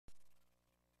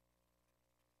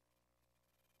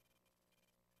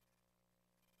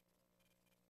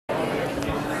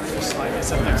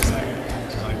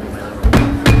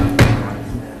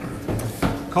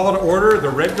Call to order the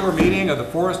regular meeting of the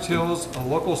Forest Hills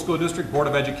Local School District Board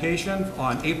of Education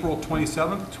on April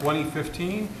 27th,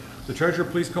 2015. The treasurer,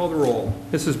 please call the roll.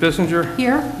 Mrs. Bissinger.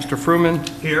 Here. Mr. Fruman.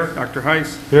 Here. Dr.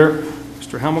 Heiss. Here.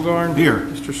 Mr. Hemmelgarn. Here.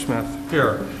 Mr. Smith.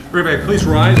 Here. Everybody, please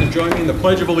rise and join me in the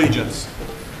Pledge of Allegiance.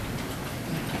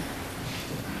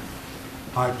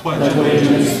 I pledge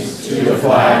allegiance to the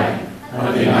flag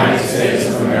of the United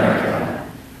States of America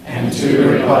and to the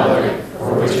republic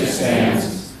for which it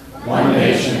stands, one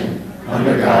nation,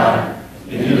 under God,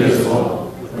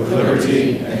 indivisible, with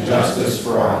liberty and justice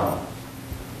for all.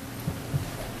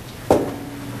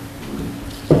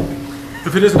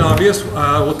 If it isn't obvious,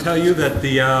 we'll tell you that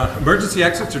the emergency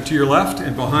exits are to your left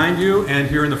and behind you and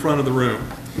here in the front of the room.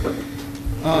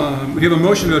 We have a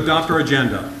motion to adopt our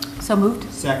agenda. So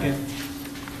moved. Second.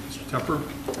 Mr. Tupper?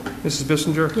 Mrs.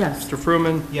 Bissinger. Yes. Mr.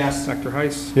 Fruman. Yes. Dr.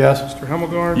 Heiss. Yes. Mr.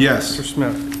 Hemmelgarn. Yes. Mr.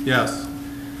 Smith. Yes.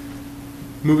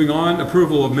 Moving on,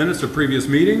 approval of minutes of previous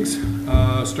meetings.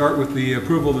 Start with the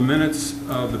approval of the minutes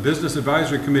of the Business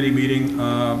Advisory Committee meeting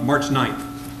March 9th.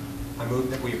 I move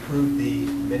that we approve the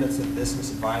minutes of the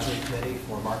Business Advisory Committee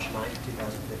for March 9th,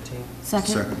 2015.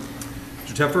 Second.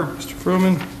 Mr. Tepper? Mr.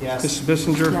 Fruman. Yes. Mrs.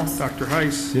 Bissinger. Yes. Dr.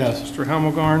 Heiss. Yes. Mr.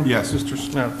 Hemmelgarn. Yes. Mr.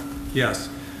 Smith. Yes.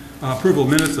 Approval of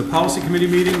minutes of the Policy Committee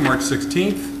meeting March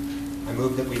 16th. I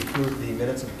move that we approve the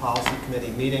minutes of the Policy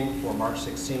Committee meeting for March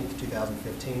 16th,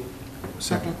 2015.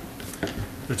 Second.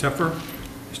 Mr. Tepper?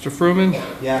 Mr. Fruman.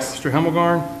 Yes. Mr.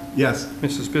 Hemmelgarn. Yes.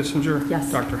 Mrs. Bissinger.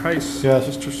 Yes. Dr. Heiss.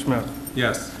 Yes. Mr. Smith.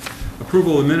 Yes.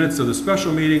 Approval of the minutes of the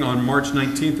special meeting on March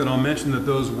 19th, and I'll mention that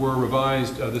those were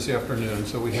revised this afternoon,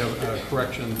 so we have a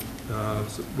correction.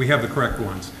 We have the correct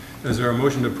ones. Is there a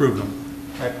motion to approve them?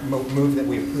 I move that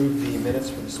we approve the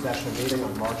minutes for the special meeting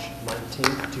on March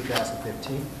 19th,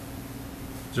 2015. Is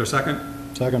there a second?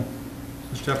 Second.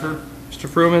 Mr. Tepper? Mr.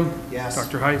 Fruman. Yes.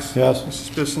 Dr. Heiss. Yes. Mrs.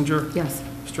 Bissinger. Yes.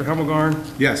 Mr. Hemmelgarn.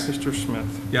 Yes. Mr. Smith.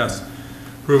 Yes.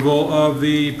 Approval of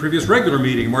the previous regular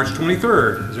meeting, March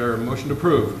 23rd. Is there a motion to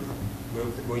approve?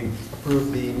 Move that we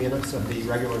approve the minutes of the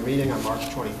regular meeting on March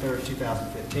 23rd,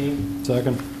 2015.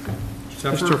 Second.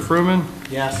 Mr. Tepper? Mr. Fruman.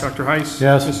 Yes. Dr. Heiss.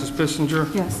 Yes. Mrs.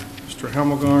 Bissinger. Yes. Mr.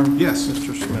 Hemmelgarn. Yes.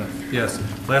 Mr. Smith. Yes.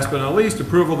 Last but not least,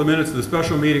 approval of the minutes of the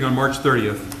special meeting on March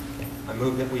 30th. I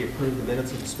move that we approve the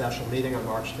minutes of the special meeting on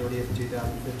March 30th,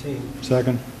 2015.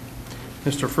 Second.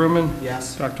 Mr. Fruman.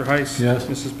 Yes. Dr. Heiss. Yes.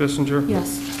 Mrs. Bissinger.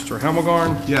 Yes. Mr.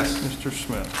 Hemmelgarn. Yes. Mr.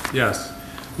 Smith. Yes.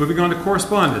 Moving on to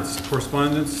correspondence.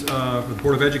 Correspondence for the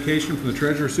Board of Education from the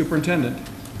Treasurer Superintendent.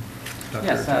 Dr.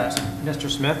 Yes, Jackson. Mr.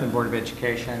 Smith and Board of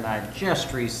Education, I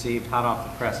just received hot off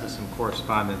the presses some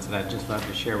correspondence that I'd just love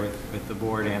to share with the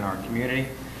board and our community.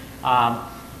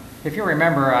 If you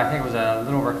remember, I think it was a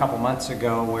little over a couple months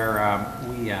ago where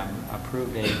we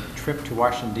approved a trip to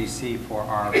Washington, D.C. for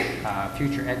our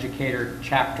Future Educator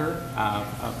chapter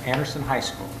of Anderson High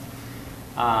School.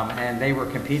 And they were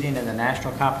competing in the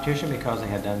national competition because they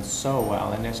had done so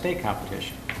well in their state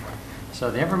competition.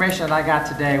 So the information that I got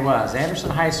today was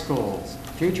Anderson High School's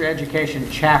Future Education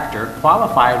chapter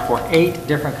qualified for 8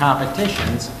 different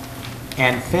competitions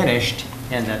and finished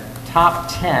in the top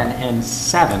 10 in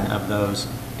 7 of those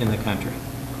in the country,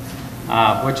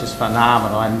 which is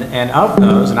phenomenal. And of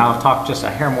those, and I'll talk just a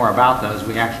hair more about those,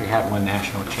 we actually had 1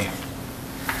 national champ.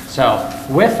 So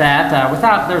with that,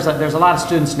 there's a lot of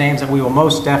students' names that we will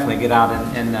most definitely get out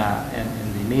in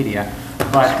the media,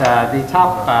 but the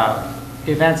top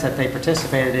events that they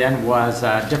participated in was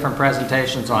different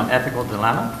presentations on ethical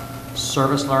dilemma,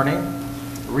 service learning,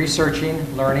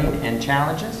 researching, learning, and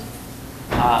challenges.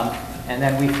 And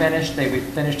then we finished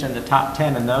in the top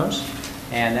 10 in those.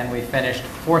 And then we finished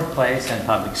 4th place in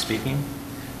public speaking.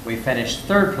 We finished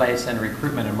 3rd place in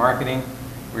recruitment and marketing.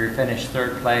 We finished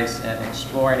 3rd place in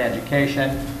exploring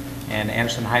education. And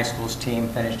Anderson High School's team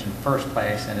finished in 1st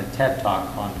place in a TED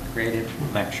Talk on creative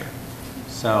lecture.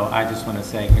 So I just want to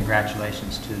say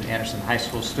congratulations to the Anderson High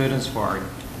School students for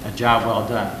a job well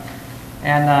done.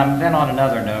 And then on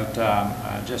another note,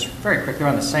 just very quickly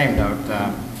on the same note,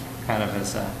 kind of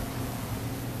as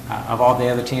of all the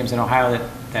other teams in Ohio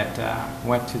that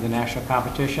went to the national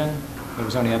competition, there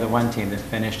was only one team that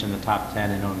finished in the top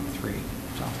 10 and only 3.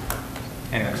 So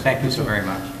anyway, thank you so very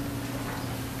much.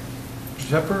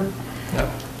 Mr. Tepper? Yep.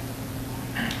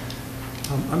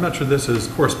 I'm not sure this is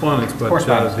correspondence, but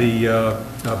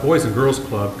the Boys and Girls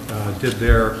Club did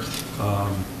their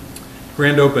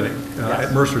grand opening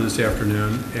at Mercer this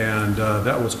afternoon, and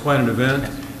that was quite an event.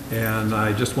 And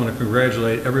I just want to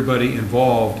congratulate everybody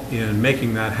involved in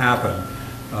making that happen,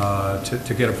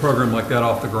 to get a program like that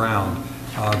off the ground.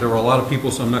 There were a lot of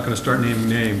people, so I'm not going to start naming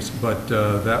names, but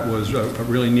that was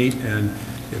really neat. And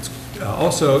it's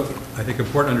also, I think,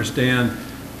 important to understand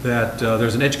that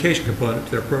there's an education component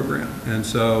to their program. And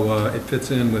so it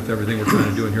fits in with everything we're trying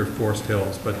to do in here at Forest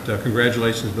Hills. But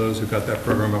congratulations to those who got that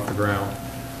program off the ground.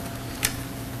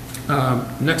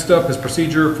 Next up is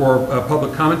procedure for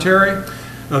public commentary.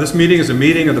 This meeting is a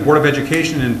meeting of the Board of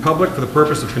Education in public for the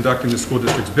purpose of conducting the school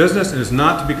district's business and is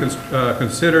not to be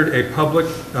considered a public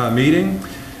meeting.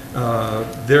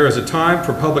 There is a time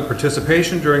for public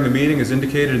participation during the meeting as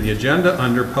indicated in the agenda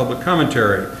under public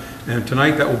commentary. And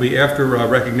tonight that will be after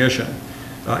recognition.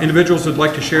 Individuals who would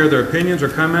like to share their opinions or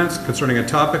comments concerning a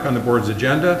topic on the board's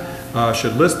agenda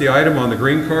should list the item on the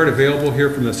green card available here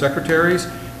from the secretaries,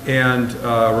 and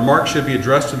remarks should be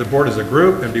addressed to the board as a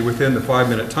group and be within the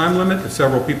 5-minute time limit. If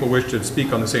several people wish to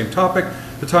speak on the same topic,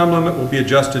 the time limit will be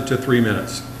adjusted to 3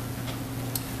 minutes.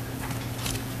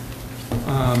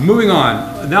 Moving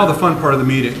on, now the fun part of the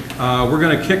meeting. We're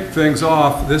going to kick things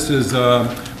off. This is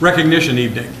recognition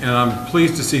evening, and I'm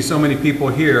pleased to see so many people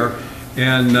here.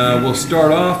 And we'll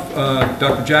start off.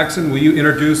 Dr. Jackson, will you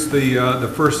introduce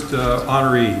the first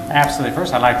honoree? Absolutely.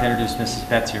 First, I'd like to introduce Mrs.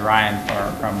 Betsy Ryan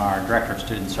from our Director of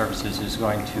Student Services, who's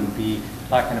going to be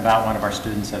talking about one of our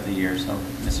students of the year. So,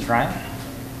 Mrs. Ryan?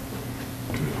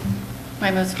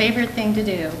 My most favorite thing to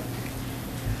do.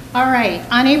 All right,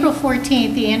 on April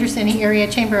 14th, the Anderson Area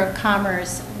Chamber of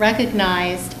Commerce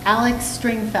recognized Alex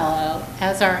Stringfellow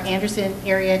as our Anderson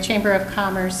Area Chamber of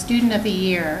Commerce Student of the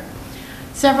Year.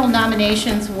 Several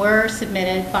nominations were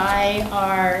submitted by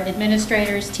our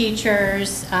administrators,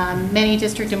 teachers, many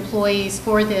district employees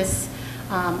for this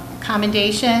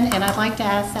commendation, and I'd like to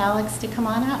ask Alex to come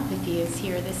on up if he is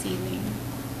here this evening.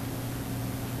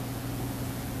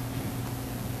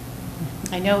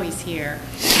 I know he's here.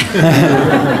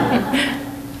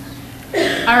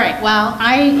 All right, well,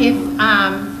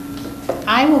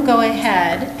 I will go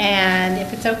ahead and,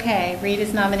 if it's okay, read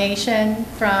his nomination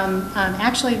from,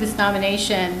 actually this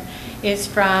nomination is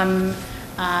from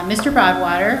Mr.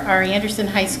 Broadwater, our Anderson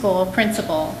High School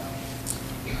principal.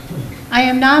 I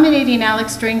am nominating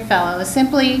Alex Stringfellow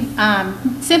simply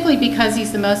because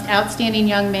he's the most outstanding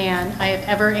young man I have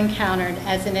ever encountered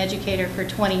as an educator for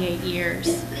 28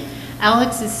 years.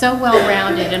 Alex is so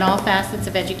well-rounded in all facets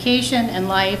of education and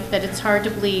life that it's hard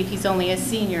to believe he's only a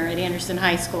senior at Anderson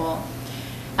High School.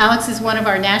 Alex is one of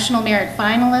our National Merit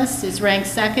finalists, is ranked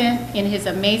second in his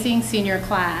amazing senior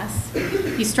class.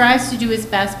 He strives to do his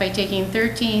best by taking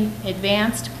 13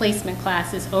 advanced placement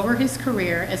classes over his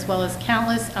career, as well as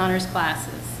countless honors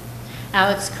classes.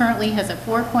 Alex currently has a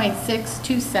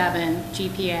 4.627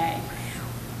 GPA.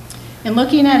 In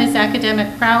looking at his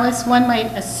academic prowess, one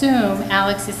might assume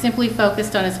Alex is simply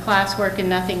focused on his classwork and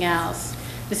nothing else.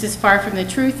 This is far from the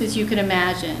truth, as you can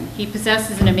imagine. He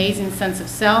possesses an amazing sense of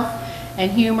self and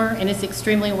humor and is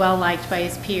extremely well liked by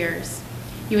his peers.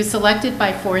 He was selected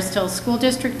by Forest Hills School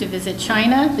District to visit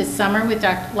China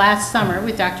last summer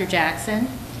with Dr. Jackson,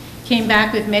 came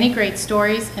back with many great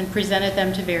stories and presented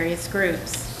them to various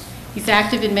groups. He's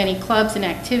active in many clubs and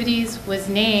activities, was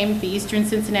named the Eastern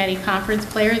Cincinnati Conference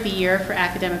Player of the Year for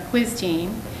Academic Quiz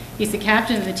Team. He's the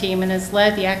captain of the team and has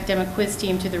led the academic quiz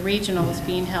team to the regionals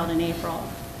being held in April.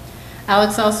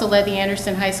 Alex also led the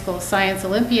Anderson High School Science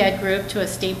Olympiad group to a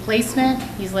state placement.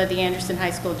 He's led the Anderson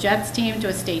High School Jets team to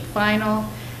a state final,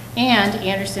 and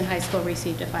Anderson High School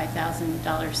received a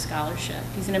 $5,000 scholarship.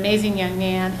 He's an amazing young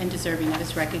man and deserving of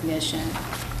his recognition.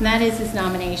 And that is his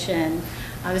nomination.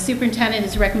 The superintendent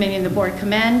is recommending the board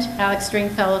commend Alex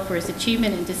Stringfellow for his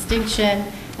achievement and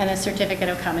distinction, and a certificate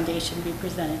of commendation be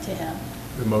presented to him.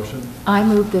 The motion? I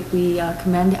move that we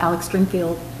commend Alex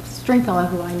Stringfellow,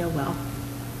 who I know well.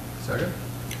 Second?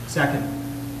 Second.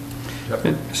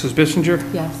 Mrs. Bissinger?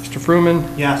 Yes. Mr. Fruman?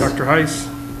 Yes. Dr. Heiss?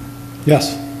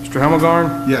 Yes. Mr.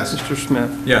 Hemmelgarn? Yes. Mr.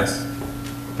 Smith? Yes.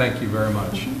 Thank you very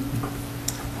much.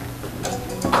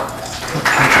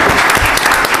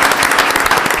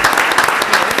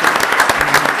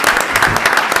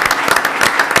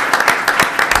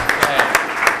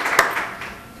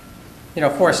 You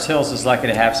know, Forest Hills is lucky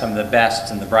to have some of the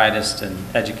best and the brightest and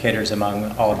educators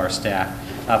among all of our staff.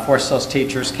 Forest Hills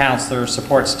teachers, counselors,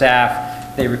 support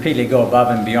staff, they repeatedly go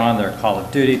above and beyond their call of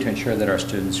duty to ensure that our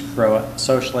students grow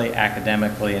socially,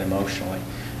 academically, and emotionally.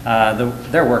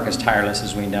 Their work is tireless,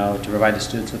 as we know, to provide the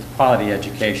students with quality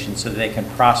education so that they can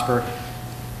prosper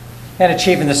and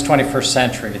achieve in this 21st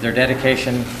century. Their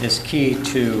dedication is key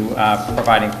to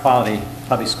providing quality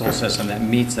public school system that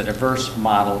meets a diverse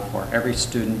model for every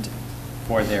student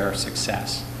for their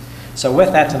success. So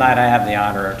with that, tonight I have the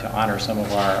honor to honor some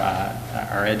of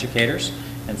our educators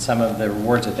and some of the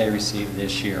awards that they received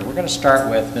this year. We're going to start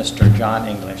with Mr. John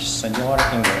English, Senor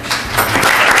English.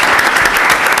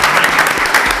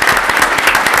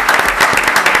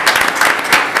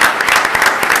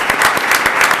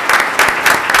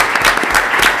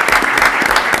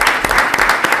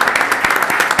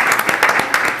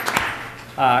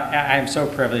 am so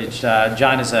privileged.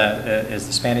 John is the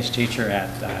Spanish teacher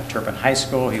at Turpin High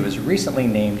School. He was recently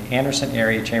named Anderson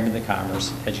Area Chamber of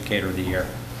Commerce Educator of the Year.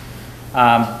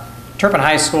 Turpin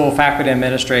High School faculty and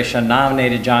administration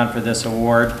nominated John for this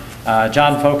award.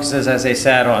 John focuses, as they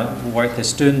said, with the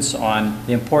students on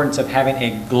the importance of having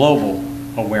a global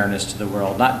awareness to the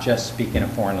world, not just speaking a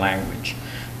foreign language.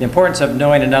 The importance of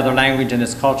knowing another language and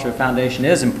its cultural foundation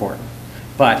is important,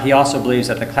 but he also believes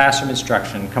that the classroom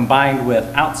instruction combined with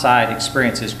outside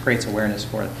experiences creates awareness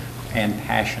for and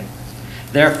passion.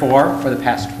 Therefore, for the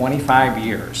past 25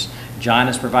 years, John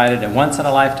has provided a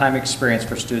once-in-a-lifetime experience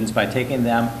for students by taking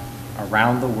them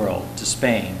around the world, to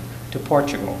Spain, to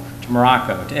Portugal, to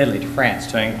Morocco, to Italy, to France,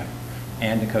 to England,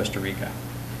 and to Costa Rica.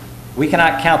 We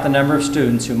cannot count the number of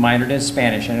students who minored in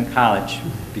Spanish and in college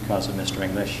because of Mr.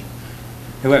 English,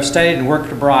 who have studied and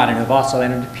worked abroad and who have also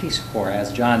entered the Peace Corps,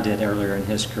 as John did earlier in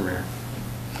his career.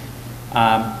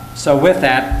 So with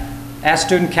that, as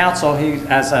student council,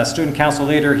 as a student council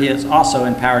leader, he has also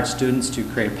empowered students to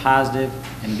create a positive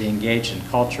and be engaged in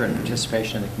culture and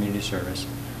participation in the community service.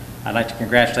 I'd like to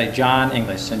congratulate John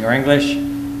English. Senor English,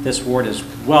 this award is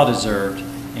well-deserved,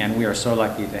 and we are so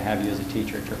lucky to have you as a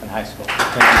teacher at Turpin High School.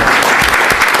 Thank you.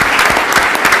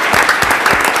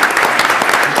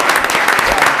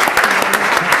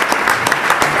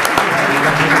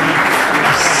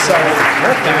 So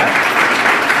with that,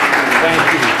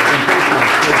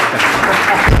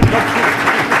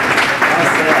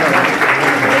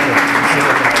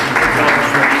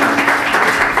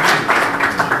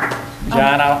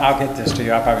 John, I'll get this to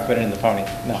you. I'll probably put it in the pony.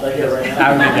 No.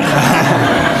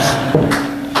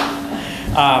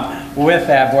 With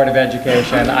that, Board of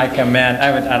Education,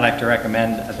 I'd like to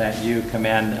recommend that you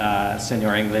commend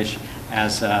Senor English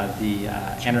as the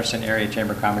Anderson Area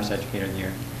Chamber of Commerce Educator of the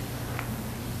Year.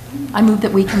 I move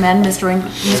that we commend Mr.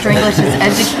 English as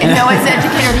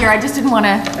Educator of the Year. I just didn't want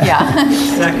to, yeah.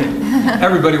 Second.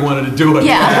 Everybody wanted to do it.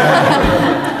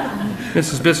 Yeah.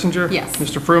 Mrs. Bissinger? Yes.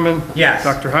 Mr. Fruman? Yes.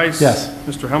 Dr. Heiss? Yes.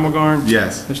 Mr. Hemmelgarn?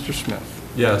 Yes. Mr. Smith?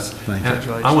 Yes. Thank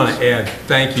you. I want to add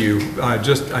thank you.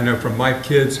 I know from my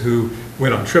kids who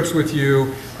went on trips with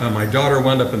you, my daughter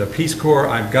wound up in the Peace Corps.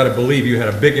 I've got to believe you had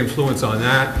a big influence on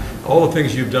that. All the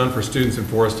things you've done for students in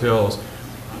Forest Hills.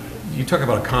 You talk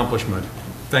about accomplishment.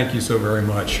 Thank you so very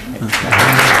much.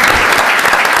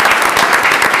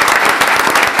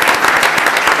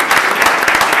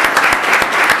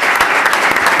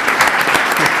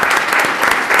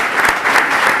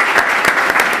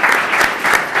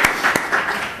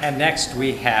 And next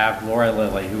we have Laura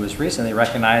Lilly, who was recently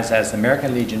recognized as the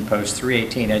American Legion Post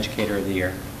 318 Educator of the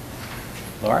Year.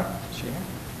 Laura, is she here?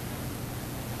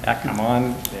 Yeah, come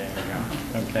on. There we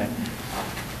go. Okay.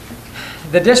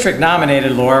 The district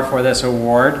nominated Laura for this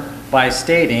award by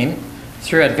stating,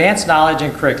 through advanced knowledge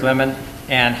in curriculum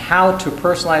and how to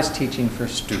personalize teaching for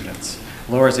students.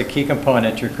 Laura is a key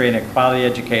component to creating a quality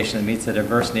education that meets the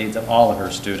diverse needs of all of her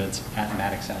students at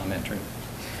Maddox Elementary.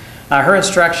 Her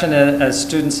instruction is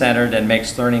student-centered and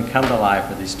makes learning come to life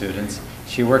for these students.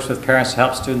 She works with parents to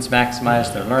help students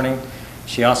maximize their learning.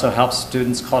 She also helps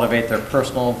students cultivate their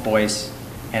personal voice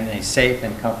in a safe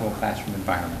and comfortable classroom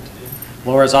environment.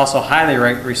 Laura is also highly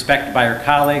respected by her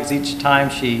colleagues. Each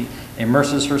time she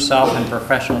immerses herself in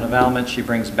professional development, she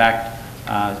brings back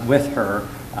with her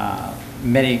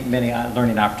many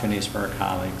learning opportunities for her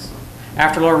colleagues.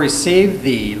 After Laura received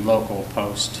the local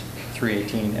Post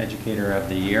 318 Educator of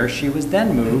the Year, she was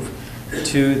then moved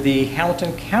to the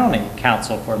Hamilton County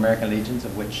Council for American Legions,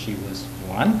 of which she was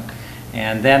one.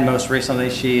 And then most recently,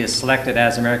 she is selected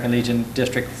as American Legion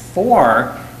District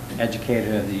 4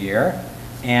 Educator of the Year.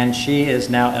 And she is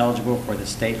now eligible for the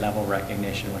state level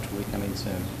recognition, which will be coming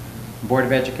soon. Board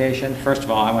of Education, first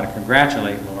of all, I want to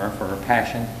congratulate Laura for her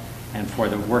passion and for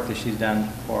the work that she's done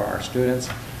for our students.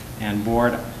 And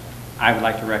Board, I would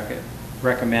like to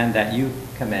recommend that you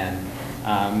commend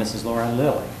Mrs. Laura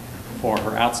Lilly for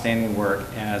her outstanding work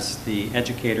as the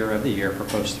Educator of the Year for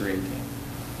Post 318.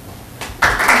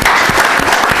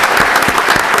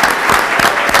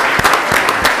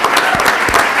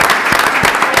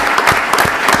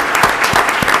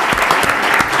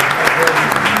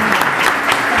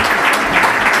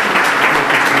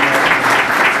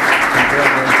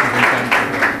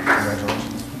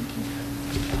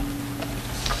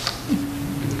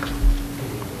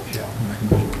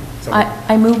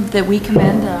 I move that we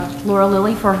commend Laura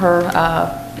Lilly for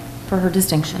her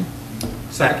distinction.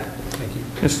 Second. Thank you.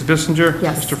 Mrs. Bissinger?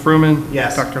 Yes. Mr. Fruman?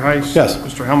 Yes. Dr. Heiss? Yes.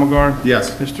 Mr. Hemmelgarn?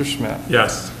 Yes. Mr. Smith?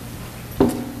 Yes.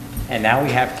 And now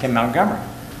we have Kim Montgomery,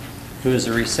 who is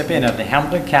a recipient of the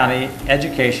Hamilton County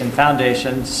Education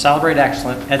Foundation Celebrate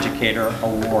Excellent Educator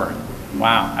Award.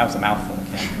 Wow, that was a mouthful,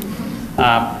 Kim.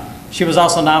 She was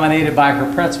also nominated by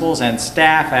her principals and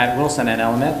staff at Wilson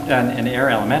and Air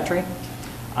Elementary.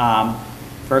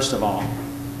 First of all,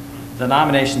 the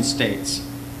nomination states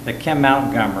that Kim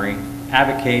Montgomery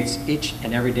advocates each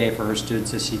and every day for her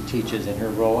students as she teaches in her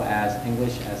role as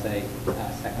English as a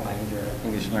second language or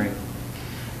English learning.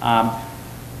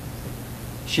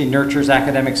 She nurtures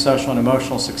academic, social, and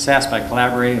emotional success by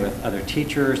collaborating with other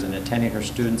teachers and attending her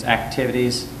students'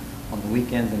 activities on the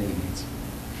weekends and evenings.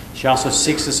 She also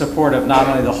seeks the support of not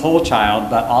only the whole child,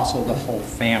 but also the whole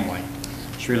family.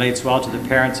 She relates well to the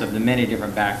parents of the many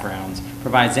different backgrounds,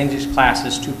 provides English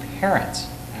classes to parents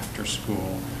after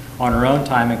school on her own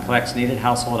time, and collects needed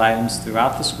household items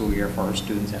throughout the school year for her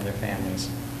students and their families.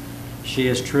 She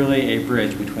is truly a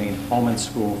bridge between home and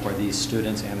school for these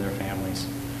students and their families.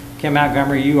 Kim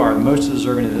Montgomery, you are most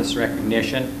deserving of this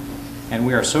recognition, and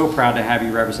we are so proud to have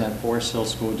you represent Forest Hill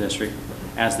School District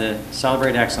as the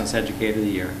Celebrate Excellence Educator of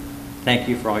the Year. Thank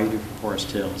you for all you do for Forest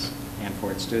Hills and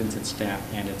for its students, its staff,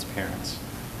 and its parents.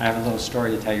 I have a little story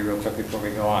to tell you real quick before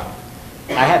we go on.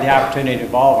 I had the opportunity to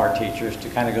involve our teachers to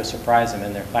kind of go surprise them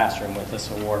in their classroom with this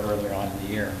award earlier on in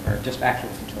the year, or just actually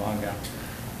wasn't too long ago.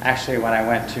 Actually, when I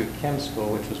went to Kim's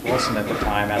school, which was Wilson at the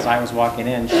time, as I was walking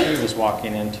in, she was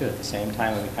walking in too at the same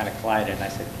time, and we kind of collided. And I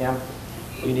said, Kim,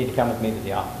 you need to come with me to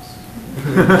the office.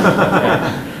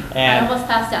 And I almost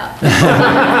passed out.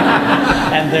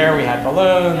 and there we had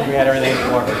balloons, we had everything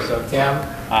for her. So Kim,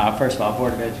 first of all,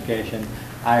 Board of Education,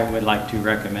 I would like to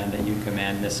recommend that you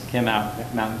commend Miss Kim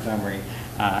Montgomery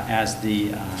as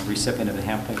the recipient of the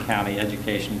Hamilton County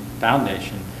Education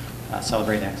Foundation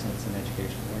Celebrate Excellence in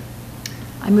Education Award.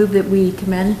 I move that we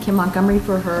commend Kim Montgomery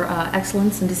for her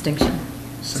excellence and distinction.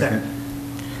 Second.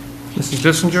 Mrs.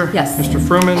 Bissinger? Yes. Mr.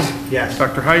 Fruman? Yes.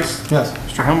 Dr. Heiss? Yes.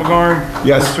 Mr. Helmgarn?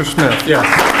 Yes. Mr. Smith? Yes.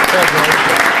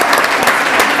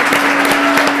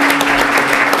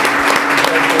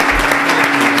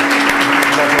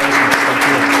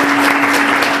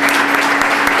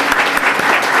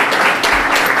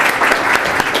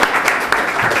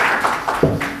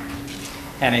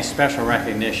 And a special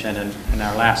recognition, and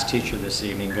our last teacher this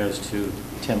evening goes to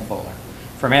Tim Fuller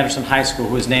from Anderson High School,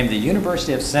 who was named the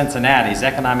University of Cincinnati's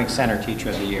Economic Center Teacher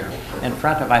of the Year in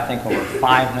front of, I think, over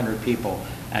 500 people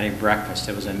at a breakfast.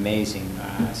 It was an amazing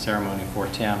ceremony for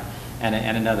Tim and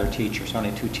another teacher. So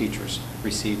only 2 teachers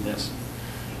received this.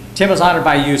 Tim was honored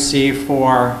by UC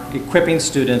for equipping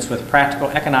students with practical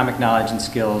economic knowledge and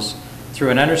skills through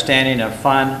an understanding of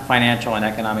fun, financial, and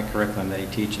economic curriculum that he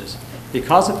teaches.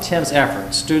 Because of Tim's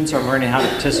efforts, students are learning how to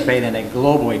participate in a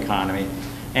global economy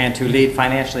and to lead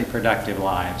financially productive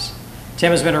lives.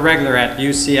 Tim has been a regular at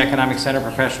UC Economic Center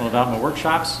Professional Development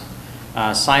Workshops,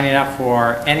 signing up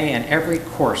for any and every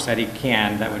course that he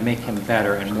can that would make him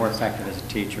better and more effective as a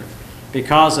teacher.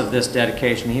 Because of this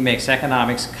dedication, he makes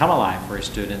economics come alive for his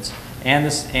students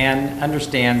and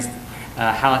understands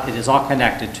how it is all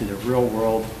connected to the real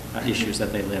world issues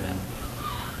that they live in.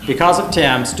 Because of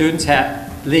Tim, students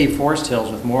leave Forest Hills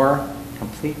with more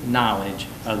complete knowledge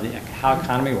of how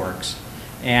economy works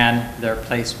and their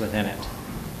place within it.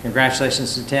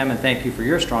 Congratulations to Tim, and thank you for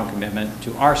your strong commitment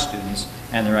to our students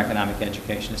and their economic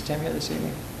education. Is Tim here this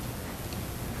evening?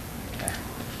 Okay.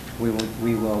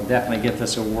 We will definitely get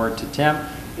this award to Tim.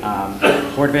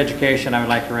 Board of Education, I would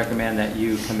like to recommend that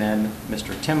you commend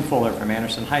Mr. Tim Fuller from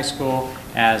Anderson High School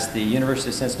as the University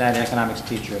of Cincinnati Economics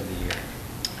Teacher of the Year.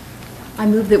 I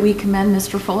move that we commend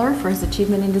Mr. Fuller for his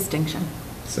achievement and distinction.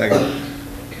 Second.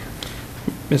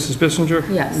 Mrs. Bissinger?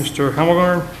 Yes. Mr.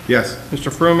 Helmgarn? Yes.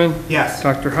 Mr. Fruman? Yes.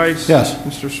 Dr. Heiss? Yes.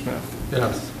 Mr. Smith?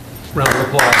 Yes. Round of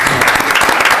applause.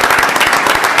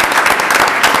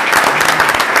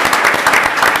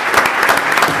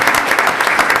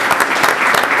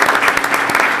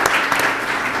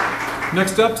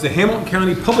 Next up is the Hamilton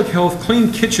County Public Health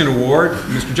Clean Kitchen Award.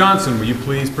 Mr. Johnson, will you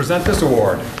please present this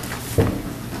award?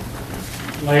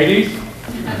 Ladies.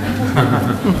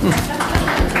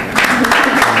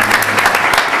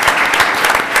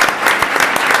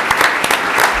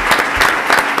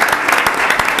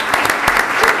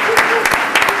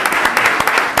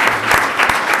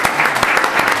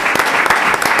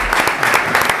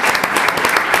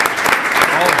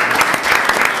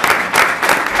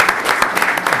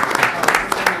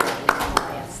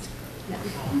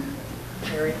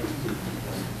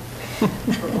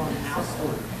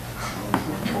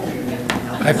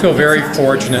 I feel very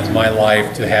fortunate in my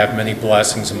life to have many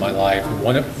blessings in my life.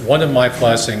 One of my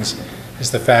blessings is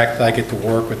the fact that I get to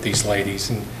work with these ladies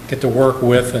and get to work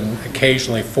with and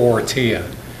occasionally for Tia.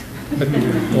 But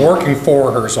working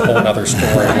for her is a whole other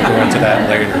story. We'll go into that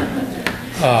later.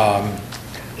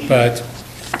 But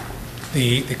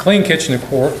The Clean Kitchen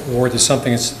Award is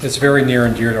something that's very near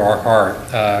and dear to our heart.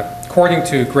 According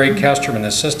to Greg Kesterman,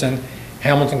 Assistant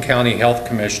Hamilton County Health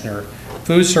Commissioner,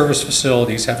 food service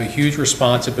facilities have a huge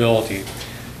responsibility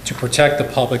to protect the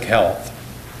public health.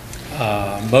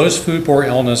 Most foodborne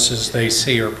illnesses they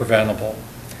see are preventable.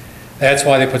 That's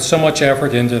why they put so much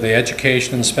effort into the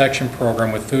education inspection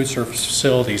program with food service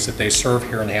facilities that they serve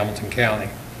here in Hamilton County.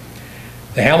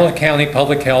 The Hamilton County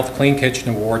Public Health Clean Kitchen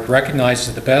Award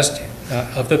recognizes the best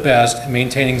of the best in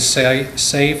maintaining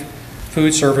safe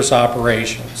food service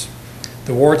operations.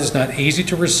 The award is not easy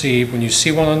to receive. When you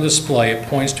see one on display, it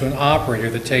points to an operator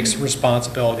that takes the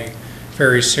responsibility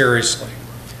very seriously.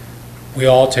 We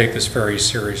all take this very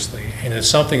seriously, and it's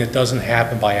something that doesn't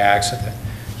happen by accident.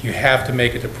 You have to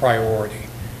make it a priority.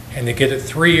 And to get it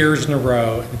 3 years in a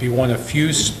row, and to be one of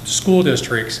few school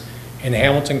districts in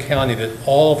Hamilton County that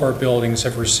all of our buildings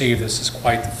have received this is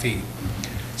quite the feat.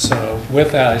 So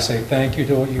with that, I say thank you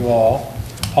to you all.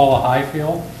 Paula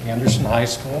Highfield, Anderson High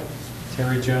School,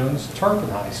 Terry Jones, Turpin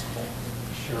High School,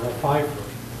 Cheryl Pfeiffer,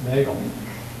 Nagel.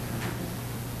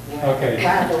 Okay.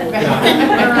 I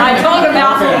told him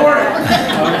now for order.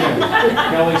 Okay.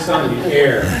 Kelly Sunday,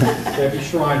 Air, Debbie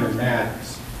Schreiner,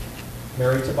 Maddox,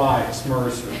 Mary Tobias,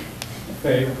 Mercer,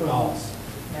 Faye, who else?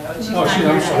 I'm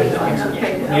sorry.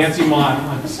 Nancy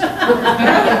Mott.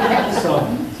 So,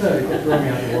 throw me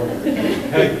out of order.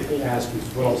 Hey,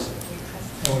 Askews, Wilson.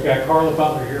 And we've got Carla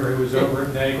Butler here, who was over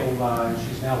at Nagel, and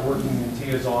she's now working in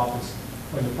Tia's office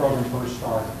when the program first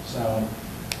started. So,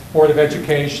 Board of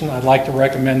Education, I'd like to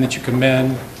recommend that you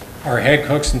commend our head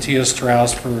cooks and Tia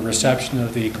Strauss for the reception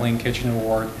of the Clean Kitchen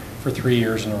Award for 3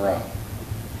 years in a row.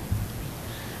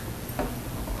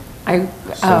 I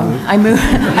move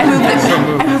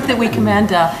that we commend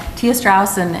Tia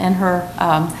Strauss and her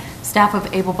staff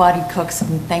of able-bodied cooks,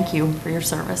 and thank you for your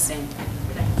service.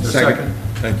 Second.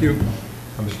 Thank you.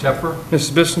 Mr. Tepfer?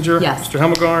 Mrs. Bissinger? Yes. Mr.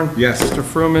 Hemmelgarn? Yes. Mr.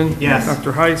 Fruman? Yes.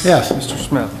 Dr. Heiss? Yes. Mr.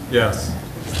 Smith? Yes.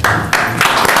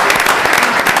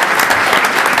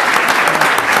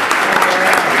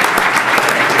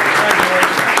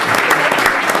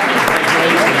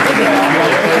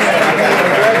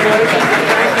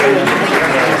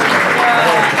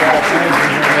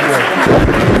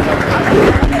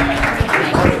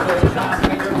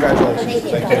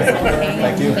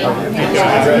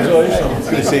 Congratulations.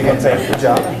 Good to see you again. Good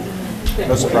job.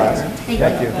 No surprise.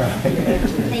 Thank you.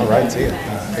 All right, see you.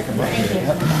 Take a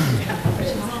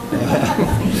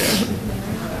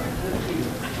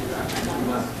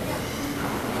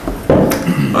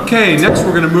Okay, next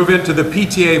we're going to move into the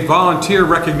PTA volunteer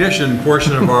recognition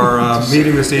portion of our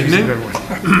meeting this evening.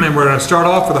 And we're going to start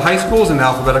off with the high schools in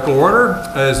alphabetical order.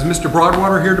 Is Mr.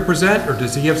 Broadwater here to present, or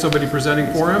does he have somebody presenting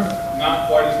for him? Not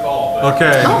quite as tall, but...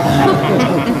 Okay.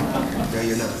 No,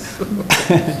 you're not.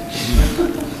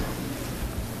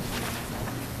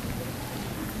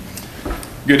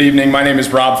 Good evening. My name is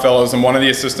Rob Fellows. I'm one of the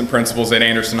assistant principals at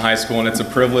Anderson High School, and it's a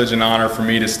privilege and honor for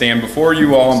me to stand before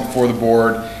you all and before the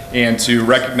board and to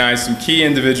recognize some key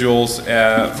individuals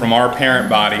from our parent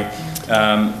body,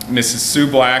 Mrs.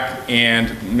 Sue Black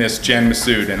and Miss Jen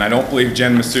Massoud. And I don't believe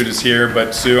Jen Massoud is here,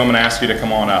 but Sue, I'm going to ask you to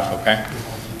come on up, okay?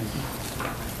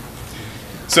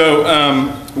 So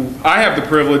I have the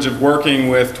privilege of working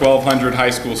with 1,200 high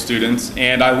school students,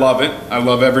 and I love it. I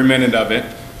love every minute of it.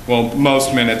 Well,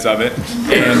 most minutes of it.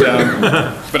 And,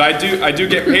 but I do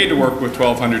get paid to work with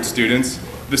 1,200 students.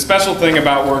 The special thing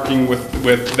about working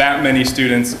with that many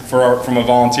students from a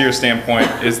volunteer standpoint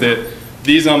is that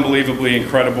these unbelievably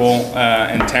incredible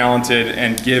and talented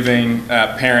and giving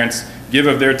parents give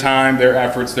of their time, their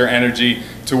efforts, their energy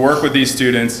to work with these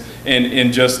students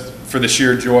in just for the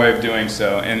sheer joy of doing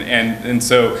so. And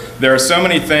so there are so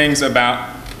many things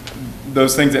about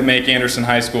those things that make Anderson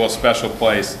High School a special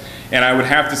place. And I would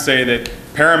have to say that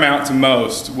paramount to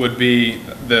most would be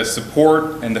the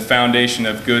support and the foundation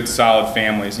of good, solid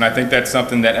families. And I think that's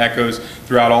something that echoes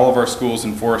throughout all of our schools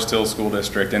in Forest Hill School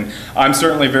District. And I'm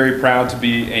certainly very proud to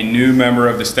be a new member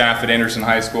of the staff at Anderson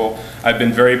High School. I've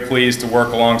been very pleased to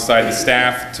work alongside the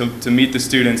staff, to meet the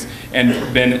students,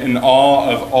 and been in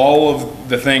awe of all of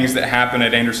the things that happen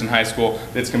at Anderson High School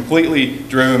that's completely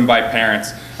driven by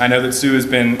parents. I know that Sue has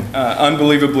been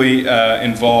unbelievably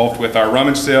involved with our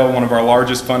rummage sale, one of our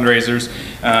largest fundraisers.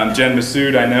 Jen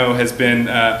Massoud, I know, has been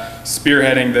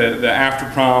spearheading the after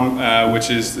prom, which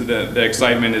is the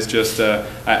excitement is just,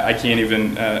 I can't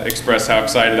even express how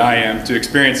excited I am to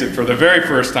experience it for the very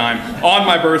first time on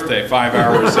my birthday, 5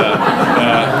 hours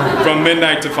from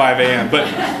midnight to 5 a.m. But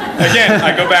again,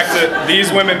 I go back to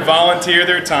these women volunteer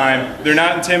their time. They're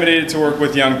not intimidated to work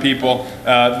with young people.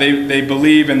 They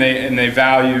believe and they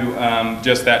value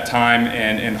just that time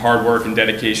and hard work and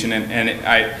dedication, and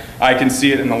I can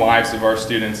see it in the lives of our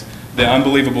students, the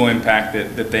unbelievable impact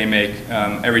that they make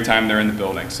every time they're in the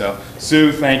building. So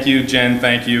Sue, thank you. Jen,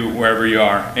 thank you wherever you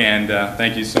are, and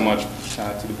thank you so much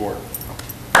to the board.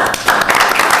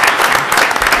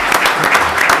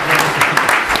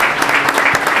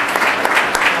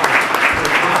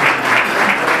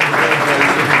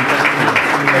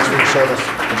 Thanks for your service.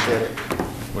 Appreciate it.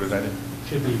 What did I do?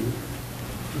 Should be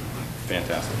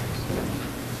Fantastic.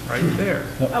 right there.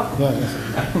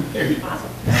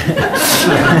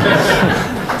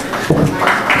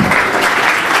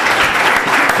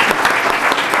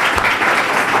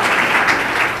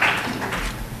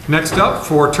 Next up,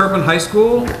 for Turpin High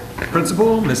School,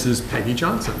 Principal Mrs. Peggy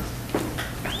Johnson.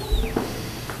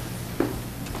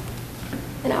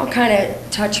 And I'll kind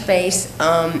of touch base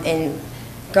and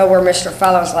go where Mr.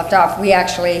 Fellows left off. We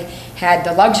actually had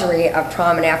the luxury of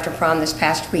prom and after prom this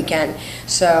past weekend.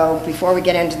 So before we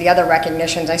get into the other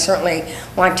recognitions, I certainly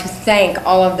want to thank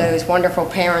all of those wonderful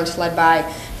parents led by,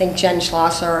 I think, Jen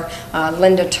Schlosser,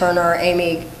 Linda Turner,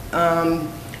 Amy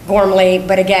Gormley,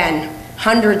 but again,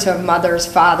 hundreds of mothers,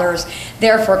 fathers,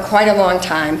 there for quite a long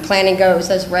time. Planning goes,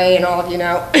 as Ray and all of you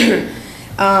know,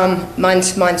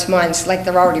 months, like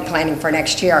they're already planning for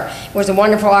next year. It was a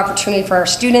wonderful opportunity for our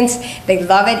students. They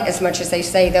love it as much as they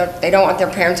say they don't want their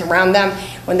parents around them.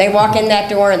 When they walk in that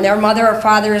door and their mother or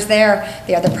father is there,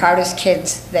 they are the proudest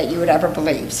kids that you would ever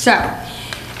believe. So,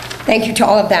 thank you to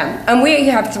all of them. And we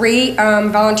have 3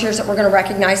 volunteers that we're going to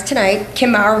recognize tonight.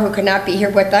 Kim Maurer, who could not be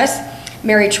here with us,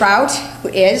 Mary Trout, who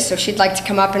is, so she'd like to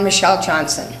come up, and Michelle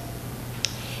Johnson.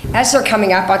 As they're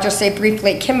coming up, I'll just say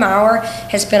briefly, Kim Maurer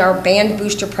has been our band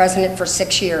booster president for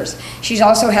 6 years. She's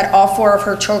also had all 4 of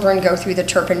her children go through the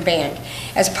Turpin Band.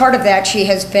 As part of that, she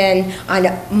has been on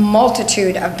a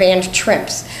multitude of band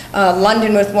trips,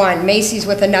 London with one, Macy's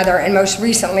with another, and most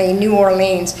recently, New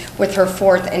Orleans with her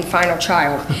 4th and final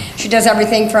child. She does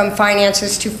everything from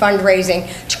finances to fundraising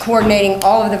to coordinating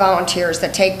all of the volunteers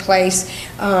that take place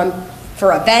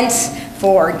for events,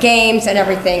 for games, and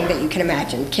everything that you can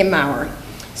imagine. Kim Maurer.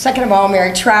 Second of all,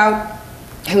 Mary Trout,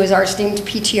 who is our esteemed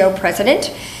PTO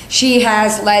president. She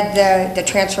has led the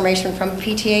transformation from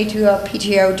PTA to a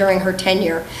PTO during her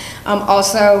tenure.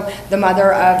 Also, the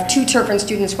mother of 2 Turpin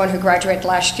students, one who graduated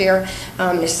last year,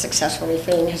 is successfully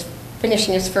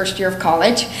finishing his first year of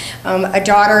college, a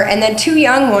daughter, and then 2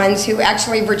 young ones who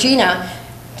actually, Regina,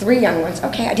 3 young ones,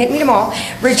 okay, I didn't meet them all.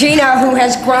 Regina, who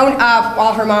has grown up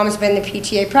while her mom has been the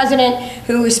PTA president,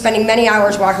 who is spending many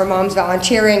hours while her mom's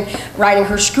volunteering, riding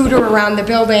her scooter around the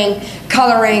building,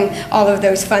 coloring, all of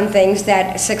those fun things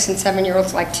that 6- and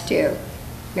 7-year-olds like to do.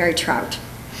 Mary Trout.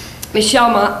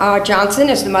 Michelle Johnson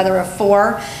is the mother of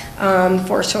 4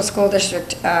 Forest Hill School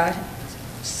District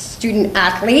student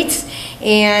athletes,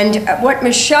 and what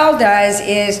Michelle does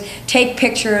is take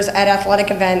pictures at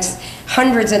athletic events,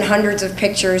 hundreds and hundreds of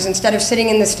pictures. Instead of sitting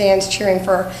in the stands cheering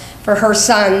for her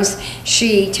sons,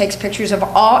 she takes pictures of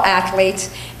all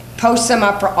athletes, posts them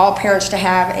up for all parents to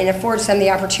have, and affords them the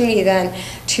opportunity then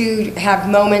to have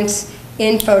moments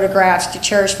in photographs to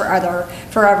cherish forever,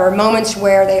 moments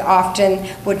where they often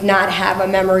would not have a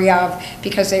memory of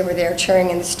because they were there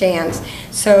cheering in the stands.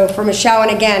 So for Michelle,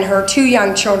 and again, her 2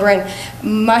 young children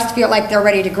must feel like they're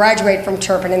ready to graduate from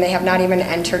Turpin, and they have not even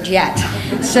entered yet.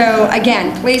 So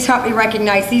again, please help me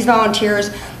recognize these volunteers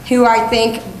who I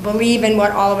think believe in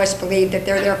what all of us believe, that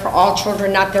they're there for all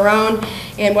children, not their own,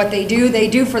 and what they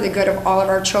do for the good of all of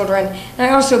our children. And I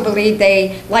also believe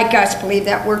they, like us, believe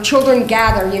that where children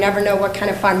gather, you never know what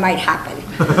kind of fun might happen.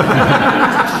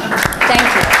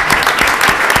 Thank you.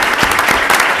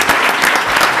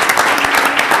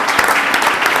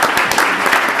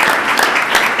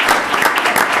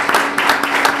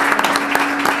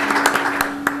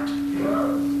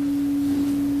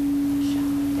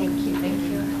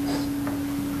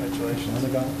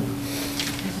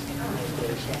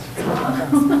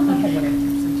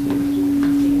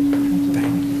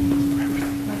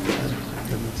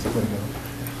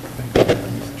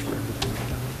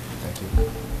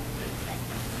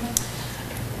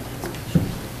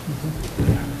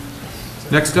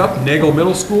 Next up, Nagel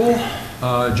Middle School,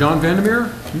 John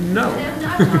Vandermeer? No.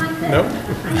 Nope.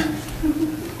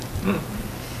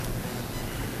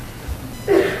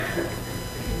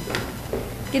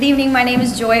 Good evening, my name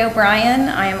is Joy O'Brien.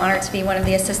 I am honored to be one of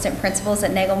the assistant principals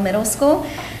at Nagel Middle School.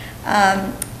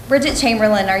 Bridget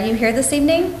Chamberlain, are you here this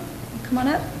evening? Come on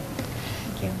up.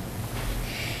 Thank you.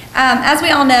 As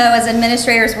we all know, as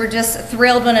administrators, we're just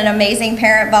thrilled when an amazing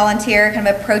parent volunteer kind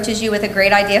of approaches you with a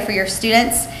great idea for your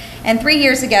students. And 3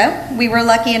 years ago, we were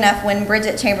lucky enough when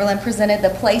Bridget Chamberlain presented the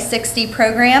Play 60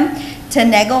 program to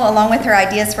Nagel, along with her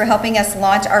ideas for helping us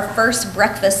launch our first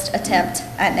breakfast attempt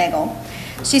at Nagel.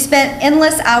 She spent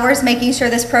endless hours making sure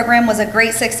this program was a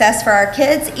great success for our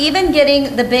kids, even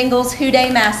getting the Bengals Who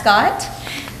Dey mascot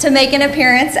to make an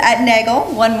appearance at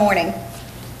Nagel one morning.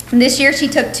 And this year, she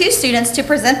took 2 students to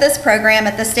present this program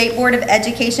at the State Board of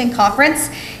Education Conference,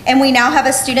 and we now have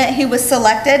a student who was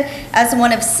selected as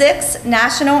one of 6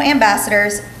 national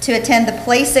ambassadors to attend the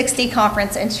Play 60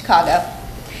 conference in Chicago.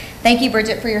 Thank you,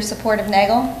 Bridget, for your support of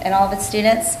Nagel and all of its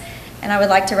students, and I would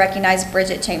like to recognize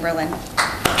Bridget Chamberlain.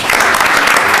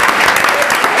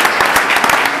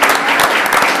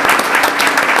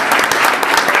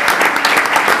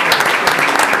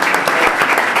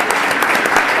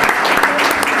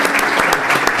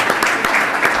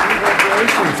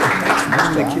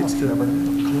 The kids to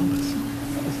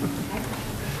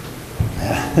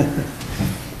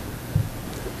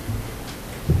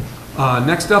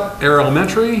next up, Air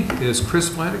Elementary. Is Chris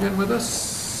Flanagan with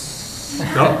us?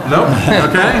 No? No?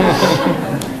 Okay.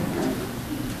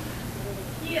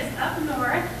 He is up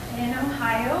north in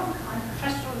Ohio on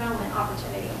professional development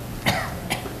opportunity.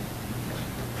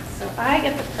 So I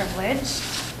get the privilege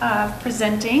of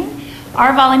presenting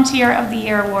our Volunteer of the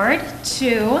Year Award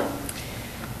to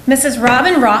Mrs.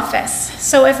 Robin Rothfuss.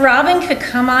 So if Robin could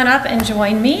come on up and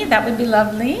join me, that would be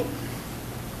lovely.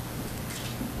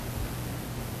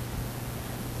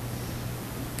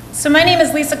 So my name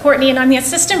is Lisa Courtney, and I'm the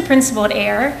assistant principal at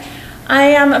AIR. I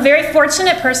am a very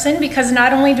fortunate person because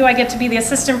not only do I get to be the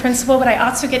assistant principal, but I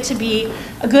also get to be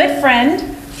a good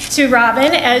friend to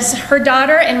Robin, as her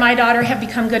daughter and my daughter have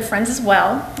become good friends as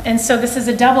well. And so this is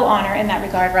a double honor in that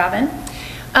regard, Robin.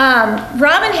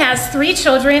 Robin has 3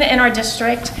 children in our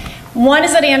district. One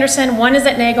is at Anderson, one is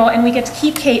at Nagel, and we get to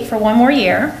keep Kate for 1 more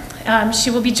year. She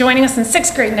will be joining us in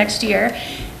 6th grade next year.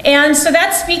 And so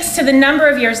that speaks to the number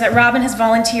of years that Robin has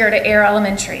volunteered at Air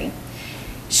Elementary.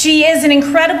 She is an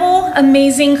incredible,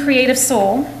 amazing, creative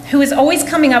soul who is always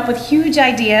coming up with huge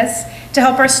ideas to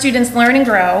help our students learn and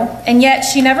grow, and yet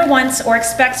she never wants or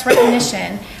expects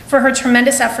recognition for her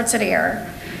tremendous efforts at Air.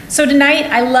 So tonight,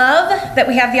 I love that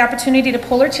we have the opportunity to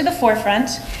pull her to the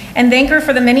forefront and thank her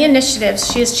for the many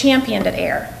initiatives she has championed at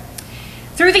AIR.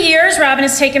 Through the years, Robin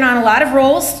has taken on a lot of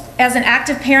roles as an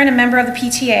active parent and member of the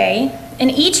PTA. In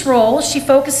each role, she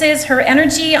focuses her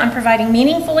energy on providing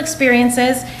meaningful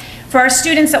experiences for our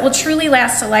students that will truly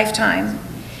last a lifetime.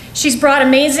 She's brought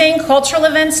amazing cultural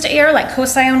events to AIR like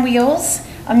COSI on Wheels,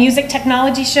 a music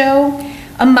technology show,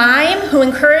 a mime who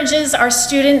encourages our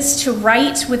students to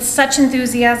write with such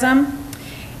enthusiasm,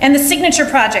 and the Signature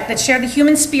Project that shared the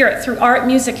human spirit through art,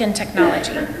 music, and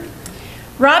technology.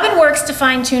 Robin works to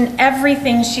fine-tune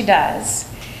everything she does.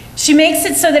 She makes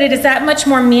it so that it is that much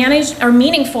more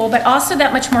meaningful, but also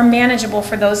that much more manageable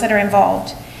for those that are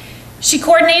involved. She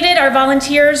coordinated our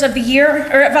Volunteers of the Year,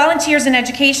 or Volunteers in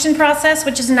Education process,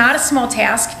 which is not a small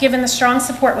task given the strong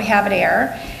support we have at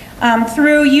AIR,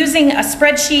 through using a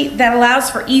spreadsheet that allows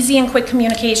for easy and quick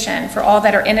communication for all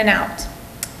that are in and out.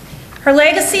 Her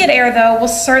legacy at AIR, though, will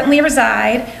certainly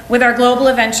reside with our Global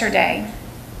Adventure Day.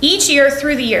 Each year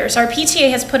through the years, our PTA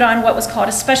has put on what was called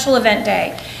a special event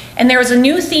day. And there was a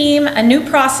new theme, a new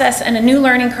process, and a new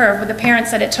learning curve with the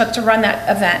parents that it took to run that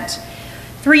event.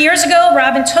 3 years ago,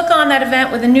 Robin took on that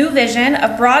event with a new vision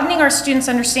of broadening our students'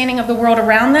 understanding of the world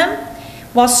around them,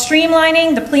 while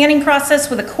streamlining the planning process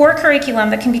with a core curriculum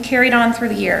that can be carried on through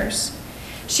the years.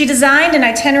 She designed an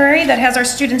itinerary that has our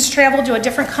students travel to a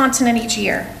different continent each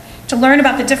year to learn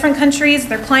about the different countries,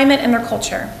 their climate, and their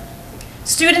culture.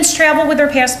 Students travel with their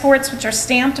passports, which are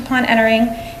stamped upon entering,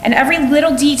 and every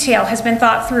little detail has been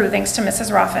thought through thanks to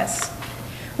Mrs. Rothfuss.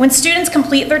 When students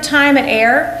complete their time at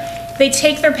AIR, they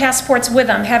take their passports with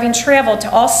them, having traveled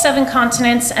to all 7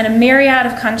 continents and a myriad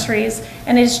of countries,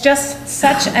 and it is just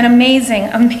such an amazing,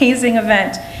 amazing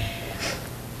event.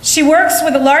 She works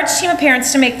with a large team of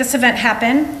parents to make this event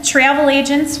happen, travel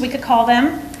agents, we could call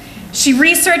them. She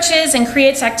researches and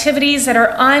creates activities that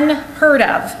are unheard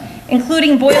of,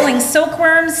 including boiling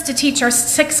silkworms to teach our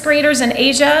 6th graders in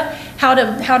Asia how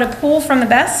to pull from the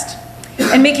best,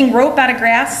 and making rope out of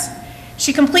grass.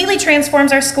 She completely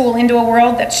transforms our school into a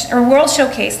world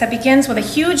showcase that begins with a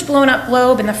huge blown-up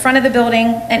globe in the front of the building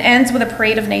and ends with a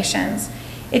parade of nations.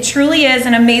 It truly is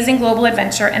an amazing global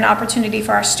adventure and opportunity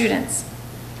for our students.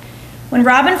 When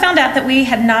Robin found out that we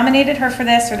had nominated her for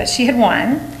this, or that she had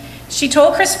won, she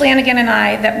told Chris Flanagan and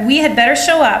I that we had better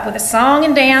show up with a song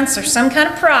and dance or some kind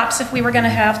of props if we were going to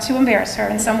have to embarrass her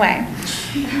in some way.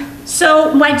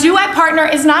 So my duet partner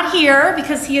is not here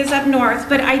because he is up north,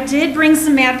 but I did bring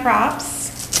some mad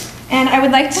props. And I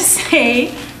would like to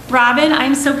say, Robin,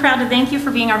 I'm so proud to thank you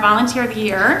for being our Volunteer of the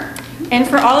Year and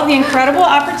for all of the incredible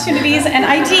opportunities and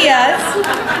ideas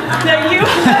that you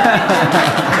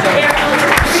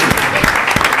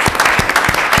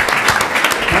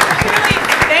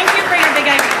Thank you for your big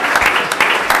idea.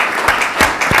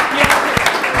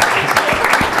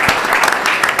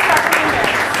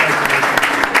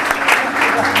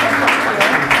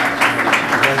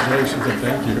 Congratulations and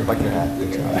thank you. Like your hat.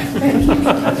 Good job.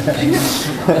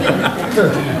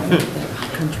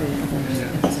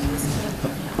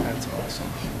 That's awesome.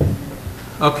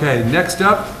 Okay, next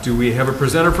up, do we have a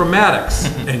presenter from Maddox?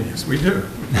 And yes, we do.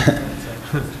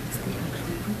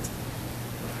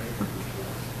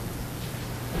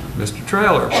 Mr.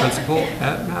 Trailer, principal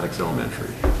at Maddox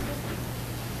Elementary.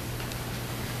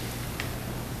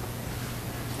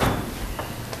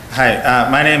 Hi,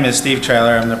 my name is Steve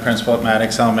Trailer. I'm the principal at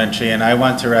Maddox Elementary, and I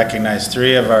want to recognize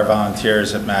 3 of our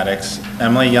volunteers at Maddox: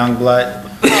 Emily Youngblood,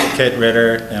 Kit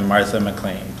Ritter, and Martha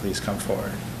McLean. Please come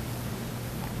forward.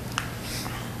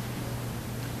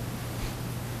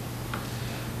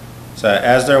 So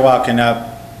as they're walking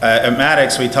up, at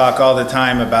Maddox we talk all the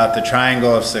time about the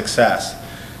triangle of success.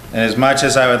 And as much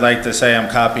as I would like to say I'm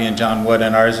copying John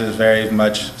Wooden, ours is very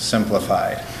much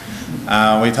simplified.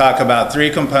 We talk about 3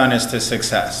 components to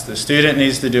success. The student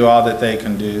needs to do all that they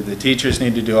can do, the teachers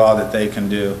need to do all that they can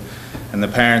do, and the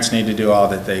parents need to do all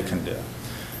that they can do.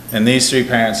 And these 3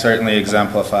 parents certainly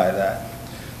exemplify that.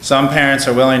 Some parents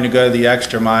are willing to go the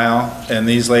extra mile, and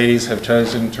these ladies have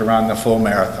chosen to run the full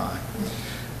marathon.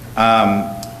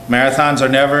 Marathons are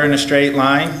never in a straight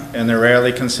line, and they're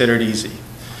rarely considered easy.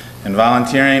 And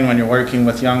volunteering, when you're working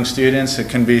with young students, it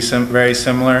can be very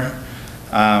similar.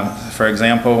 For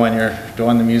example, when you're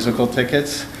doing the musical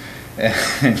tickets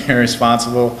and you're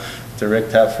responsible to Rick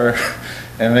Tepfer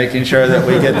and making sure that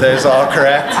we get those all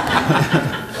correct.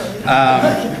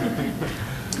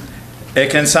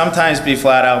 It can sometimes be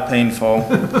flat out painful.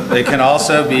 It can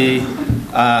also be,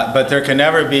 but there can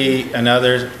never be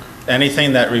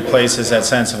anything that replaces that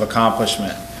sense of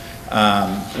accomplishment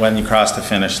when you cross the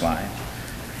finish line.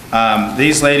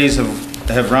 These ladies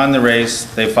have run the race,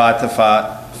 they fought the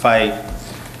fight,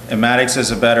 and Maddox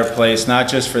is a better place, not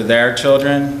just for their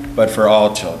children, but for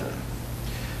all children.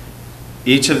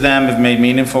 Each of them have made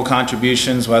meaningful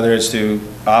contributions, whether it's to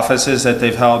offices that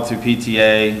they've held through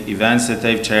PTA, events that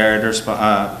they've chaired or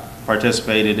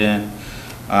participated in,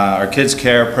 our Kids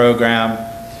Care program,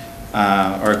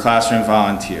 or classroom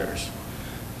volunteers.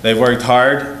 They've worked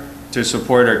hard to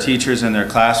support our teachers in their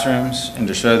classrooms and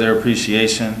to show their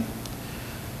appreciation.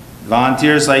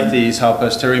 Volunteers like these help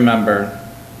us to remember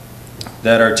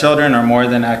that our children are more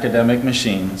than academic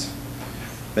machines.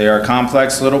 They are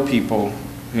complex little people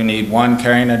who need one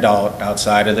caring adult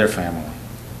outside of their family.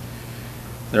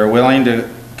 They're willing to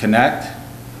connect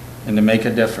and to make a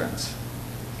difference.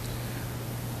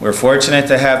 We're fortunate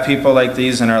to have people like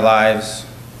these in our lives,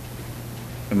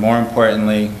 and more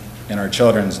importantly, in our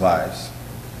children's lives.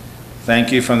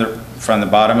 Thank you from the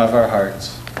bottom of our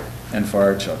hearts and for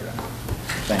our children.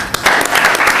 Thank you.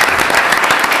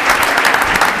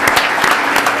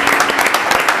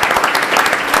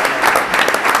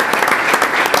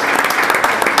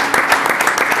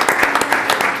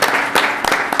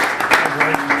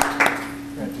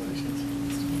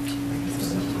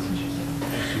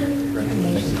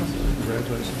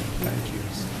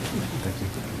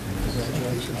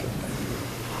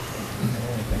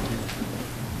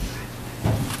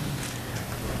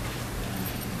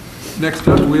 Next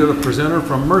up, we have a presenter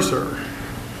from Mercer.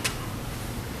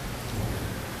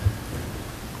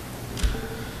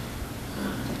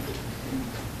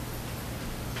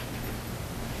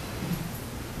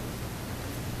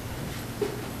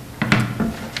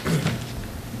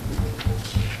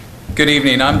 Good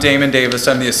evening. I'm Damon Davis.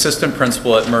 I'm the assistant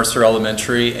principal at Mercer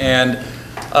Elementary. And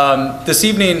this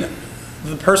evening,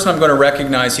 the person I'm going to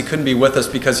recognize, he couldn't be with us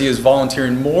because he is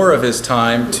volunteering more of his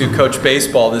time to coach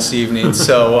baseball this evening.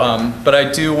 So, but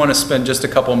I do want to spend just a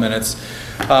couple minutes.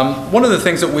 One of the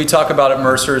things that we talk about at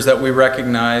Mercer is that we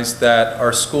recognize that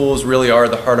our schools really are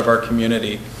the heart of our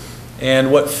community.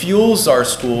 And what fuels our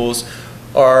schools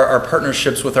are our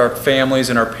partnerships with our families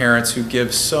and our parents who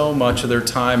give so much of their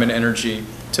time and energy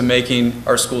to making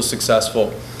our schools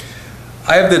successful.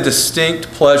 I have the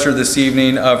distinct pleasure this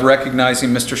evening of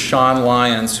recognizing Mr. Sean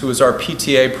Lyons, who is our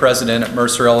PTA president at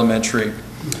Mercer Elementary.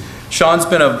 Sean's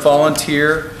been a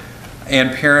volunteer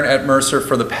and parent at Mercer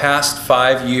for the past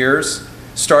 5 years,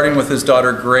 starting with his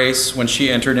daughter Grace when she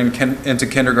entered into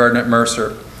kindergarten at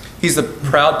Mercer. He's the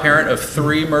proud parent of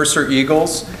 3 Mercer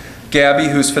Eagles, Gabby,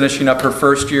 who's finishing up her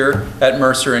first year at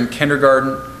Mercer in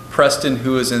kindergarten, Preston,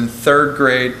 who is in 3rd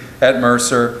grade at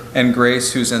Mercer, and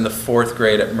Grace, who's in the 4th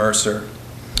grade at Mercer.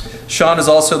 Sean is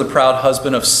also the proud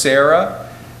husband of Sarah,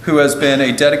 who has been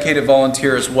a dedicated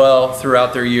volunteer as well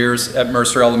throughout their years at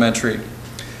Mercer Elementary.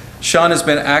 Sean has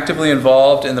been actively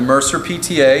involved in the Mercer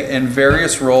PTA in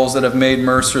various roles that have made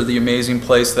Mercer the amazing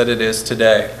place that it is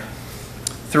today.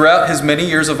 Throughout his many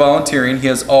years of volunteering, he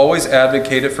has always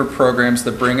advocated for programs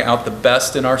that bring out the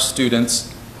best in our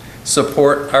students,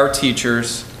 support our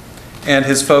teachers, and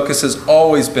his focus has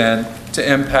always been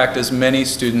to impact as many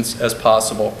students as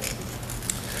possible.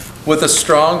 With a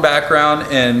strong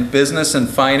background in business and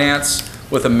finance,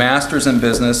 with a master's in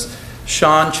business,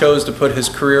 Sean chose to put his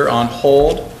career on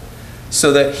hold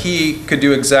so that he could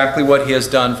do exactly what he has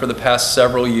done for the past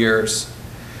several years.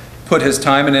 Put his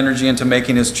time and energy into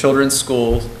making his children's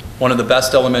school one of the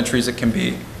best elementaries it can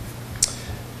be.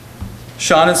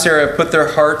 Sean and Sarah have put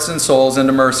their hearts and souls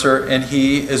into Mercer, and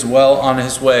he is well on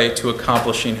his way to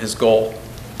accomplishing his goal.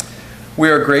 We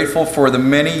are grateful for the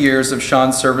many years of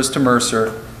Sean's service to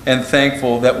Mercer and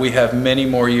thankful that we have many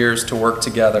more years to work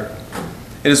together.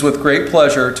 It is with great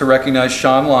pleasure to recognize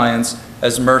Sean Lyons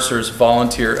as Mercer's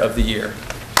Volunteer of the Year.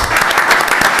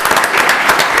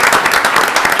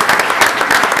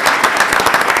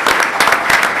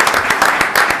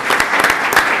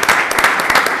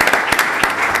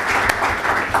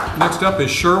 Next up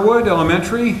is Sherwood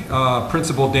Elementary,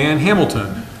 Principal Dan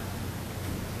Hamilton.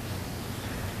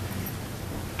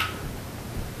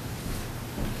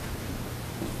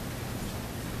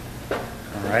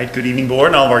 All right, good evening, board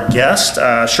and all of our guests.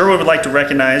 Sherwood would like to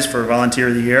recognize for Volunteer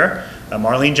of the Year,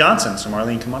 Marlene Johnson. So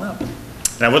Marlene, come on up.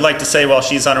 And I would like to say while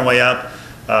she's on her way up,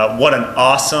 what an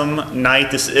awesome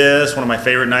night this is. One of my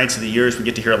favorite nights of the year is we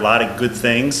get to hear a lot of good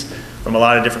things from a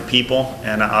lot of different people.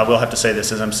 And I will have to say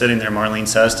this, as I'm sitting there, Marlene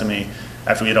says to me,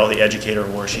 after we get all the educator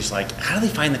awards, she's like, how do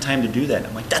they find the time to do that? And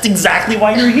I'm like, that's exactly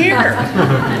why you're here.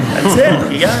 That's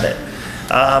it, you got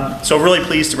it. So really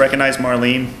pleased to recognize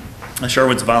Marlene,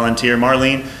 Sherwood's volunteer.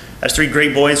 Marlene has 3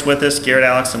 great boys with us, Garrett,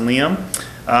 Alex, and Liam.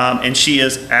 And she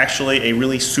is actually a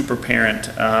really super parent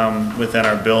within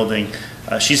our building.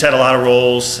 She's had a lot of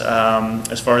roles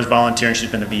as far as volunteering.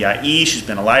 She's been a VIE, she's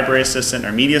been a library assistant in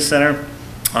our media center.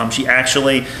 She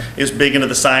actually is big into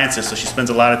the sciences, so she spends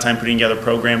a lot of time putting together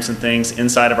programs and things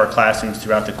inside of our classrooms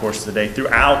throughout the course of the day,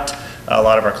 throughout a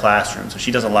lot of our classrooms. So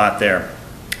she does a lot there.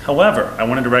 However, I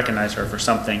wanted to recognize her for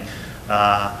something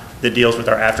that deals with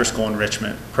our after-school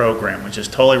enrichment program, which is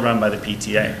totally run by the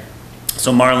PTA.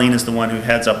 So Marlene is the one who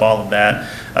heads up all of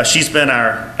that. She's been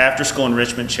our after-school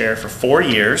enrichment chair for 4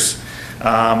 years,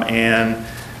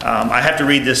 I have to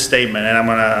read this statement, and I'm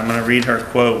gonna read her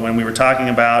quote. When we were talking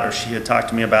about, or she had talked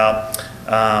to me about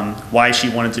why she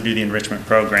wanted to do the enrichment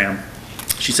program.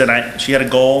 She said she had a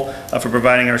goal for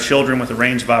providing our children with a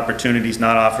range of opportunities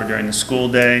not offered during the school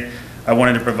day. I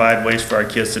wanted to provide ways for our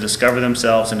kids to discover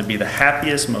themselves and to be the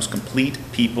happiest, most complete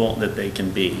people that they can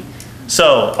be.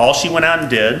 So all she went out and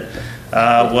did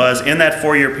was in that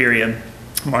 4-year period,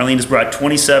 Marlene has brought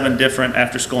 27 different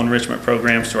after-school enrichment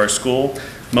programs to our school.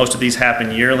 Most of these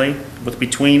happen yearly, with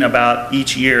between about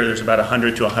each year, there's about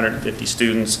 100 to 150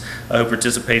 students who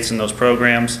participates in those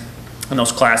programs. And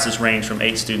those classes range from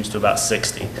 8 students to about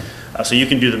 60. So you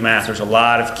can do the math. There's a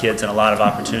lot of kids and a lot of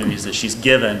opportunities that she's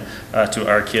given to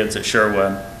our kids at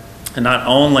Sherwood. And not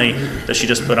only does she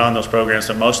just put on those programs,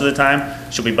 but most of the time,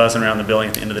 she'll be buzzing around the building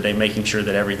at the end of the day, making sure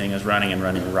that everything is running and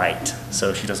running right.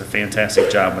 So she does a fantastic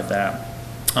job with that.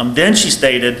 Then she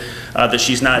stated that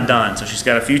she's not done, so she's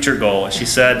got a future goal. She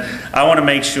said, I want to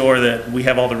make sure that we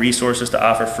have all the resources to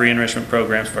offer free enrichment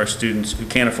programs for our students who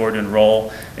can't afford to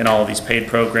enroll in all of these paid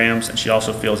programs, and she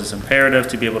also feels it's imperative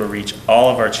to be able to reach all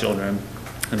of our children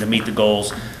and to meet the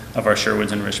goals of our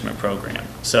Sherwood's enrichment program.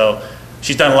 So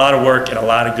she's done a lot of work and a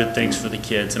lot of good things for the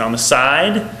kids, and on the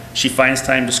side, she finds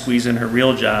time to squeeze in her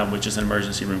real job, which is an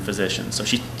emergency room physician. So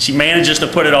she manages to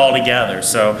put it all together.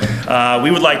 So we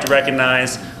would like to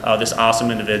recognize this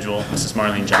awesome individual, Mrs.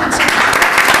 Marlene Johnson.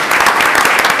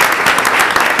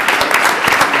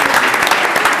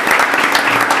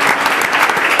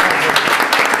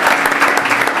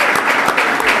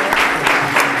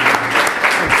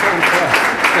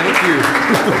 Thank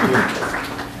you.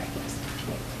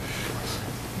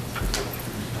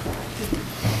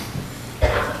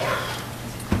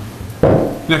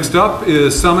 Next up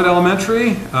is Summit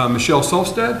Elementary, Michelle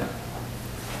Solstead.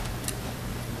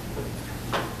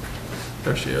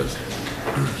 There she is.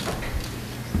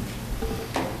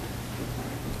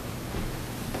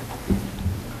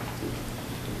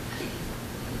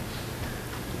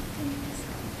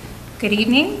 Good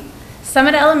evening.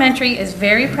 Summit Elementary is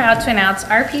very proud to announce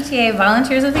our PTA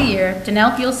Volunteers of the Year,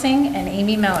 Danelle Buelsing and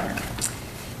Amy Miller.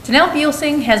 Danelle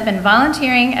Buelsing has been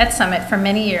volunteering at Summit for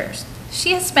many years.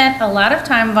 She has spent a lot of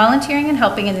time volunteering and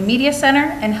helping in the Media Center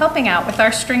and helping out with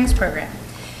our Strings program.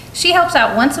 She helps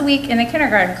out once a week in the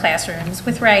kindergarten classrooms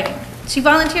with writing. She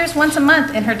volunteers once a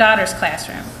month in her daughter's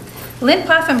classroom. Lynn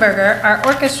Poffenberger, our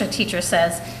orchestra teacher,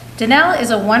 says, Danelle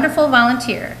is a wonderful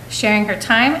volunteer, sharing her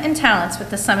time and talents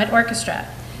with the Summit Orchestra.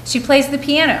 She plays the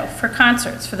piano for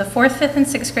concerts for the 4th, 5th, and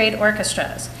 6th grade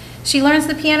orchestras. She learns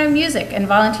the piano music and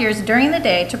volunteers during the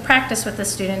day to practice with the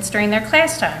students during their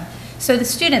class time, so the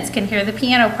students can hear the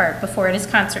piano part before it is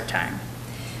concert time.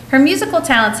 Her musical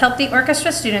talents help the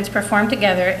orchestra students perform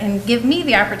together and give me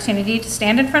the opportunity to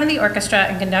stand in front of the orchestra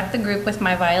and conduct the group with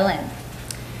my violin.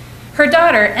 Her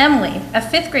daughter, Emily, a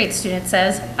 5th grade student,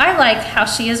 says, I like how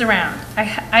she is around.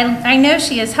 I know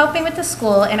she is helping with the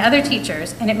school and other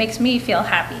teachers, and it makes me feel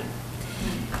happy.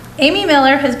 Amy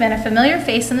Miller has been a familiar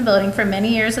face in the building for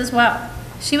many years as well.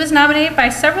 She was nominated by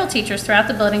several teachers throughout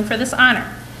the building for this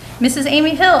honor. Mrs.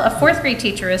 Amy Hill, a 4th grade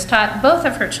teacher who has taught both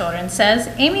of her children, says,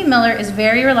 Amy Miller is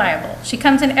very reliable. She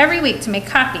comes in every week to make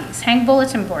copies, hang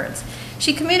bulletin boards.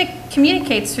 She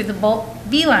communicates through the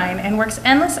B-line and works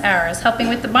endless hours helping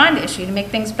with the bond issue to make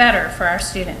things better for our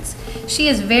students. She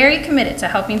is very committed to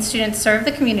helping students serve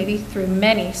the community through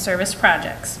many service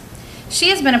projects. She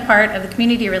has been a part of the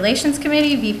Community Relations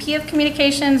Committee, VP of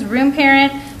Communications, Room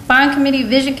Parent, Bond Committee,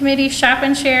 Vision Committee, Shop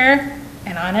and Share,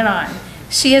 and on and on.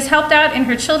 She has helped out in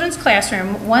her children's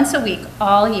classroom once a week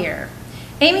all year.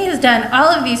 Amy has done all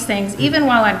of these things even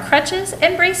while on crutches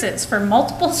and braces for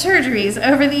multiple surgeries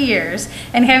over the years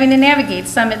and having to navigate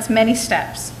Summit's many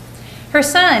steps. Her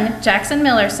son, Jackson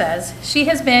Miller, says, she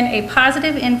has been a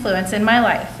positive influence in my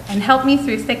life and helped me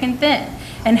through thick and thin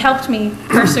and helped me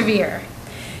persevere.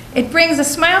 It brings a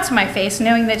smile to my face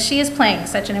knowing that she is playing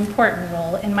such an important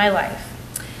role in my life.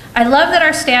 I love that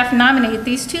our staff nominate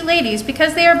these two ladies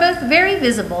because they are both very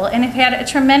visible and have had a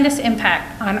tremendous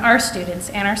impact on our students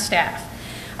and our staff.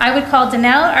 I would call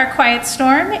Danelle our quiet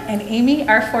storm and Amy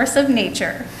our force of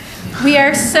nature. We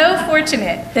are so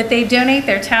fortunate that they donate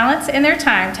their talents and their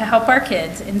time to help our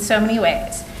kids in so many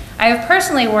ways. I have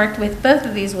personally worked with both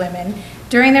of these women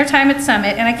during their time at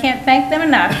Summit, and I can't thank them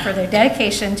enough for their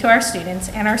dedication to our students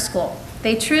and our school.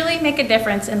 They truly make a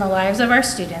difference in the lives of our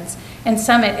students, and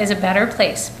Summit is a better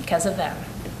place because of them.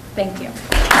 Thank you.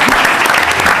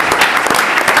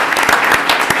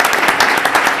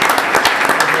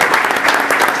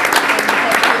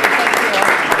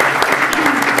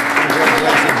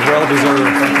 Well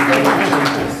deserved.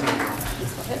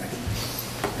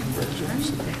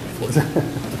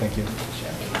 Thank you.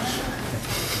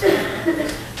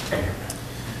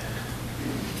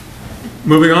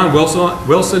 Moving on,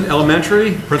 Wilson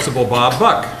Elementary, Principal Bob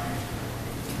Buck.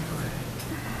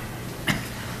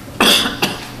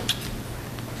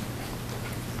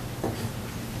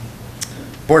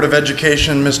 Board of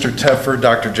Education, Mr. Teffer,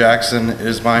 Dr. Jackson, it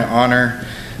is my honor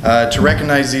to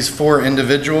recognize these four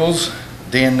individuals.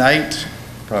 Dan Knight,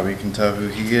 probably can tell who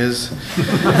he is.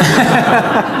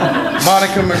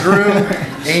 Monica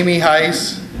McGrew, Amy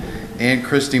Heiss, and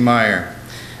Christy Meyer.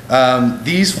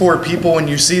 These four people, when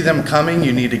you see them coming,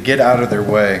 you need to get out of their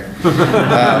way.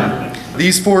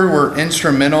 These four were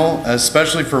instrumental,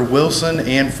 especially for Wilson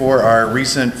and for our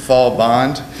recent fall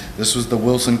bond. This was the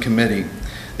Wilson Committee.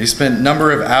 They spent a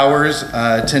number of hours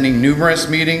attending numerous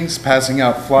meetings, passing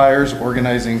out flyers,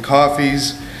 organizing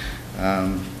coffees.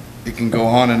 It can go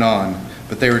on,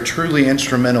 but they were truly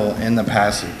instrumental in the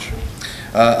passage.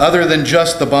 Other than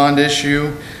just the bond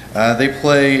issue, they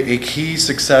play a key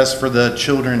success for the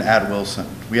children at Wilson.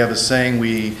 We have a saying,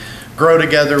 we grow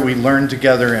together, we learn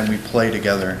together, and we play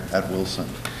together at Wilson.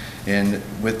 And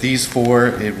with these four,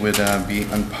 it would be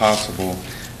impossible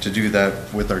to do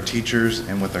that with our teachers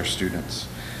and with our students.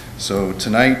 So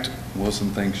tonight, Wilson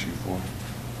thanks you for.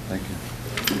 Thank you.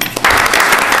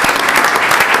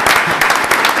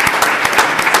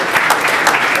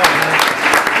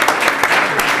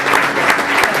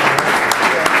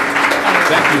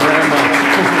 Thank you very much.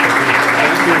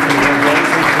 Thank you.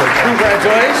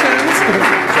 Congratulations.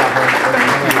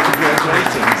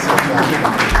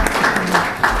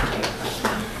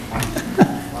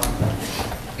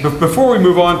 But before we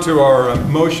move on to our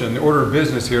motion, the order of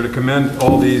business here to commend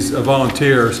all these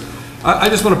volunteers, I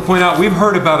just want to point out we've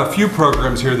heard about a few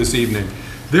programs here this evening.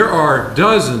 There are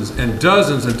dozens and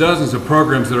dozens and dozens of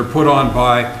programs that are put on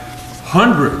by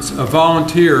hundreds of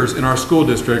volunteers in our school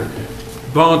district,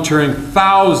 volunteering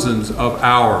thousands of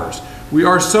hours. We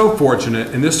are so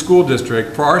fortunate in this school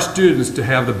district for our students to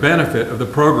have the benefit of the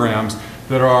programs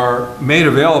that are made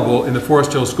available in the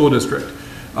Forest Hills School District.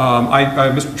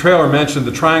 Mr. Traylor mentioned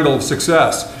the triangle of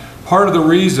success. Part of the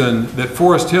reason that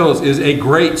Forest Hills is a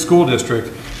great school district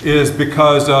is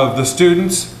because of the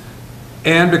students,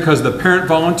 and because of the parent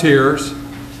volunteers,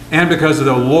 and because of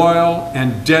the loyal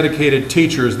and dedicated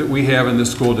teachers that we have in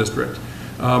this school district.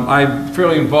 I'm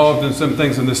fairly involved in some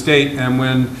things in the state, and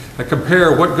when I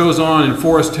compare what goes on in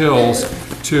Forest Hills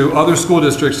to other school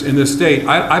districts in this state,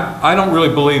 I don't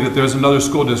really believe that there's another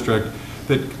school district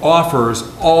that offers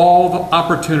all the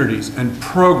opportunities and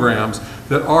programs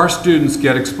that our students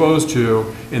get exposed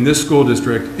to in this school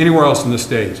district anywhere else in the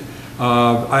state.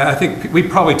 I think we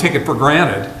probably take it for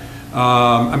granted.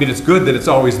 I mean, it's good that it's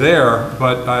always there,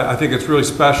 but I think it's really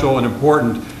special and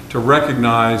important to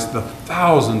recognize the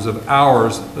thousands of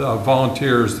hours of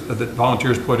volunteers that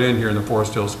volunteers put in here in the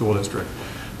Forest Hills School District.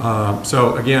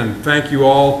 So again, thank you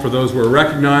all for those who are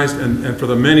recognized, and for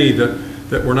the many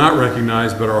that were not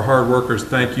recognized but are hard workers,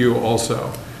 thank you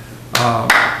also.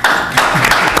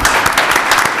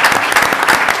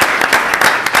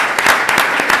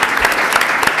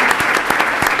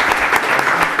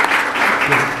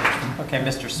 Okay,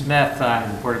 Mr. Smith,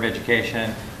 on the Board of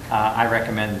Education, I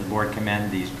recommend the board commend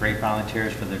these great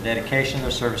volunteers for their dedication,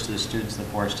 their service to the students of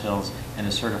the Forest Hills, and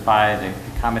to certify the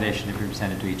accommodation to be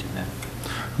presented to each of them.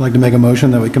 I'd like to make a motion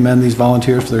that we commend these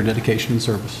volunteers for their dedication and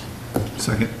service.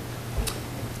 Second.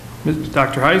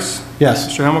 Dr. Heiss? Yes.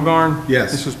 Mr. Hemmelgarn?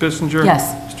 Yes. Mrs. Bissinger?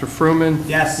 Yes. Mr. Fruman?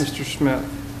 Yes. Mr. Smith?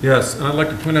 Yes, and I'd like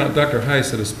to point out Dr.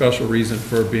 Heiss had a special reason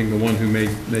for being the one who made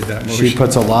that motion. She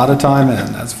puts a lot of time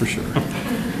in, that's for sure.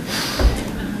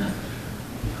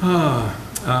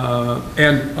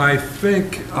 And I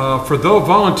think for those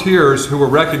volunteers who were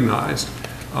recognized,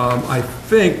 I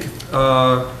think,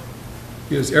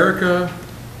 is Erica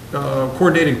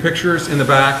coordinating pictures in the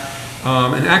back?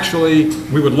 And actually,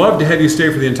 we would love to have you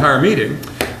stay for the entire meeting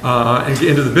and get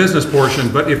into the business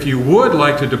portion, but if you would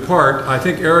like to depart, I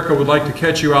think Erica would like to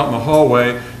catch you out in the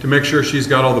hallway to make sure she's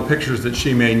got all the pictures that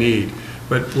she may need.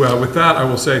 But with that, I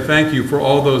will say thank you for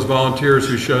all those volunteers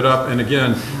who showed up. And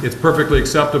again, it's perfectly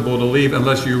acceptable to leave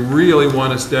unless you really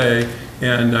want to stay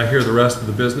and hear the rest of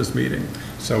the business meeting.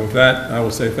 So with that, I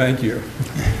will say thank you.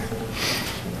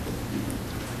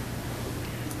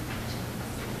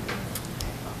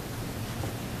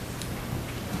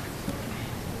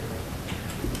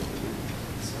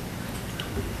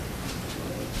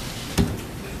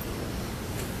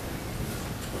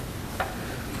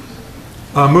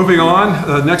 Moving on,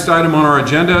 the next item on our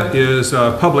agenda is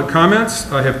public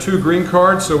comments. I have 2 green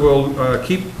cards, so we'll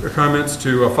keep comments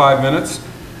to 5 minutes.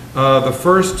 The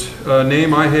first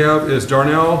name I have is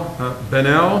Darnell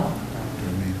Bennell.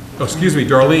 Oh, excuse me,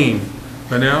 Darlene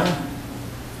Bennell.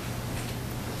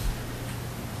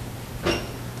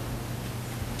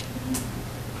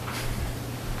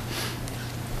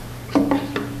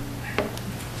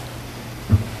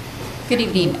 Good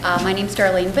evening. My name's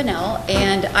Darlene Bennell,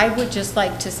 and I would just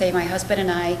like to say my husband and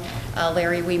I,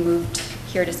 Larry, we moved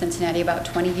here to Cincinnati about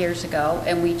 20 years ago,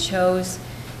 and we chose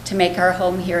to make our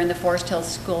home here in the Forest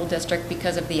Hills School District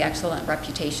because of the excellent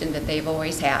reputation that they've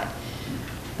always had.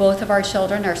 Both of our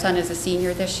children, our son is a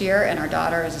senior this year, and our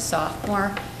daughter is a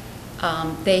sophomore.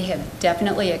 They have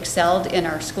definitely excelled in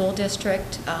our school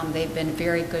district. They've been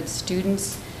very good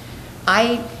students.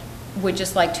 I would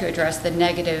just like to address the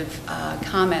negative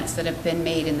comments that have been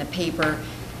made in the paper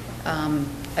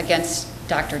against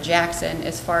Dr. Jackson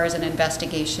as far as an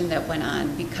investigation that went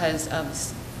on because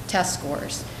of test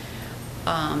scores.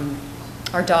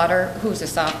 Our daughter, who's a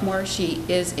sophomore, she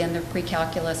is in the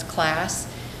pre-calculus class.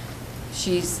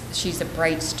 She's a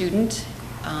bright student.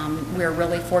 We're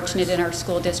really fortunate in our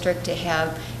school district to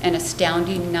have an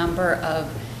astounding number of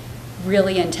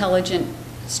really intelligent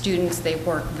students. They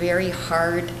work very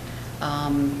hard.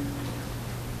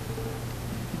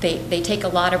 They take a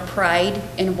lot of pride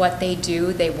in what they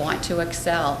do. They want to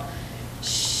excel.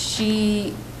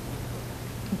 She,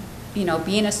 you know,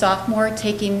 being a sophomore,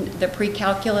 taking the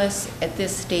pre-calculus at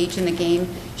this stage in the game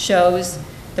shows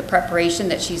the preparation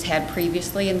that she's had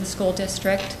previously in the school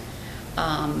district.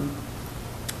 The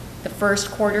first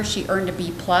quarter she earned a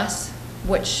B+,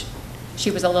 which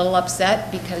she was a little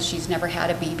upset because she's never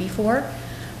had a B before.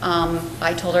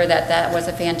 I told her that that was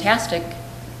a fantastic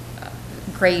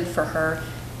grade for her.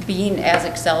 Being as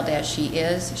excelled as she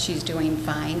is, she's doing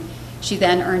fine. She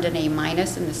then earned an A- in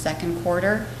the second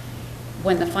quarter.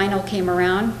 When the final came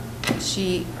around,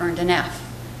 she earned an F,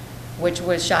 which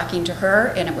was shocking to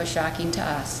her and it was shocking to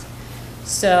us.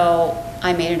 So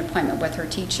I made an appointment with her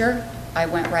teacher. I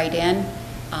went right in.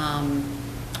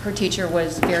 Her teacher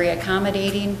was very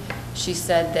accommodating. She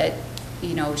said that,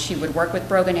 you know, she would work with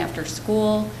Brogan after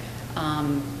school.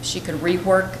 She could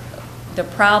rework the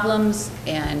problems,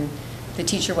 and the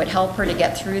teacher would help her to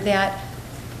get through that.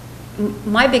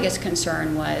 My biggest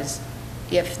concern was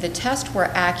if the tests were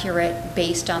accurate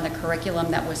based on the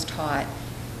curriculum that was taught,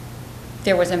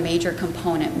 there was a major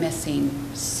component missing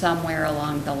somewhere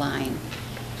along the line.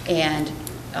 And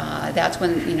that's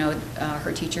when, you know,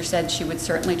 her teacher said she would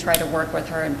certainly try to work with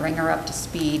her and bring her up to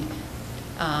speed.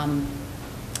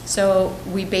 So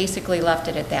we basically left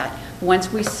it at that. Once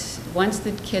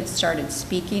the kids started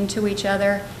speaking to each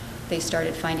other, they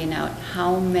started finding out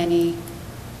how many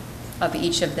of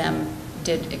each of them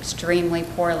did extremely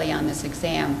poorly on this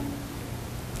exam.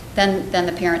 Then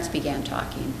the parents began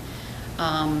talking.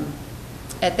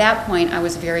 At that point, I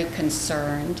was very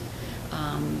concerned.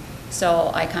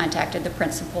 So I contacted the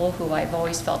principal, who I've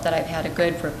always felt that I've had a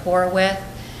good rapport with.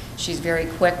 She's very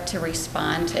quick to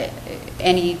respond to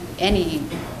any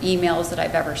emails that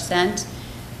I've ever sent.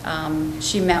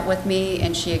 She met with me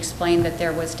and she explained that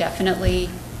there was definitely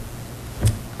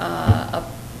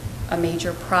a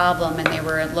major problem, and they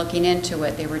were looking into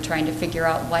it. They were trying to figure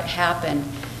out what happened.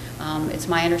 It's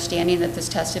my understanding that this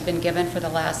test had been given for the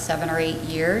last 7 or 8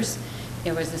 years.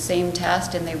 It was the same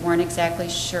test, and they weren't exactly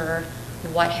sure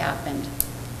what happened.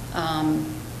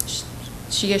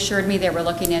 She assured me they were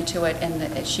looking into it and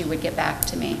that she would get back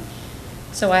to me.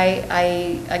 So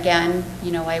I again,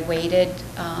 you know, I waited,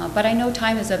 but I know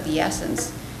time is of the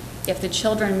essence. If the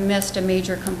children missed a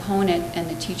major component and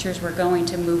the teachers were going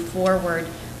to move forward,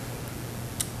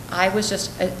 I was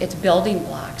just, it's building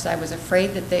blocks. I was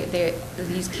afraid that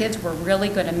these kids were really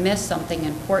going to miss something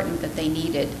important that they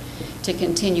needed to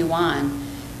continue on.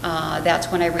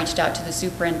 That's when I reached out to the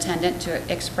superintendent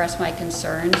to express my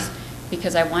concerns,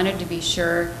 because I wanted to be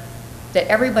sure that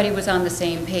everybody was on the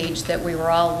same page, that we were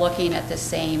all looking at the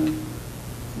same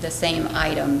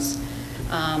items.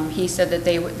 He said that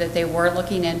they were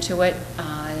looking into it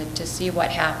to see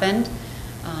what happened.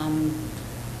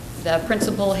 The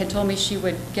principal had told me she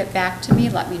would get back to me,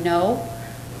 let me know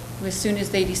as soon as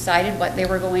they decided what they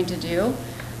were going to do.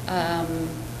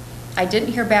 I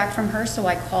didn't hear back from her, so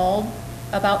I called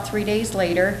about 3 days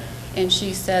later, and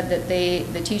she said that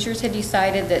the teachers had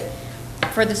decided that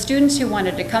for the students who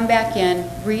wanted to come back in,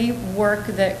 rework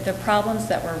the problems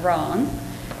that were wrong,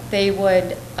 they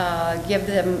would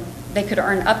they could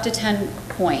earn up to 10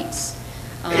 points.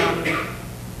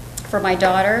 For my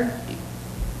daughter,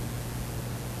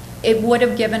 it would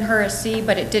have given her a C,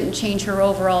 but it didn't change her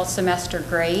overall semester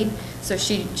grade, so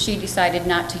she decided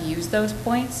not to use those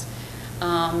points.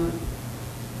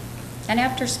 And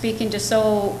after speaking to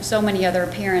so many other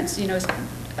parents, you know,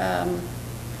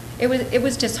 it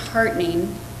was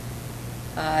disheartening.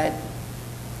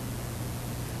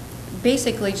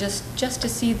 Basically, just to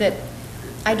see that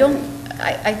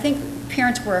I think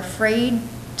parents were afraid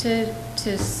to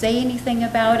say anything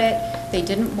about it. They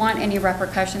didn't want any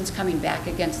repercussions coming back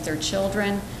against their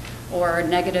children or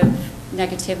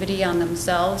negativity on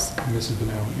themselves. Mrs.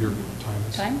 Bonnell, your time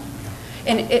is... Time?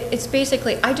 And it's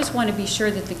basically, I just want to be sure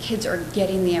that the kids are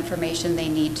getting the information they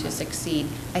need to succeed.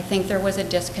 I think there was a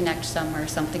disconnect somewhere.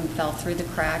 Something fell through the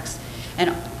cracks.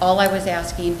 And all I was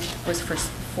asking was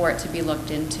for it to be looked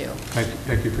into.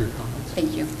 Thank you for your comments.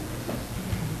 Thank you.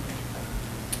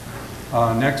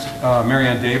 Next, Mary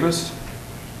Ann Davis.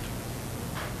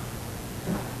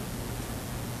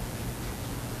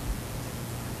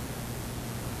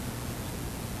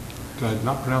 Did I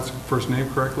not pronounce the first name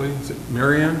correctly? Is it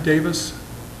Mary Ann Davis?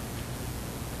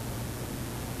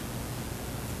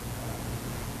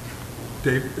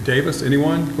 Davis,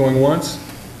 anyone? Going once?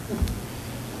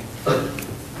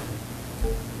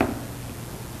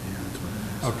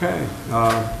 Okay.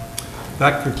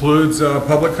 That concludes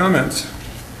public comments.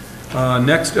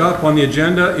 Next up on the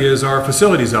agenda is our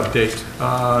facilities update.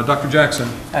 Dr. Jackson.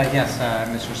 Yes,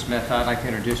 Mr. Smith, I'd like to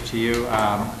introduce to you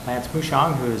Lance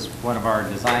Bouchon, who is one of our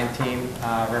design team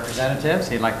representatives.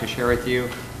 He'd like to share with you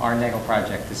our Nagel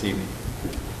project this evening.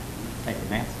 Thank you,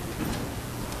 Lance.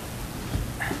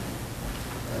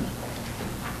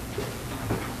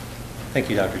 Thank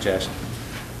you, Dr. Jackson.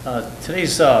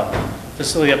 Today's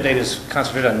facility update is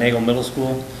concentrated on Nagel Middle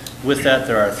School. With that,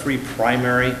 there are 3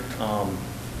 primary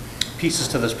pieces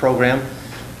to this program.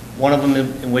 One of them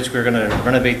in which we're going to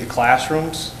renovate the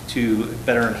classrooms to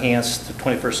better enhance the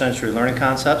 21st century learning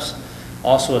concepts.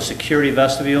 Also a security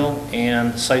vestibule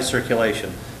and site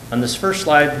circulation. On this first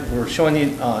slide, we're showing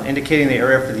indicating the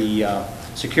area for the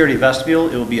security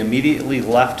vestibule. It will be immediately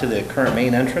left to the current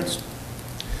main entrance.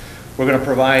 We're going to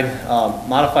provide,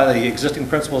 modify the existing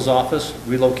principal's office,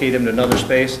 relocate him to another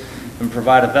space, and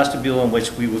provide a vestibule in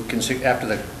which we would consider, after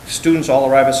the students all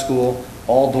arrive at school,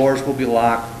 all doors will be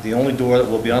locked. The only door that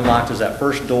will be unlocked is that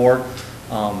first door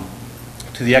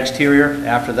to the exterior.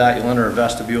 After that, you'll enter a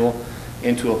vestibule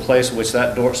into a place in which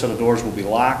that set of doors will be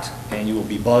locked, and you will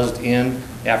be buzzed in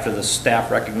after the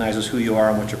staff recognizes who you are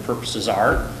and what your purposes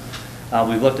are.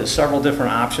 We've looked at several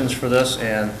different options for this,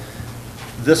 and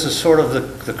this is sort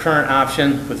of the current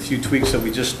option with a few tweaks that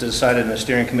we just decided in a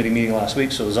steering committee meeting last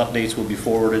week, so those updates will be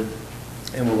forwarded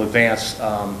and will advance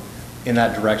in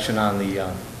that direction on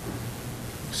the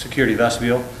security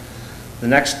vestibule. The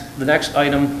next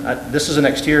item, this is an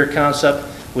exterior concept.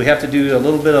 We have to do a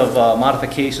little bit of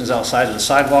modifications outside of the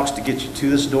sidewalks to get you to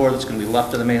this door that's going to be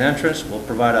left of the main entrance. We'll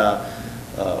provide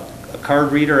a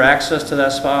card reader access to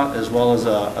that spot, as well as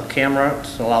a camera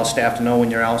to allow staff to know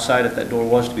when you're outside if that door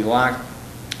was to be locked.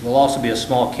 There'll also be a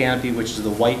small canopy, which is the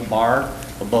white bar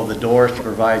above the doors, to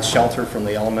provide shelter from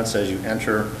the elements as you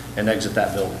enter and exit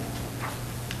that building.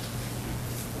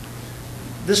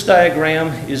 This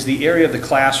diagram is the area of the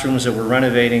classrooms that we're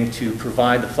renovating to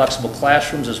provide the flexible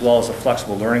classrooms as well as the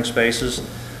flexible learning spaces.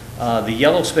 The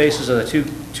yellow spaces are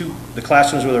the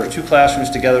classrooms where there are two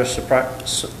classrooms together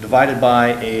divided by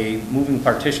a moving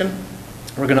partition.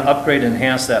 We're going to upgrade and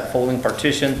enhance that folding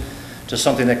partition to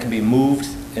something that can be moved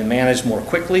and managed more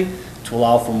quickly to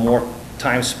allow for more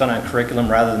time spent on curriculum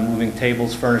rather than moving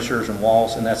tables, furniture, and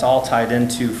walls, and that's all tied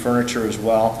into furniture as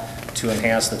well to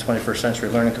enhance the 21st century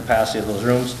learning capacity of those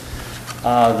rooms.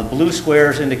 The blue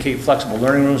squares indicate flexible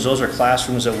learning rooms. Those are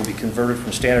classrooms that will be converted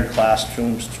from standard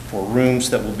classrooms for rooms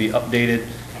that will be updated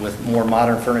with more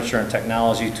modern furniture and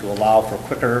technology to allow for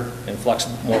quicker and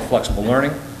more flexible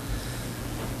learning.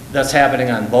 That's happening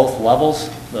on both levels,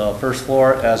 the first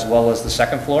floor as well as the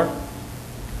second floor.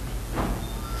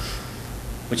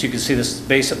 Which you can see this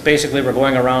basically we're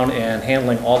going around and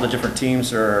handling all the different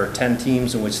teams. There are 10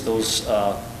 teams in which those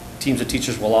teams of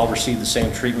teachers will all receive the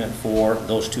same treatment for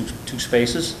those two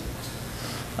spaces.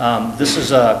 This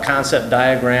is a concept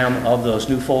diagram of those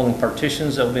new folding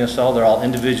partitions that will be installed. They're all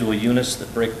individual units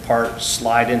that break apart,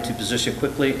 slide into position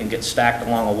quickly, and get stacked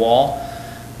along a wall.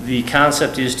 The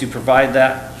concept is to provide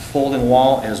that folding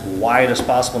wall as wide as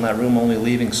possible in that room, only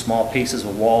leaving small pieces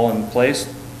of wall in place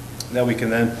that we can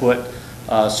then put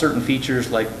certain features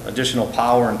like additional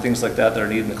power and things like that that are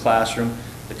needed in the classroom.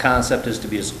 The concept is to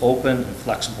be as open and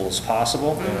flexible as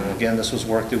possible. And again, this was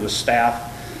worked through with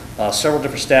staff, several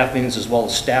different staff meetings as well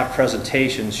as staff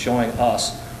presentations showing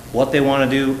us what they want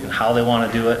to do and how they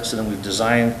want to do it. So then we've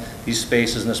designed these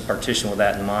spaces and this partition with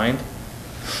that in mind.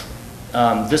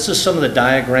 This is some of the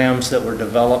diagrams that were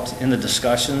developed in the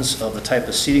discussions of the type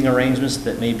of seating arrangements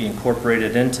that may be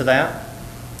incorporated into that.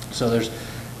 So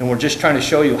and we're just trying to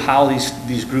show you how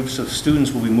these groups of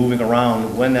students will be moving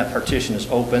around when that partition is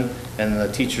open and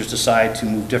the teachers decide to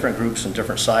move different groups and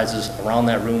different sizes around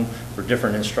that room for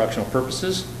different instructional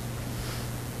purposes.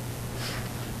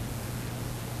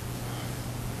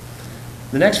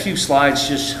 The next few slides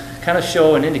just kind of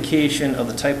show an indication of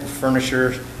the type of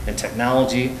furniture and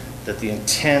technology that the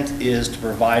intent is to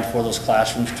provide for those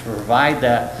classrooms, to provide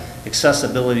that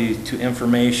accessibility to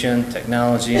information,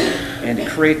 technology, and to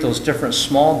create those different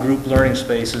small group learning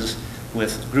spaces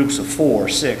with groups of 4,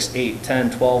 6, 8, 10,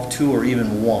 12, 2, or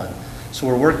even 1. So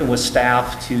we're working with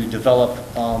staff to develop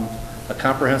a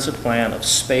comprehensive plan of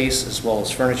space as well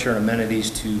as furniture and amenities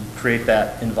to create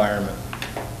that environment.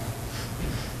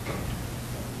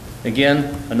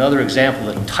 Again, another example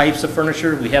of the types of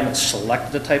furniture. We haven't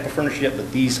selected the type of furniture yet,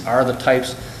 but these are the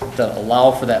types that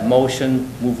allow for that motion,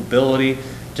 movability,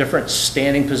 different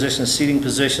standing positions, seating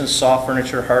positions, soft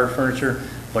furniture, hard furniture.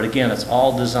 But again, it's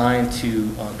all designed to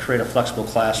create a flexible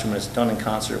classroom, and it's done in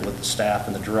concert with the staff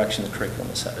and the direction the curriculum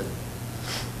is headed.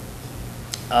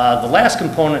 The last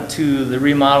component to the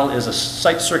remodel is a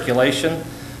site circulation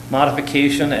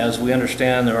modification. As we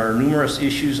understand, there are numerous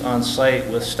issues on site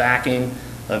with stacking,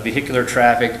 vehicular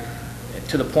traffic,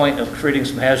 to the point of creating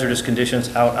some hazardous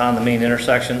conditions out on the main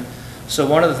intersection. So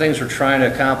one of the things we're trying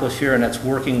to accomplish here, and that's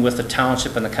working with the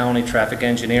township and the county traffic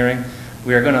engineering,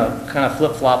 we are going to kind of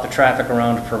flip-flop the traffic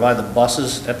around to provide the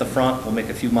buses at the front. We'll make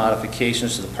a few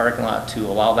modifications to the parking lot to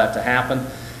allow that to happen.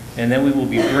 And then we will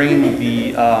be bringing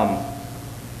the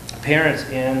parents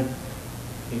in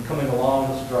and coming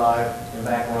along this drive and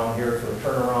back around here for a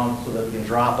turnaround so that we can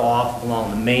drop off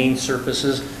along the main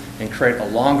surfaces and create a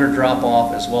longer drop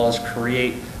off, as well as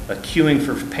create a queuing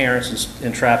for parents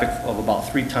in traffic of about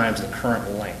 3 times the current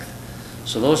length.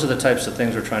 So those are the types of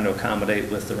things we're trying to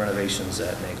accommodate with the renovations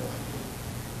at Nagel.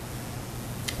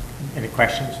 Any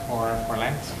questions for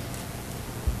Lance?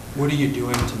 What are you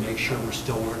doing to make sure we're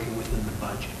still working within the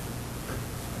budget?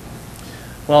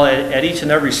 Well, at each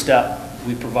and every step,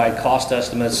 we provide cost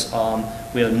estimates.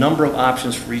 We have a number of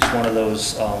options for each one of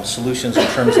those solutions in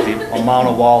terms of the amount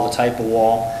of wall, the type of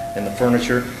wall, and the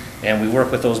furniture. And we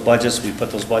work with those budgets. We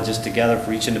put those budgets together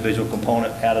for each individual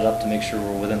component, add it up to make sure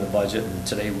we're within the budget. And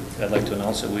today, I'd like to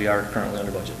announce that we are currently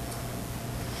under budget.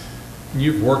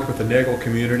 You've worked with the Nagel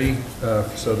community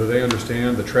so that they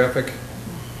understand the traffic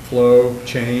flow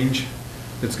change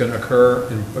that's going to occur,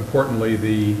 and importantly,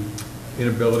 the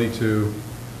inability to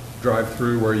drive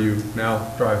through where you now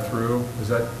drive through. Is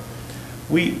that?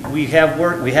 We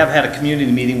have had a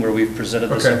community meeting where we've presented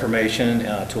this information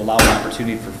to allow an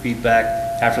opportunity for feedback.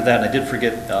 After that, and I did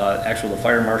forget actually the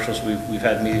fire marshals. We've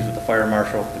had meetings with the fire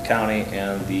marshal, the county,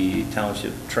 and the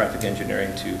township traffic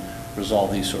engineering to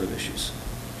resolve these sort of issues.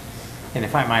 And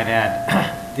if I might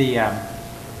add, the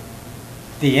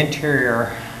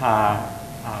interior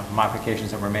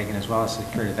modifications that we're making, as well as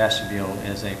security vestibule,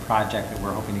 is a project that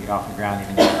we're hoping to get off the ground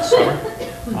even this summer.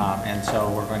 And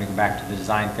so we're going to go back to the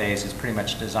design phase. It's pretty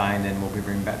much designed, and we'll be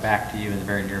bringing back to you in the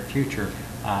very near future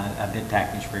a bid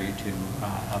package for you to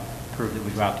approve that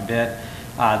we go out to bid.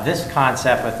 This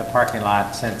concept with the parking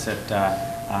lot, since it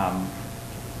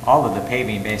all of the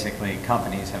paving, basically,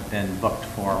 companies have been booked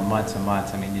for months and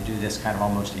months. I mean, you do this kind of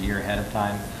almost a year ahead of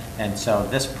time. And so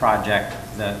this project,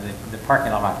 the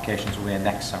parking lot modifications will be a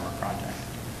next summer project.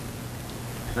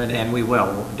 And we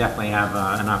will definitely have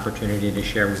an opportunity to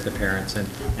share with the parents and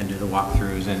do the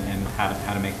walkthroughs and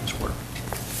how to make this work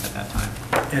at that time.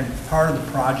 And part of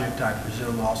the project, I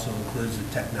presume, also includes a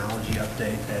technology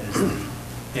update that is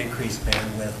increased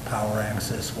bandwidth, power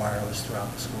access, wireless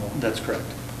throughout the school. That's correct.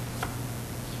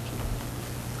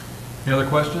 Any other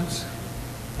questions?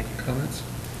 Thank you. Comments?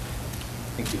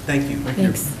 Thank you. Thank you.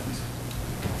 Thanks.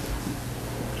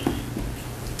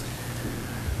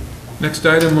 Next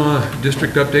item,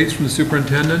 district updates from the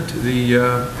superintendent, the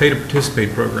pay to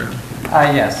participate program.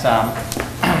 Yes.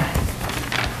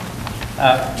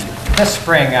 This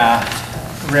spring,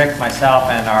 Rick,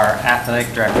 myself, and our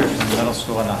athletic directors from the middle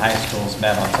school and the high schools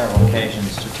met on several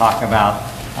occasions to talk about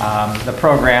the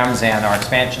programs and our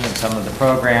expansion of some of the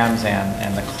programs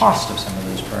and the cost of some of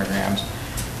those programs.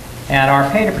 And our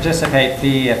pay to participate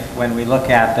fee, when we look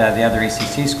at the other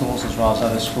ECC schools as well as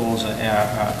other schools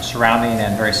surrounding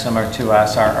and very similar to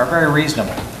us, are very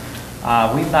reasonable.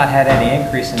 We've not had any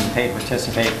increase in pay to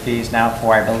participate fees now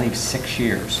for, I believe, 6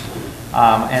 years.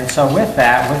 And so with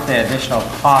that, with the additional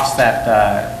cost that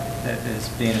is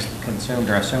being consumed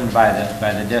or assumed by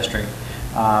the district,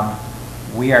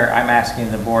 I'm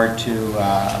asking the board to,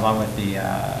 along with the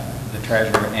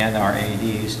treasurer and our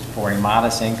ADs, for a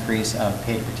modest increase of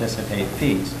paid participate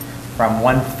fees from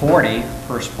 $140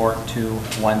 per sport to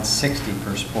 $160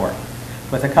 per sport,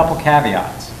 with a couple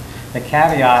caveats. The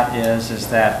caveat is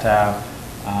that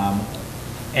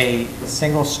a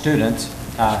single student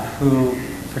who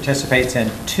participates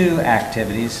in 2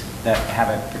 activities that have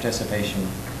a participation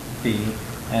fee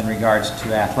in regards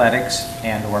to athletics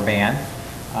and or band,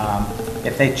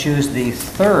 if they choose the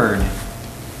 3rd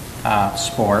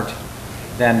sport,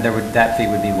 then that fee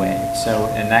would be waived. So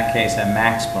in that case, a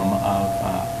maximum of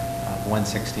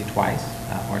 $160 twice,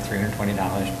 or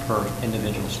 $320 per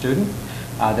individual student.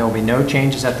 There will be no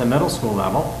changes at the middle school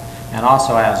level. And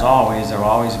also, as always, there will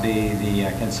always be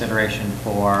the consideration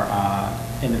for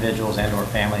individuals and or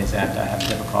families that have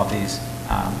difficulties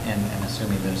in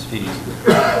assuming those fees.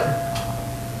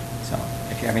 So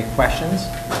if you have any questions,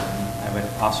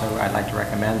 I'd like to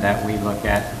recommend that we look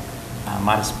at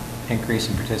modest increase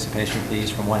in participation fees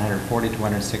from $140 to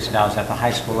 $160 at the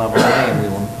high school level today, and we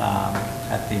will,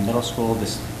 at the middle school, the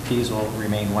fees will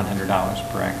remain $100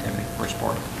 per activity per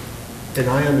sport. And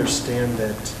I understand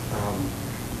that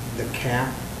the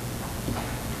cap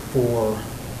for,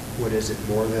 what is it,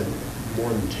 more than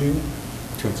 2?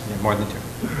 More than 2.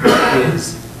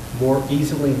 Is more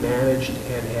easily managed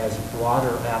and has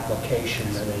broader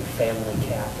application than a family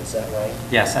cap, is that right?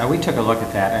 Yes, we took a look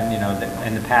at that, and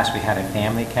in the past we had a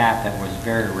family cap that was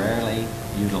very rarely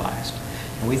utilized.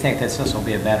 And we think that this will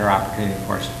be a better opportunity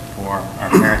for our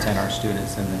parents and our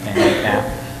students than the family cap.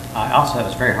 Also, it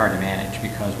was very hard to manage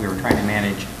because we were trying to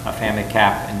manage a family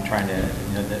cap and trying to,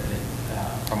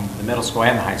 from the middle school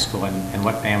and the high school, and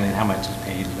what family and how much is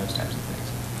paid and those types of things.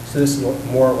 So this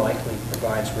more likely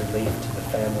provides relief to the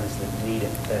families that need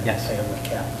it than the family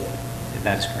cap did.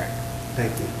 That's correct.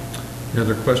 Thank you. Any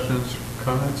other questions,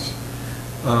 comments?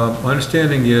 My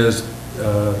understanding is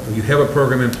you have a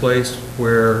program in place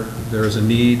where there is a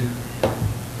need,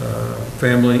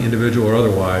 family, individual, or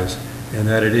otherwise, and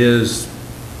that it is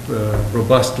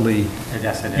robustly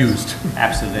Yes, it is. used.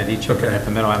 Absolutely. At each, at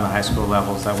the middle and the high school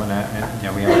levels, that when,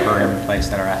 we have a program in place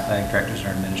that our athletic directors and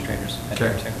our administrators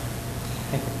adhere to.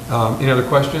 Thank you. Any other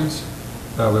questions?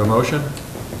 We have a motion?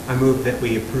 I move that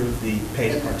we approve the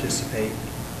pay to participate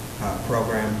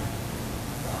program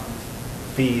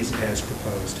fees as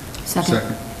proposed.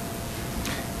 Second.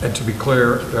 And to be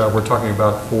clear, we're talking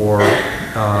about for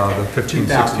the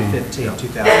 15-16.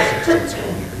 2015-2016 school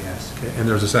year, yes. Okay, and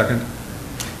there's a second?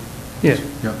 Yes.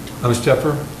 Yep. Ms.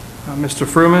 Stepfer? Mr.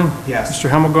 Fruman? Yes. Mr.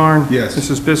 Hemmelgarn? Yes.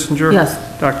 Mrs. Bissinger? Yes.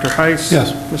 Dr. Heiss?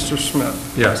 Yes. Mr. Smith?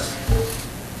 Yes.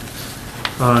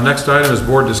 Next item is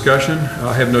board discussion.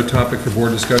 I have no topic for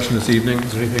board discussion this evening.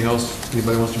 Is there anything else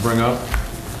anybody wants to bring up?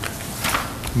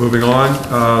 Moving on,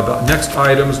 the next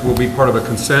items will be part of a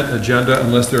consent agenda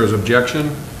unless there is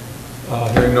objection.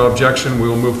 Hearing no objection, we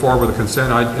will move forward with the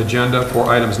consent agenda for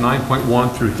items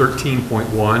 9.1 through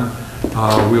 13.1.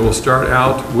 We will start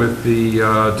out with the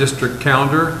district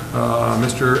calendar.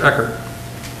 Mr. Eckert.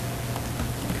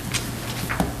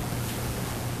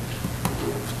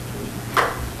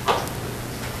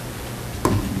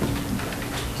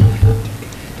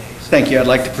 Thank you. I'd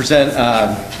like to present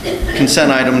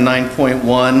consent item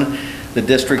 9.1, the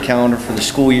district calendar for the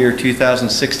school year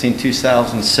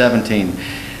 2016-2017.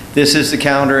 This is the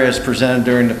calendar as presented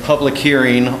during the public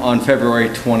hearing on February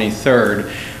 23rd.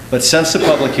 But since the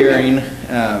public hearing,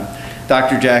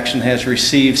 Dr. Jackson has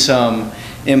received some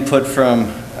input from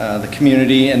the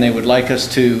community, and they wanted us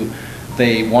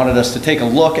to take a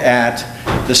look at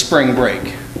the spring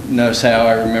break. Notice how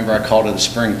I remember I called it a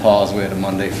spring pause. We had a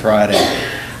Monday, Friday.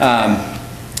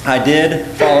 I did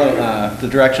follow the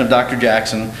direction of Dr.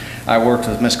 Jackson. I worked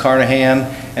with Ms. Carnahan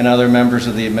and other members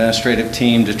of the administrative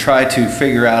team to try to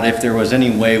figure out if there was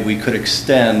any way we could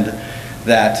extend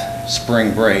that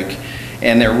spring break.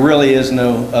 And there really is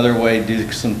no other way due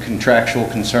to some contractual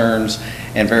concerns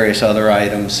and various other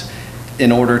items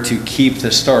in order to keep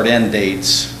the start-end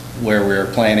dates where we're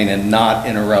planning and not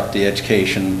interrupt the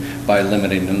education by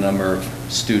limiting the number of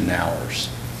student hours.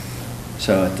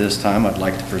 So at this time, I'd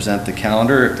like to present the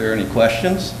calendar if there are any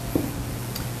questions.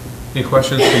 Any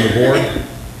questions from the board?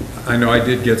 I know I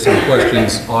did get some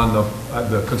questions on the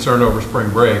concern over spring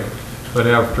break, but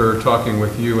after talking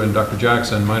with you and Dr.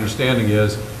 Jackson, my understanding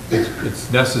is it's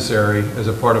necessary as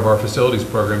a part of our facilities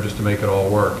program just to make it all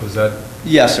work. Is that?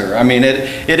 Yes, sir. I mean,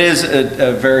 it is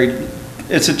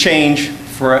it's a change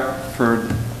for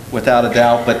without a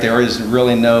doubt, but there is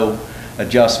really no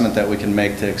adjustment that we can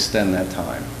make to extend that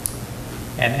time.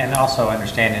 And also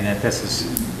understanding that this is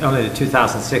only the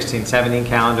 2016-17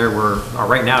 calendar.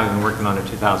 Right now we've been working on a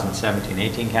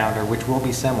 2017-18 calendar, which will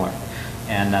be similar.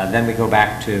 And then we go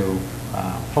back to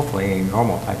hopefully a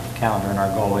normal type of calendar, and our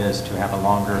goal is to have a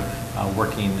longer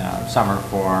working summer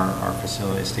for our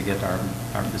facilities to get our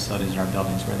facilities and our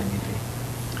buildings where they need to be.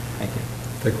 Thank you.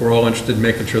 I think we're all interested in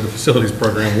making sure the facilities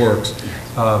program works.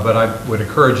 But I would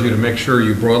encourage you to make sure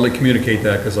you broadly communicate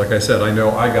that, because like I said, I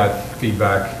know I got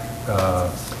feedback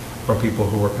from people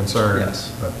who were concerned.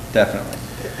 Yes, definitely.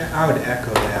 I would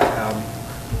echo that.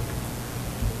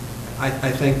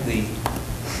 I think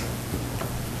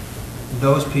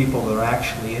those people that are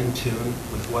actually in tune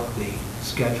with what the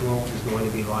schedule is going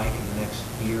to be like in the next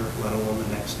year, let alone the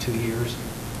next 2 years,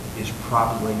 is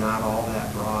probably not all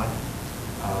that broad.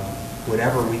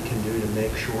 Whatever we can do to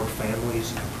make sure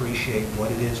families appreciate what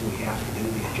it is we have to do,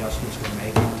 the adjustments we're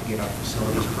making to get our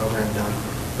facilities program done,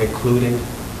 including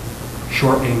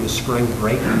shortening the spring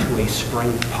break to a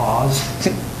spring pause,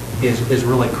 is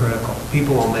really critical.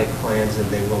 People will make plans and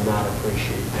they will not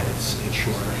appreciate that it's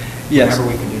shorter. Yes.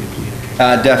 Whatever we can do to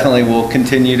communicate. Definitely, we'll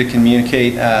continue to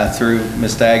communicate through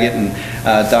Ms. Daggett and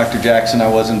Dr. Jackson. I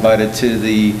was invited to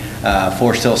the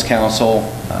Forest Hills Council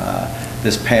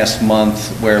this past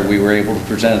month, where we were able to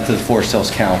present it to the Forest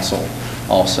Hills Council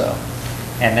also.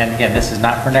 And then again, this is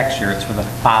not for next year, it's for the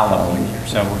following year.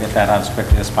 So we'll get that out as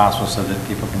quickly as possible so that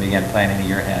people can begin planning a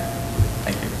year ahead.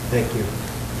 Thank you. Thank you.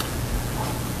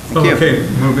 Okay,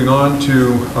 moving on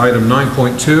to item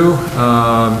 9.2.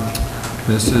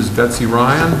 Mrs. Betsy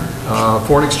Ryan,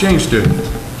 foreign exchange student.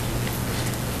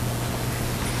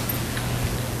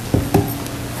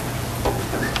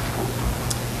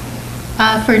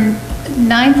 For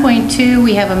 9.2,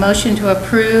 we have a motion to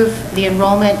approve the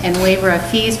enrollment and waiver of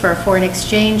fees for a foreign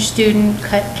exchange student,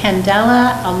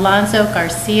 Candela Alonso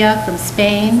Garcia from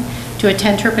Spain, to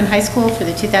attend Turpin High School for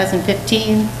the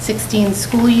 2015-16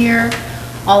 school year.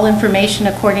 All information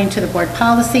according to the board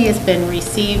policy has been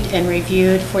received and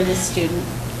reviewed for this student.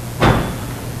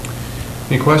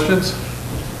 Any questions?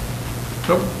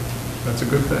 Nope, that's a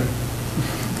good thing.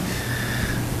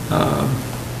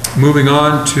 Moving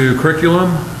on to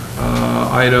curriculum.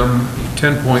 Item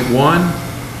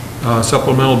 10.1,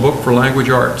 supplemental book for language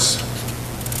arts.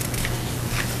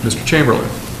 Mr. Chamberlain.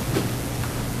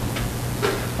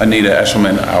 Anita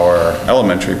Eshelman, our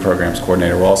elementary programs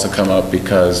coordinator, will also come up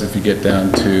because if you get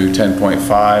down to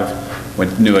 10.5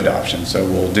 with new adoption, so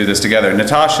we'll do this together.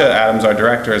 Natasha Adams, our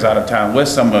director, is out of town with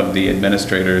some of the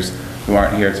administrators who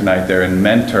aren't here tonight. They're in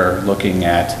Mentor looking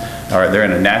at, or they're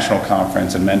in a national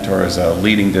conference, and Mentor is a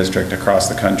leading district across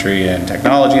the country in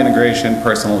technology integration,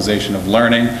 personalization of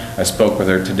learning. I spoke with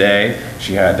her today.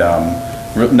 She had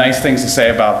nice things to say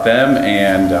about them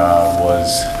and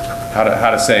was, how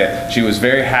to say it, she was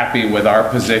very happy with our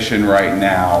position right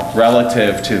now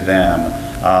relative to them.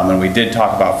 And we did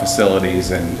talk about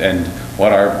facilities and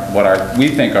what we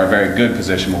think our very good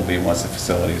position will be once the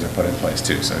facilities are put in place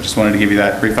too. So I just wanted to give you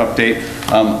that brief update.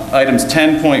 Items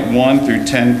 10.1 through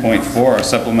 10.4 are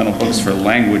supplemental books for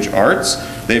language arts.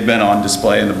 They've been on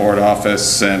display in the board office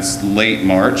since late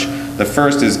March. The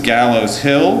first is Gallows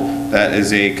Hill. That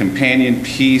is a companion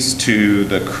piece to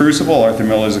the Crucible, Arthur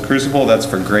Miller's The Crucible. That's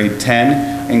for grade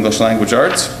 10 English language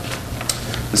arts.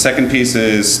 The second piece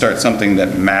is Start Something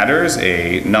That Matters,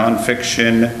 a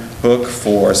nonfiction book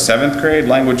for 7th grade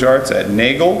language arts at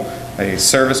Nagel, a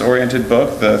service-oriented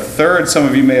book. The third, some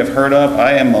of you may have heard of,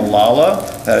 I Am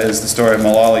Malala. That is the story of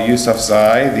Malala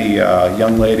Yousafzai, the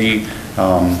young lady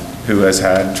who has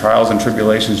had trials and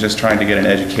tribulations just trying to get an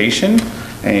education.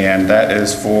 And that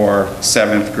is for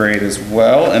 7th grade as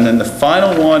well. And then the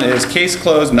final one is Case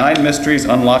Closed, 9 Mysteries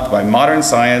Unlocked by Modern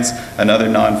Science, another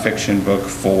nonfiction book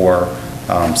for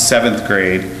 7th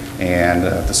grade. And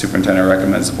the superintendent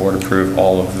recommends the board approve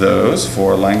all of those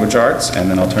for language arts. And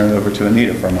then I'll turn it over to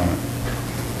Anita for a moment.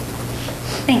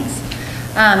 Thanks.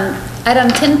 Item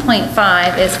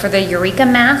 10.5 is for the Eureka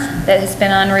Math that has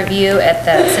been on review at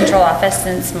the central office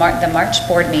since the March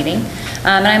board meeting.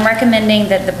 And I'm recommending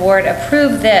that the board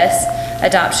approve this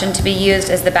adoption to be used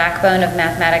as the backbone of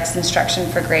mathematics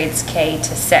instruction for grades K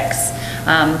to 6.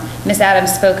 Ms.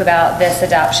 Adams spoke about this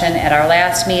adoption at our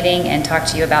last meeting and talked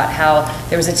to you about how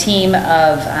there was a team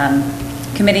of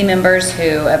committee members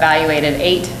who evaluated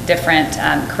 8 different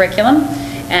curriculum.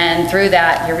 And through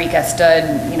that, Eureka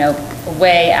stood,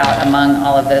 way out among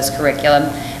all of those curriculum,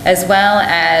 as well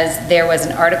as there was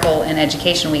an article in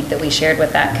Education Week that we shared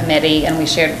with that committee, and we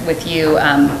shared with you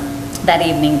that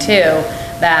evening too,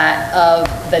 that of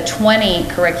the 20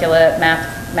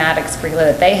 mathematics curricula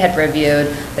that they had reviewed,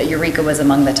 that Eureka was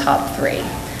among the top 3.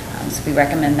 So we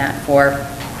recommend that for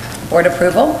board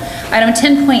approval. Item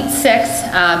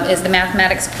 10.6 is the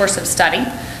mathematics course of study.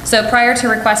 So prior to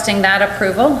requesting that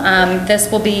approval,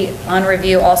 this will be on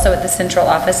review also at the central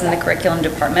office in the curriculum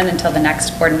department until the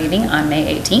next board meeting on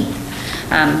May 18th,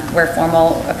 where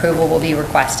formal approval will be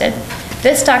requested.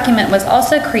 This document was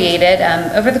also created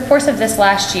over the course of this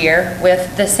last year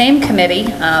with the same committee,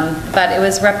 but it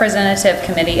was representative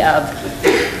committee of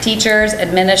teachers,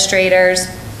 administrators,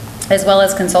 as well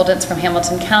as consultants from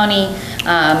Hamilton County,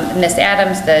 Ms.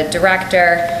 Adams, the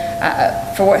director.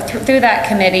 Through that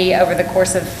committee over the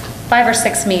course of 5 or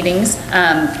 6 meetings.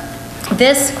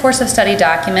 This course of study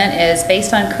document is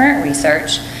based on current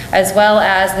research as well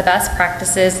as the best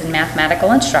practices in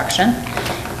mathematical instruction,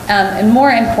 and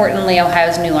more importantly,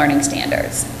 Ohio's new learning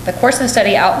standards. The course of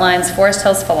study outlines Forest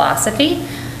Hill's philosophy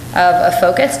of a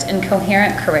focused and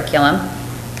coherent curriculum,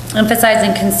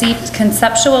 emphasizing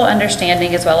conceptual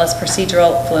understanding as well as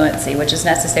procedural fluency, which is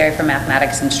necessary for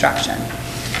mathematics instruction.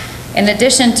 In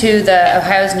addition to the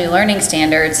Ohio's new learning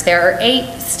standards, there are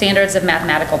 8 standards of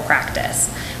mathematical practice.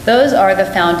 Those are the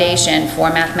foundation for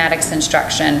mathematics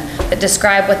instruction that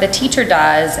describe what the teacher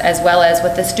does as well as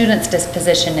what the student's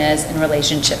disposition is in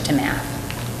relationship to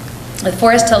math. The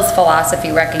Forest Hills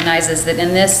philosophy recognizes that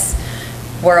in this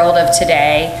world of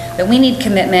today, that we need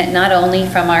commitment not only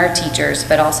from our teachers,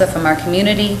 but also from our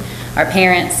community, our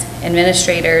parents,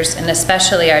 administrators, and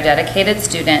especially our dedicated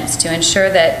students to ensure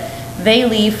that they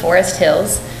leave Forest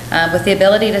Hills with the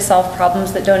ability to solve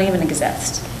problems that don't even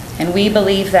exist. And we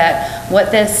believe that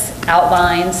what this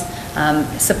outlines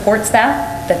supports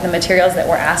that the materials that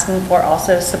we're asking for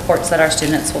also supports that our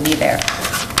students will be there.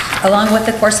 Along with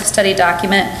the course of study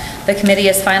document, the committee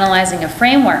is finalizing a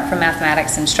framework for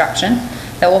mathematics instruction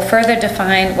that will further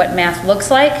define what math looks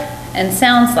like and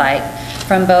sounds like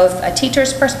from both a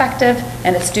teacher's perspective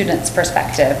and a student's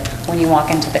perspective when you walk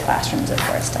into the classrooms at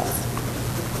Forest Hills.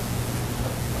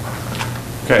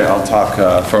 Okay, I'll talk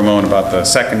for a moment about the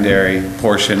secondary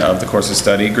portion of the course of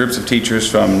study. Groups of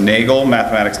teachers from Nagel,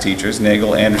 mathematics teachers,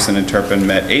 Nagel, Anderson, and Turpin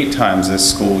met 8 times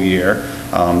this school year.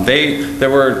 There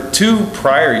were 2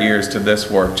 prior years to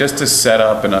this work just to set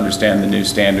up and understand the new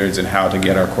standards and how to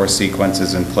get our course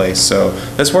sequences in place. So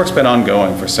this work's been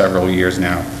ongoing for several years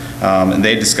now. And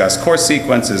they discussed course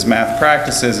sequences, math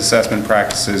practices, assessment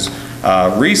practices,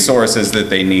 resources that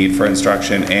they need for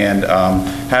instruction, and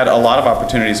had a lot of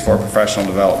opportunities for professional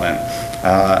development.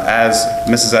 As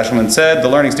Mrs. Eshelman said, the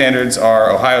learning standards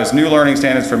are Ohio's new learning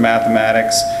standards for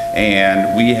mathematics,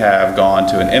 and we have gone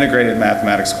to an integrated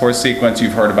mathematics course sequence.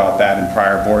 You've heard about that in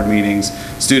prior board meetings.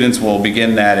 Students will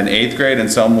begin that in 8th grade,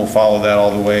 and some will follow that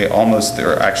all the way almost,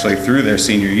 or actually through their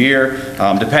senior year,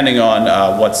 depending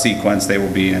on what sequence they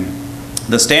will be in.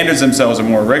 The standards themselves are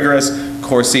more rigorous.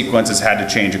 Course sequences had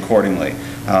to change accordingly.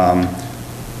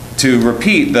 To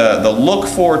repeat, the look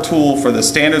for tool for the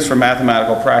standards for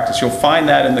mathematical practice, you'll find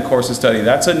that in the course of study.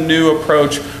 That's a new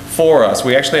approach for us.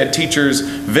 We actually had teachers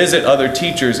visit other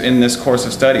teachers in this course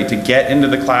of study to get into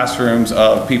the classrooms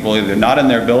of people either not in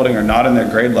their building or not in their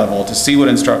grade level to see what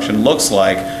instruction looks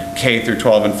like K through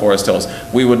 12 in Forest Hills.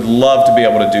 We would love to be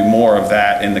able to do more of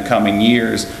that in the coming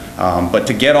years. But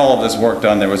to get all of this work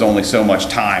done, there was only so much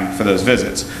time for those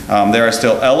visits. There are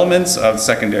still elements of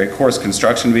secondary course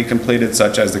construction to be completed,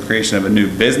 such as the creation of a new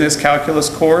business calculus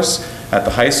course at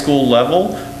the high school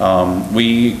level.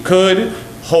 We could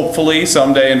hopefully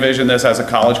someday envision this as a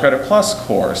College Credit Plus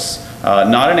course.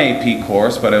 Not an AP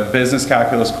course, but a business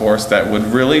calculus course that would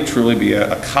really truly be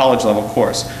a college level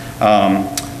course.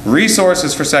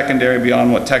 Resources for secondary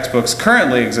beyond what textbooks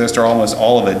currently exist are almost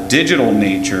all of a digital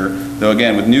nature, though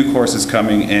again with new courses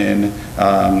coming in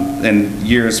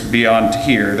years beyond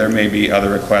here, there may be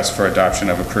other requests for adoption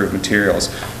of approved materials.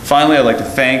 Finally, I'd like to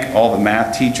thank all the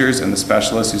math teachers and the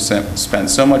specialists who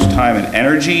spent so much time and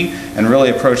energy and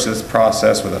really approached this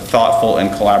process with a thoughtful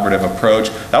and collaborative approach.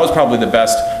 That was probably the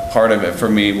best part of it for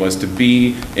me, was to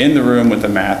be in the room with the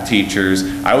math teachers.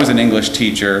 I was an English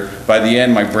teacher. By the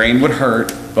end, my brain would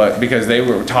hurt, but because they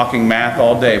were talking math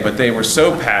all day, but they were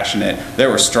so passionate. There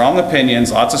were strong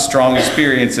opinions, lots of strong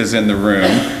experiences in the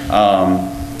room.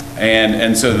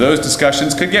 And so those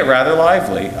discussions could get rather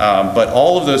lively, but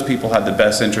all of those people had the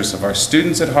best interests of our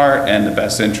students at heart and the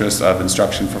best interests of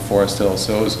instruction for Forest Hills.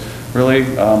 So it was really,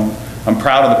 I'm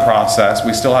proud of the process.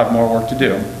 We still have more work to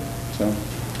do. So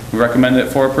we recommend it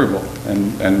for approval,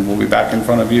 and we'll be back in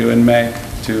front of you in May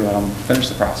to finish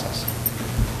the process.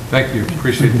 Thank you.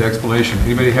 Appreciate the explanation.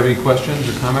 Anybody have any questions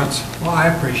or comments? Well, I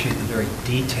appreciate the very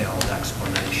detailed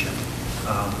explanation.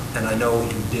 And I know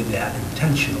you did that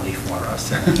intentionally for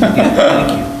us. And again,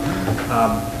 thank you.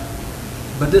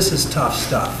 But this is tough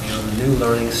stuff, you know, the new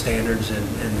learning standards and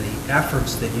the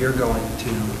efforts that you're going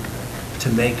to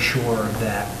make sure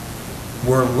that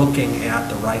we're looking at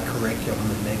the right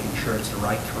curriculum and making sure it's the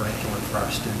right curriculum for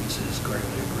our students is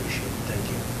greatly appreciated. Thank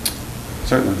you.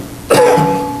 Certainly.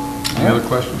 Any other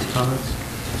questions, comments?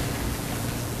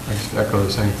 I just echo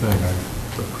the same thing. I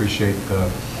appreciate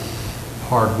the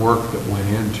hard work that went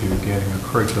into getting a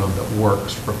curriculum that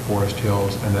works for Forest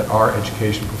Hills and that our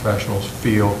education professionals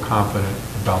feel confident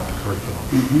about the curriculum.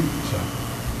 So,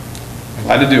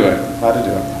 glad to do it. Glad to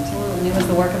do it. Absolutely. It was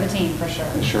the work of a team, for sure.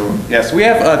 Sure. Yes, we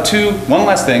have one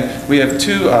last thing. We have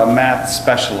 2 math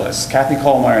specialists, Kathy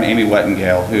Kohlmeyer and Amy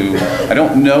Wettengale, who I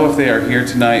don't know if they are here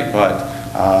tonight, but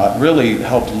really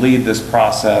helped lead this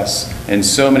process in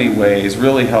so many ways,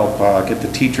 really help get the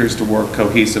teachers to work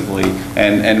cohesively,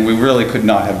 and we really could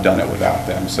not have done it without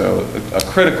them. So a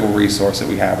critical resource that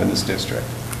we have in this district.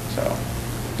 So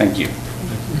thank you.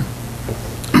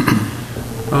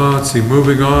 Let's see,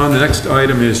 moving on. The next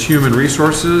item is Human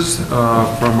Resources.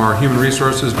 From our Human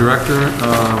Resources Director,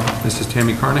 Mrs.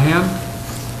 Tammy Carnahan.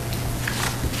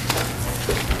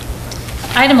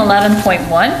 Item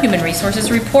 11.1, Human Resources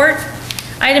Report.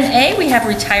 Item A, we have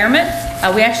retirement.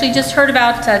 We actually just heard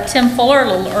about Tim Fuller a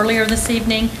little earlier this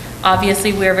evening.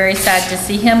 Obviously, we are very sad to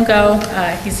see him go.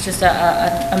 He's just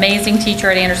an amazing teacher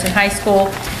at Anderson High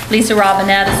School. Lisa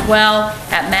Robinette as well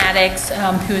at Maddox,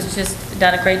 who has just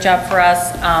done a great job for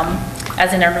us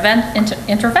as an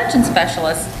intervention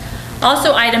specialist.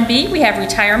 Also, item B, we have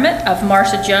retirement of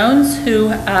Marsha Jones, who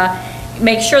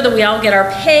makes sure that we all get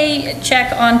our pay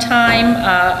check on time,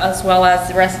 as well as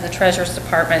the rest of the Treasurer's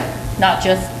Department, not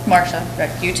just Marsha,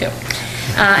 but you too.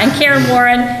 And Karen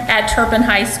Warren at Turpin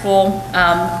High School.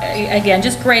 Again,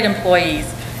 just great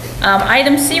employees.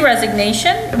 Item C,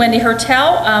 resignation. Wendy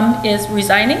Hertel is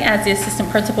resigning as the assistant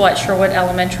principal at Sherwood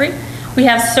Elementary. We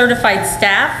have certified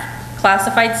staff,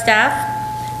 classified staff.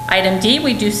 Item D,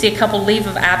 we do see a couple leave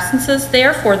of absences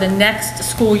there for the next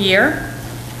school year.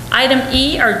 Item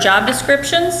E are job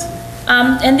descriptions,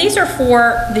 and these are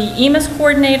for the EMIS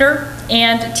coordinator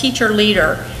and teacher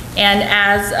leader. And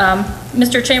as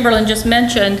Mr. Chamberlain just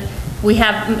mentioned, we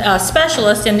have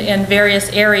specialists in various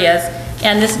areas,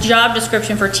 and this job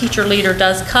description for teacher leader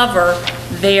does cover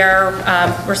their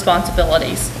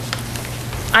responsibilities.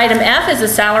 Item F is a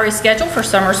salary schedule for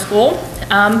summer school,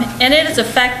 and it is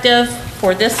effective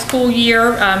for this school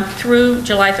year through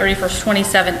July 31st,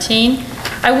 2017.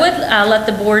 I would let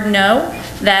the board know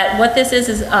that what this is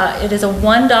it is a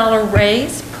 $1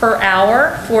 raise per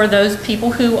hour for those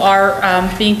people who are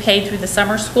being paid through the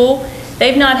summer school.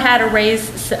 They've not had a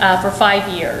raise for 5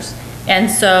 years. And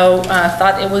so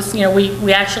thought it was,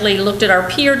 we actually looked at our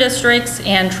peer districts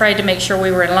and tried to make sure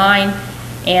we were in line,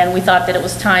 and we thought that it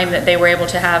was time that they were able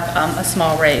to have a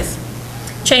small raise.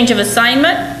 Change of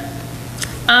assignment.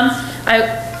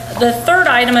 The third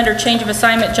item under change of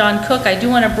assignment, John Cook, I do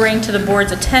want to bring to the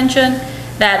board's attention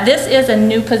that this is a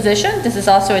new position. This is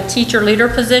also a teacher leader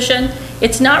position.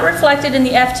 It's not reflected in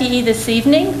the FTE this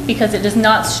evening because it does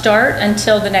not start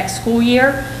until the next school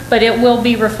year, but it will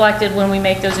be reflected when we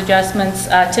make those adjustments,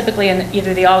 typically in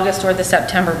either the August or the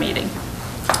September meeting.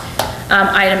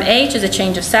 Item H is a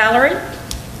change of salary.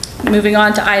 Moving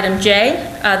on to item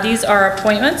J, these are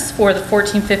appointments for the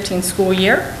 14-15 school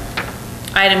year.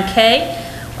 Item K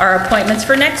are appointments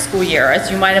for next school year. As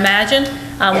you might imagine,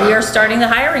 we are starting the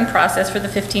hiring process for the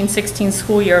 15-16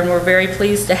 school year, and we're very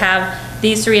pleased to have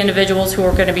these 3 individuals who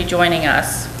are going to be joining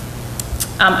us.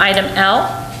 Item L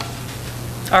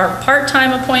are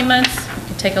part-time appointments. You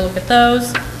can take a look at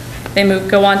those. They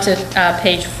go on to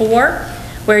page 4,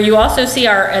 where you also see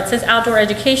it says outdoor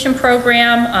education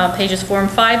program, pages 4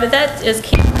 and 5, but that is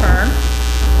camp term. I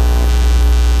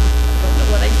don't know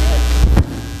what I did.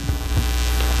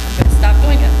 I'm going to stop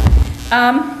doing it.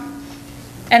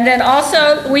 And then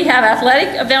also we have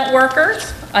athletic event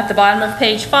workers at the bottom of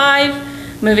page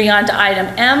 5. Moving on to item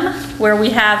M, where we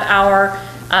have our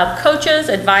coaches,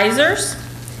 advisors.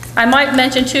 I might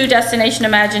mention too, Destination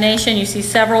Imagination. You see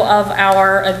several of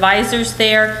our advisors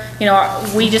there.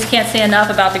 We just can't say enough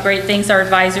about the great things our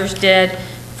advisors did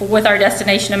with our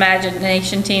Destination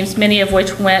Imagination teams, many of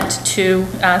which went to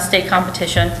state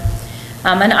competition.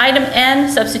 And item N,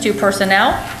 substitute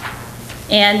personnel.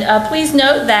 And please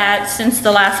note that since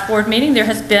the last board meeting, there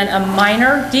has been a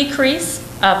minor decrease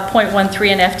of 0.13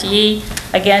 in FTE,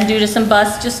 again due to some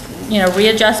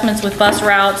readjustments with bus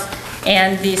routes,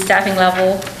 and the staffing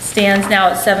level stands now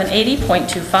at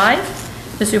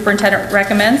 780.25. The superintendent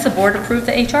recommends the board approve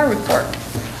the HR report.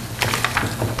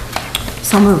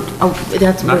 So moved. Oh,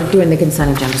 we're doing the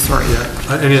consent agenda, sorry.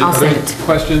 Any I'll other send it.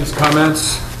 questions,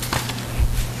 comments?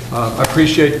 I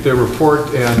appreciate the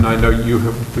report, and I know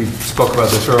we spoke about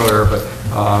this earlier, but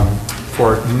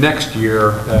for next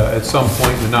year, at some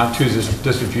point in the not too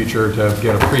distant future, to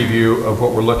get a preview of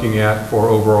what we're looking at for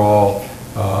overall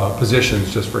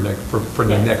positions just for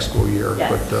the next school year,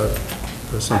 yes. But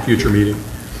for some future meeting.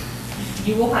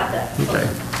 You will have that. Okay.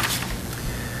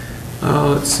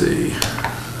 Let's see.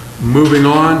 Moving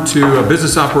on to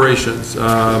business operations.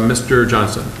 Mr.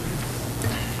 Johnson.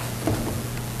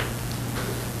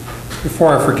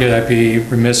 Before I forget, I'd be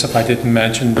remiss if I didn't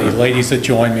mention the ladies that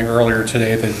joined me earlier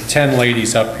today. The 10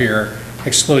 ladies up here,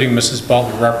 excluding Mrs.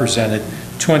 Butler, represented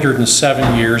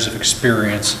 207 years of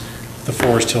experience with the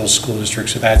Forest Hills School District,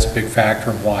 so that's a big factor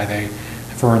in why they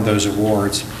have earned those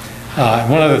awards.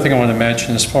 And one other thing I want to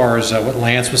mention as far as what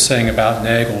Lance was saying about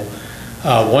Nagel,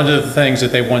 one of the things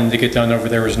that they wanted to get done over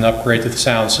there was an upgrade to the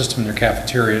sound system in their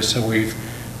cafeteria, so we've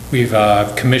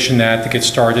commissioned that to get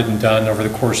started and done over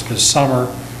the course of this summer.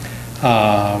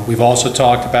 We've also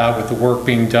talked about with the work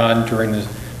being done during the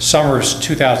summer of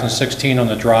 2016 on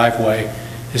the driveway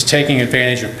is taking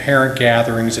advantage of parent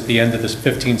gatherings at the end of this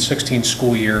 15-16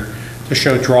 school year to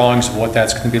show drawings of what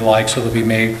that's going to be like, so they'll be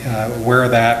made aware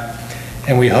of that.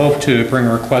 And we hope to bring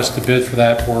a request to bid for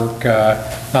that work,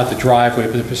 not the driveway,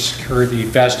 but to secure the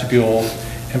vestibule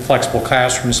and flexible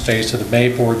classroom space to the May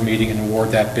board meeting and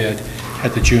award that bid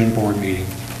at the June board meeting.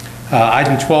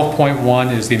 Item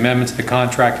 12.1 is the amendment to the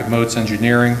contract of Motes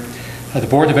Engineering. The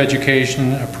Board of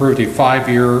Education approved a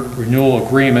 5-year renewal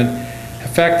agreement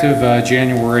effective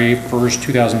January 1st,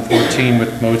 2014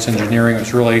 with Motes Engineering. It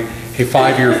was really a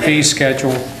 5-year fee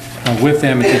schedule with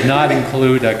them. It did not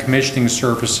include commissioning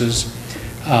services,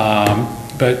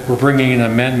 but we're bringing an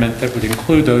amendment that would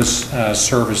include those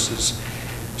services.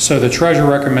 So the Treasurer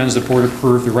recommends the Board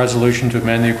approve the resolution to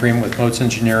amend the agreement with Motes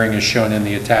Engineering as shown in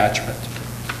the attachment.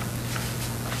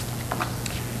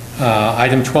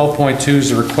 Item 12.2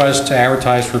 is a request to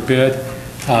advertise for bid.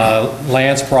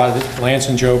 Lance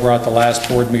and Joe brought the last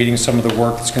board meeting some of the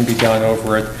work that's going to be done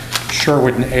over at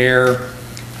Sherwood and Air.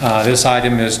 This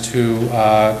item is to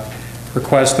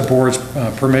request the board's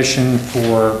permission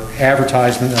for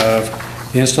advertisement of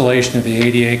the installation of the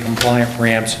ADA compliant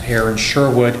ramps at Air and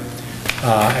Sherwood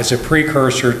as a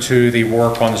precursor to the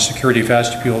work on the security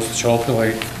vestibules, which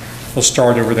hopefully will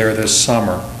start over there this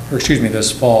summer, or excuse me,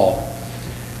 this fall.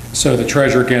 So the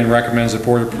treasurer again recommends the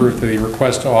board approve the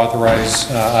request to authorize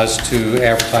us to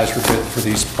advertise for bid for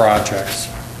these projects.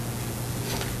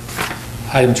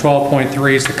 Item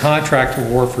 12.3 is the contract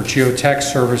award for geotech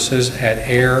services at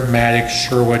Air, Maddox,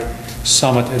 Sherwood,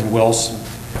 Summit, and Wilson.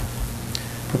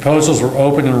 Proposals were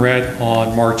opened and read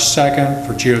on March 2nd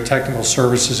for geotechnical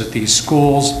services at these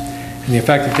schools, and the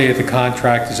effective date of the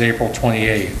contract is April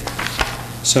 28th.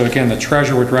 So again, the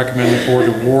treasurer would recommend the board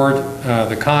award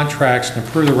the contracts and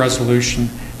approve the resolution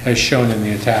as shown in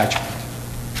the attachment.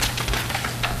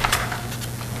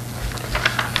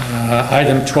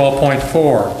 Item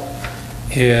 12.4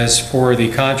 is for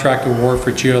the contract award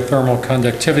for geothermal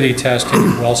conductivity testing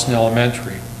at Wilson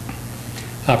Elementary.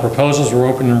 Proposals were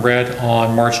opened and read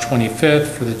on March 25th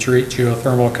for the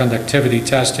geothermal conductivity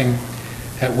testing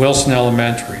at Wilson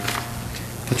Elementary.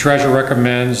 The treasurer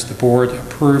recommends the board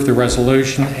approve the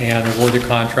resolution and award the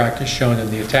contract as shown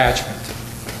in the attachment.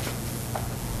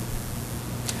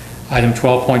 Item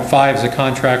 12.5 is a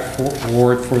contract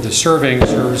award for the surveying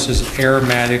services at Air,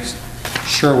 Maddox,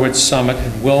 Sherwood, Summit,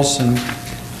 and Wilson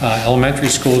elementary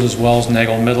schools, as well as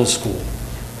Nagel Middle School.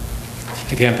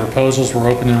 Again, proposals were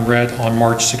opened and read on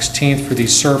March 16th for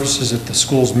these services at the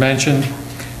schools mentioned.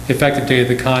 The effective date of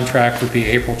the contract would be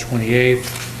April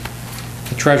 28th.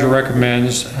 The treasurer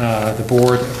recommends the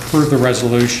board approve the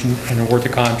resolution and award the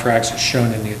contracts as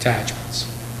shown in the attachments.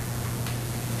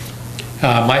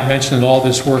 Might mention that all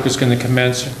this work is going to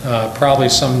commence probably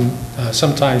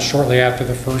sometime shortly after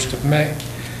the 1st of May.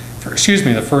 The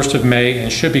 1st of May,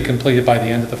 and should be completed by the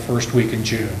end of the first week in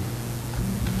June.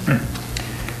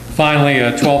 Finally,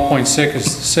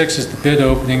 12.6 is the bid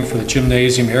opening for the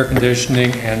gymnasium air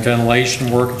conditioning and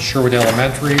ventilation work at Sherwood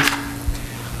Elementary.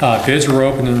 Bids were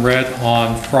opened and read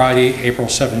on Friday, April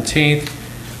 17th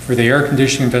for the air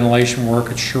conditioning and ventilation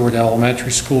work at Sherwood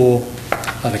Elementary School.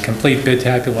 The complete bid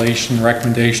tabulation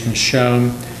recommendation is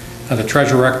shown. The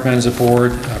treasurer recommends the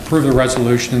board approve the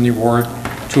resolution and the award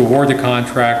to award the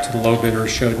contract to the low bidder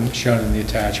shown in the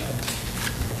attachment.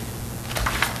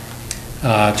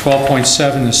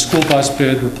 12.7 is school bus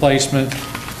bid replacement.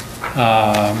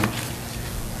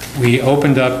 We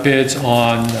opened up bids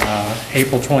on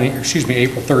April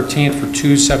 13th for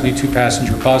two 72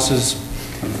 passenger buses.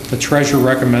 The treasurer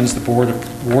recommends the board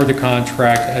award the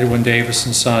contract to Edwin Davis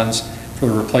and Sons for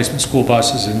the replacement school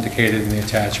buses indicated in the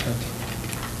attachment.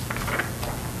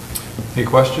 Any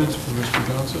questions for Mr.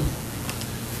 Johnson?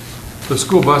 The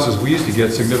school buses, we used to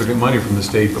get significant money from the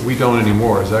state, but we don't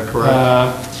anymore. Is that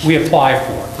correct? We apply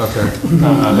for it. Okay.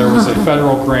 There was a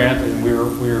federal grant, and we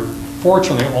were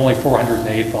fortunately only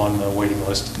 408th on the waiting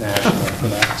list nationally for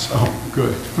that. So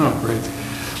good. Oh, great.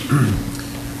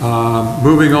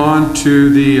 Moving on to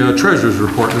the treasurer's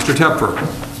report, Mr. Tepfer.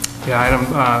 Yeah,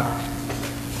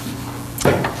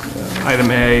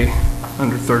 item A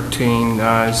under 13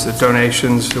 is the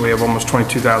donations. We have almost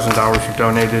 $22,000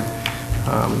 donated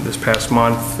this past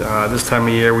month. This time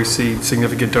of year we see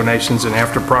significant donations in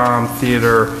after prom,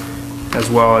 theater, as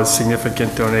well as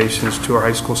significant donations to our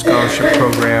high school scholarship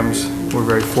programs. We're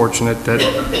very fortunate that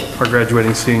our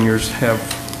graduating seniors have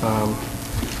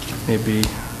maybe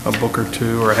a book or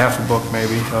two, or a half a book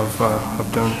maybe,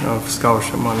 of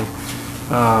scholarship money.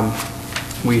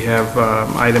 We have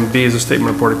item B is a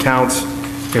statement of board accounts.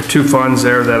 We have two funds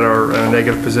there that are in a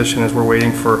negative position as we're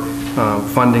waiting for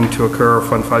funding to occur,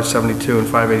 Fund 572 and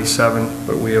 587,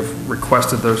 but we have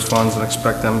requested those funds and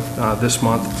expect them this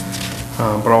month.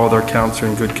 But all of their accounts are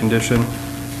in good condition.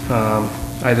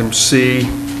 Item C,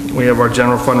 we have our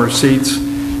general fund receipts.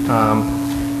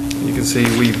 You can see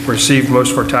we've received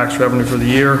most of our tax revenue for the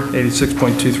year,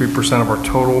 86.23% of our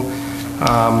total.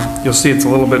 You'll see it's a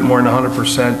little bit more than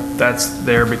 100%. That's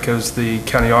there because the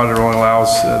county auditor only allows,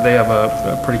 they have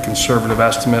a pretty conservative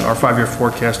estimate. Our 5-year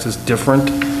forecast is different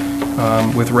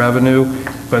with revenue,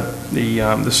 but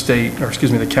the state, or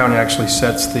excuse me, the county actually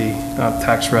sets the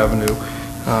tax revenue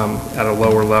at a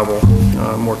lower level,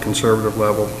 more conservative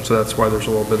level. So that's why there's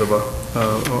a little bit of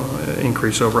a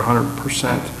increase over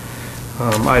 100%.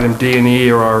 Item D and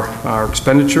E are our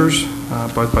expenditures,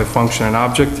 both by function and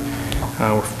object.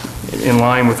 We're in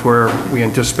line with where we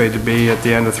anticipate to be at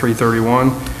the end of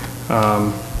 3/31.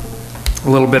 A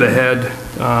little bit ahead,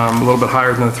 a little bit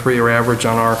higher than the 3-year average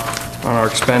on our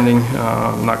expending,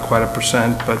 not quite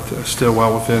 1%, but still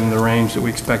well within the range that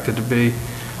we expect it to be.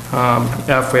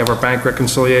 F, we have our bank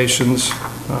reconciliations.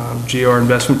 G, our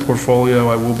investment portfolio.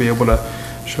 I will be able to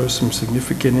show some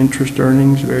significant interest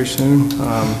earnings very soon,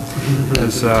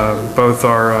 as both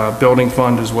our building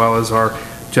fund as well as our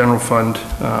general fund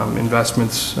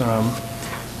investments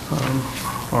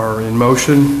are in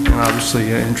motion. And obviously,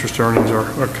 interest earnings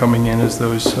are coming in as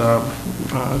those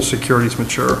securities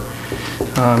mature.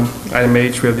 Item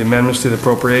H, we have the amendments to the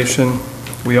appropriation.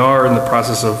 We are in the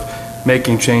process of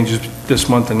making changes this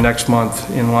month and next month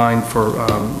in line for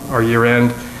our year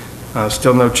end.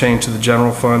 Still no change to the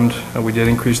general fund. We did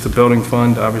increase the building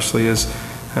fund, obviously, as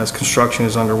construction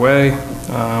is underway.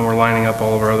 We're lining up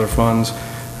all of our other funds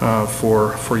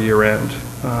for year end.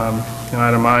 In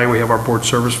item I, we have our board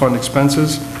service fund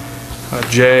expenses.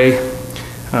 J,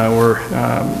 we're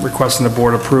requesting the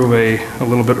board approve a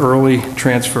little bit early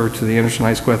transfer to the Anderson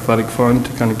High School Athletic Fund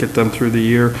to kind of get them through the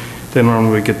year. Then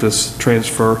normally we get this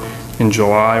transfer in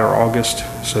July or August,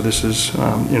 so this is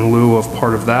in lieu of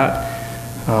part of that.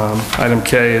 Item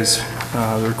K is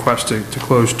the request to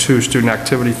close 2 student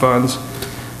activity funds.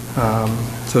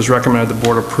 So it's recommended the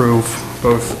board approve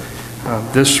both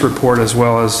this report as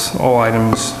well as all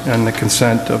items and the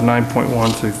consent of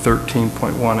 9.1 through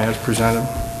 13.1 as presented.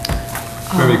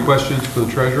 Do you have any questions for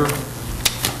the treasurer?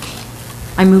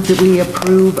 I move that we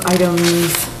approve items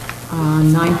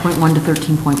 9.1 to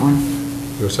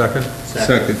 13.1. Your second?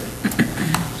 Second.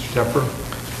 Mr. Tepper?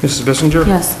 Mrs. Bissinger?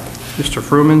 Yes. Mr.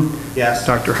 Fruman? Yes.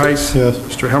 Dr. Heiss? Yes.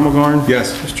 Mr. Hemmelgarn?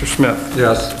 Yes. Mr. Smith?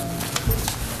 Yes.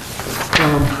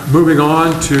 Moving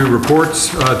on to reports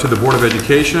to the Board of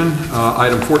Education.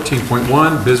 Item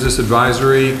 14.1, Business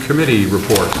Advisory Committee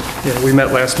report. Yeah, we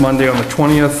met last Monday on the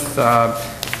 20th.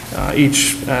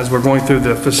 As we're going through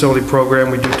the facility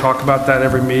program, we do talk about that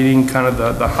every meeting, kind of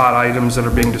the hot items that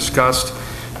are being discussed.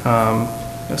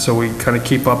 So we kind of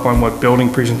keep up on what building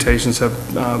presentations have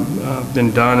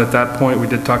been done. At that point, we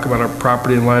did talk about our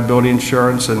property and liability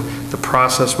insurance and the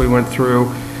process we went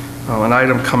through. An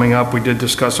item coming up, we did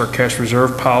discuss our cash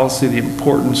reserve policy, the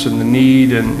importance and the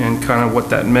need and kind of what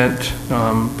that meant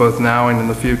both now and in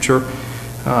the future.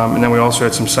 And then we also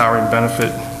had some salary and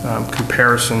benefit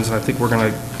comparisons, and I think we're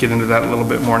going to get into that a little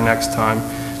bit more next time.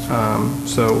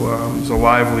 So it was a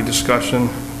lively discussion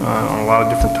on a lot of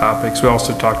different topics. We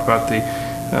also talked about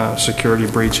the security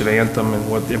breach at Anthem and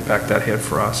what the impact that had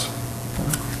for us.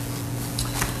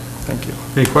 Thank you.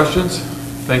 Any questions?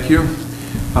 Thank you.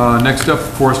 Next up,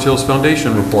 Forest Hills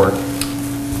Foundation report.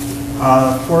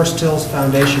 Forest Hills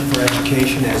Foundation for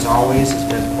Education, as always, has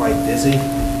been quite busy.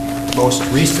 Most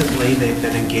recently, they've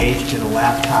been engaged in a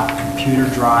laptop computer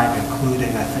drive,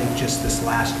 including, I think, just this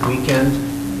last weekend,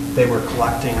 they were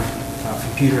collecting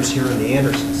computers here in the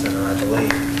Anderson Center, I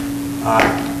believe.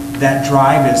 That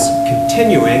drive is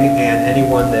continuing, and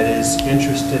anyone that is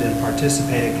interested in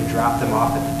participating can drop them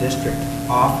off at the district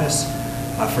office.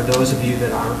 For those of you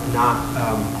that are not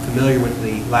familiar with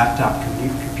the laptop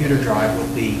computer drive, what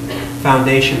the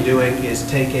foundation doing is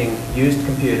taking used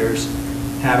computers,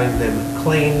 having them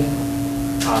cleaned,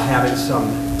 having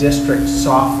some district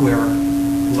software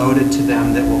loaded to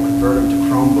them that will convert them to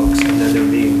Chromebooks, and then they're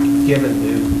being given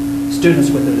to students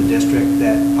within the district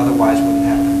that otherwise wouldn't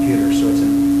have a computer. So it's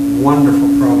a wonderful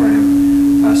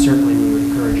program. Certainly we would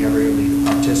encourage everybody to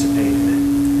participate in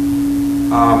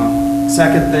it.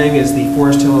 Second thing is the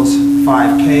Forest Hills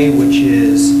 5K, which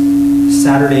is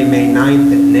Saturday, May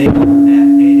 9th at Nagel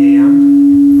at 8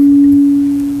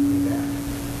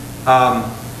 a.m.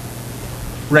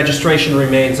 Registration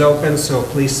remains open, so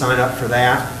please sign up for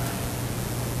that.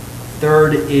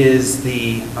 Third is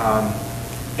the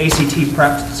ACT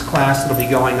prep class that will be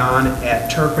going on at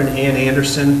Turpin and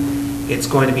Anderson. It's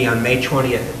going to be on May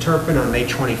 20th at Turpin, on May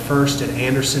 21st at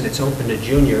Anderson. It's open to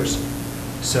juniors.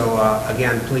 So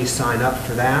again, please sign up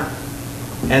for that.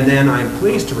 And then I'm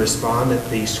pleased to respond that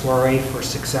the Soiree for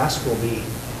Success will be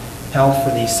held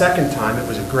for the second time. It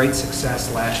was a great success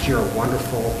last year, a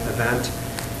wonderful event.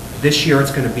 This year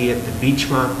it's going to be at the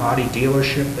Beachmont Audi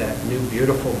dealership, that new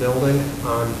beautiful building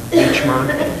on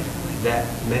Beachmont that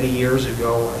many years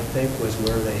ago I think was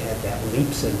where they had that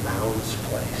Leaps and Bounds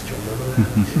place. Do you remember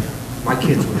that? My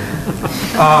kids were there.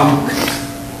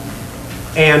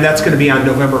 And that's going to be on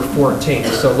November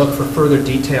 14th, so look for further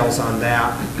details on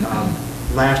that.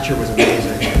 Last year was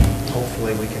amazing.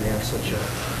 Hopefully we can have such a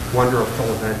wonderful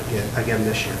event again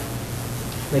this year.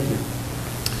 Thank you.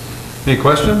 Any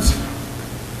questions?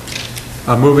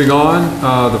 Moving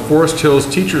on, the Forest Hills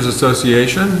Teachers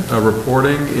Association.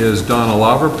 Reporting is Don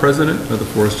Oliver, President of the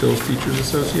Forest Hills Teachers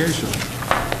Association.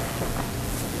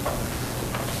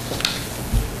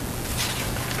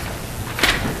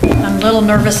 I'm a little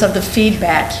nervous of the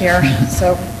feedback here,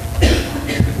 so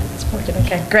it's working,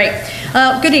 okay, great.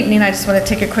 Good evening, I just want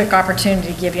to take a quick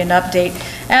opportunity to give you an update.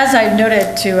 As I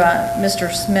noted to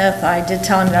Mr. Smith, I did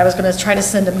tell him that I was going to try to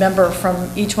send a member from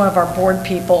each one of our board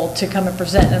people to come and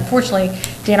present. And unfortunately,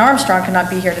 Dan Armstrong could not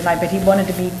be here tonight, but he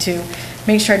wanted me to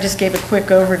make sure I just gave a quick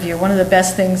overview. One of the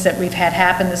best things that we've had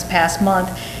happen this past month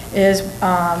is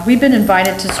we've been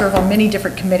invited to serve on many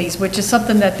different committees, which is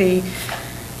something that the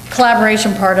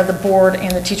collaboration part of the board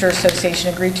and the Teacher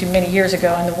Association agreed to many years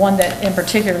ago. And the one that in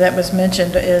particular that was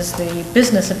mentioned is the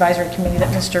Business Advisory Committee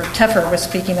that Mr. Teffer was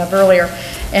speaking of earlier.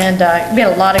 And we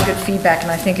had a lot of good feedback,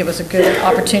 and I think it was a good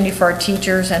opportunity for our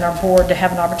teachers and our board to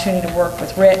have an opportunity to work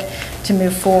with Rick to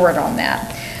move forward on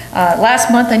that. Last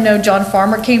month, I know John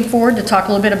Farmer came forward to talk a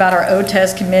little bit about our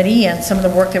OTES committee and some of the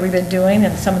work that we've been doing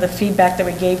and some of the feedback that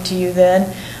we gave to you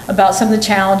then about some of the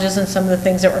challenges and some of the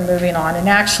things that we're moving on. And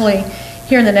actually,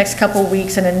 here in the next couple of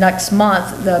weeks and in next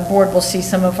month, the board will see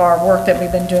some of our work that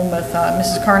we've been doing with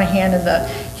Mrs. Carnahan and the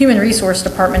Human Resource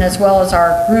Department, as well as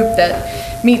our group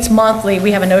that meets monthly.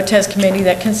 We have an OTES committee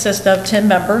that consists of 10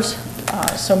 members,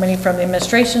 so many from the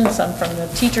administration, some from the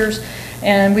teachers,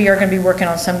 and we are going to be working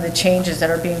on some of the changes that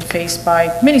are being faced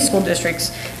by many school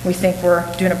districts. We think we're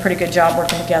doing a pretty good job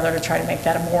working together to try to make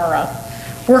that a more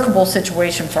workable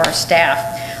situation for our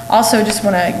staff. Also, just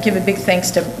want to give a big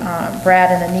thanks to Brad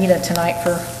and Anita tonight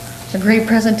for a great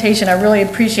presentation. I really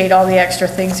appreciate all the extra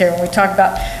things here when we talk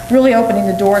about really opening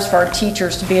the doors for our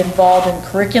teachers to be involved in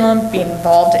curriculum, being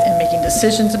involved in making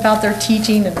decisions about their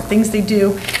teaching and the things they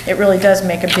do. It really does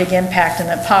make a big impact in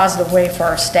a positive way for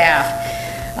our staff.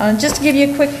 Just to give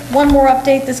you a quick one more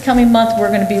update, this coming month we're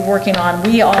going to be working on,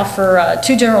 we offer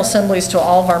 2 general assemblies to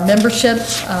all of our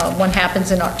memberships. One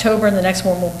happens in October and the next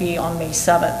one will be on May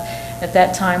 7th. At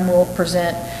that time we'll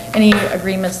present any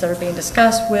agreements that are being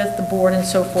discussed with the board and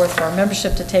so forth for our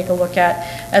membership to take a look at,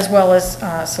 as well as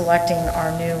selecting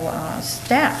our new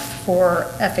staff for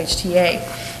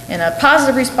FHTA. In a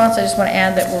positive response, I just want to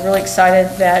add that we're really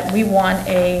excited that we won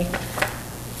a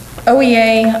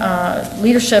OEA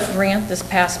leadership grant this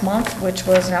past month, which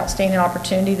was an outstanding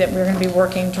opportunity that we're going to be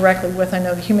working directly with, I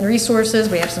know, the Human Resources.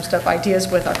 We have some ideas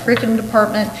with our curriculum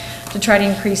department to try to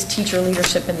increase teacher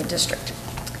leadership in the district.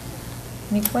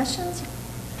 Any questions?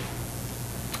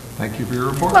 Thank you for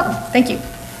your report. Welcome. Thank you.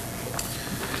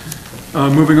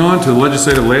 Moving on to the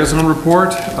Legislative Liaison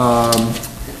Report.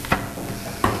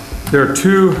 There are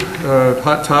 2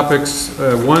 hot topics.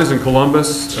 One is in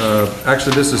Columbus.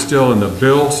 Actually, this is still in the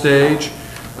bill stage.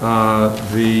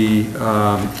 The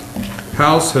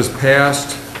House has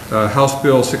passed House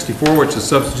Bill 64, which is a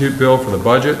substitute bill for the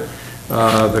budget.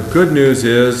 The good news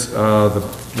is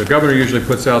the governor usually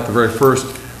puts out the very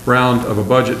first round of a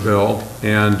budget bill,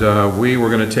 and we were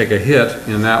going to take a hit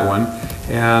in that one.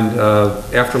 And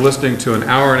after listening to an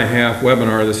hour-and-a-half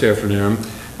webinar this afternoon,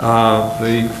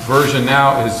 the version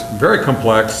now is very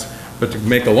complex, but to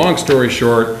make a long story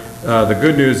short, the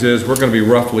good news is we're going to be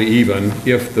roughly even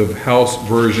if the House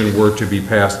version were to be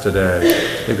passed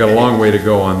today. They've got a long way to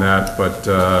go on that, but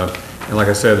and like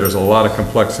I said, there's a lot of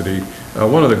complexity.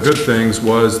 One of the good things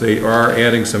was they are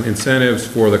adding some incentives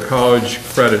for the College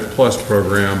Credit Plus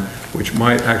program, which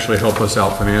might actually help us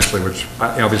out financially, which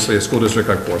obviously a school district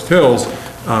like Forest Hills,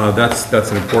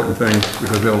 that's an important thing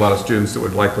because we have a lot of students that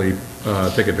would likely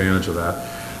take advantage of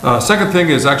that. Second thing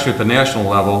is actually at the national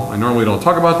level. I normally don't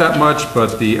talk about that much,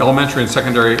 but the Elementary and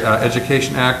Secondary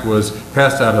Education Act was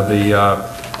passed out of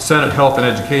the Senate Health and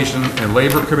Education and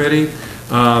Labor Committee.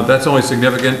 That's only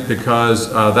significant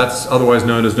because that's otherwise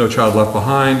known as No Child Left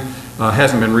Behind.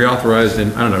 Hasn't been reauthorized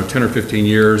in, I don't know, 10 or 15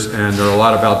 years, and there are a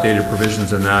lot of outdated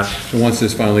provisions in that. And once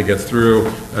this finally gets through,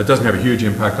 it doesn't have a huge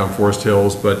impact on Forest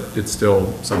Hills, but it's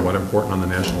still somewhat important on the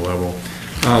national level.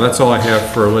 That's all I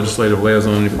have for legislative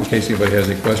liaison, in case anybody has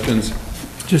any questions.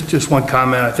 Just one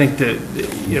comment. I think that,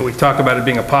 we talk about it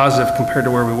being a positive compared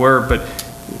to where we were, but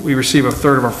we receive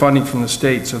 1/3 of our funding from the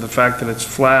state, so the fact that it's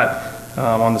flat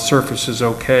on the surface is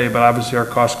okay, but obviously our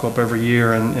costs go up every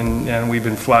year, and we've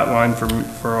been flatlined for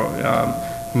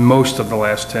most of the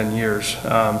last 10 years.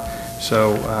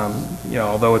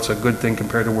 Although it's a good thing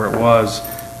compared to where it was,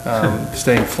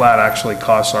 staying flat actually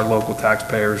costs our local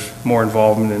taxpayers more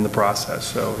involvement in the process.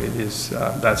 So it is,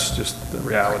 that's just the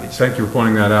reality. Thank you for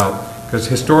pointing that out, because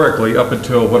historically, up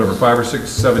until whatever, 5 or 6,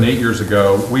 7, 8 years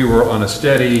ago, we were on a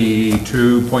steady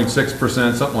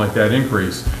 2.6%, something like that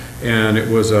increase. And it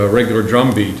was a regular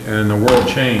drumbeat, and the world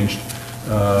changed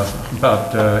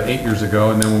about 8 years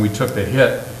ago, and then when we took the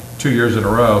hit 2 years in a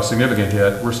row, significant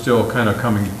hit, we're still kind of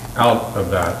coming out of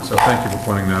that. So thank you for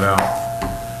pointing that out.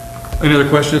 Any other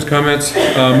questions, comments?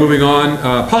 Moving on,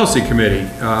 Policy Committee,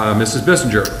 Mrs.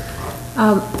 Bissinger.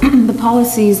 The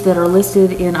policies that are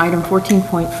listed in item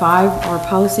 14.5 are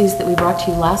policies that we brought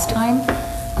to you last time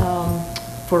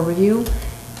for review.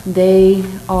 They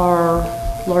are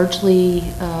largely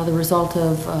the result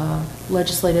of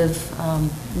legislative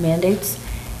mandates,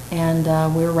 and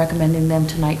we're recommending them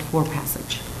tonight for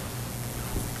passage.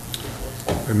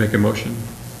 I make a motion.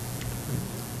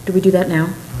 Do we do that now? I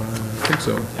think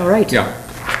so. All right. Yeah.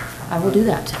 I will do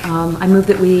that. I move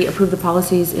that we approve the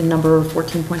policies in number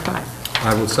 14.5.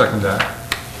 I will second that.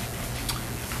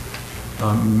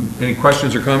 Any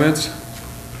questions or comments?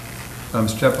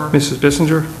 Mr. Tepper? Mrs.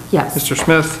 Bissinger? Yes. Mr.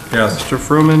 Smith? Yes. Mr.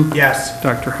 Fruman? Yes.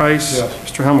 Dr. Heiss? Yes.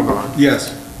 Mr. Hemmelgarn?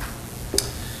 Yes.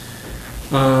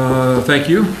 Thank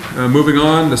you. Moving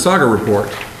on, the Saga report.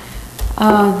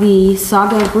 The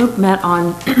Saga group met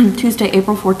on Tuesday,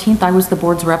 April 14th. I was the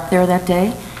board's rep there that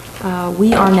day.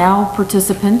 We are now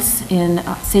participants in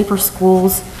Safer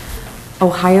Schools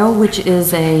Ohio, which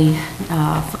is a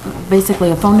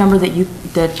basically a phone number that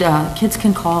kids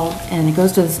can call, and it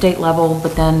goes to the state level,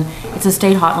 but then it's a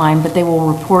state hotline, but they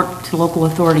will report to local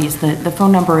authorities. The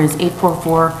phone number is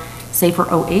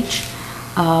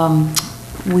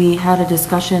 844-SAFER-OH. We had a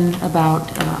discussion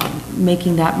about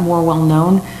making that more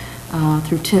well-known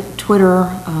through Twitter,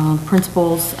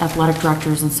 principals, athletic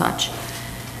directors, and such.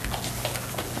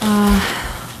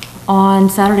 On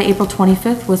Saturday, April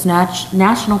 25th was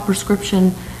National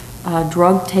Prescription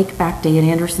Drug Take Back Day at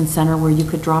Anderson Center, where you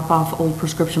could drop off old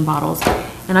prescription bottles.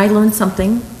 And I learned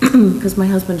something because my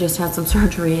husband just had some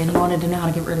surgery and he wanted to know how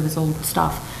to get rid of his old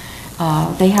stuff.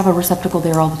 They have a receptacle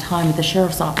there all the time at the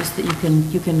sheriff's office that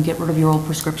you can get rid of your old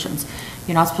prescriptions.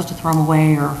 You're not supposed to throw them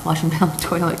away or flush them down the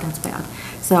toilet. That's bad.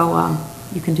 So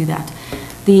you can do that.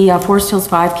 The Forest Hills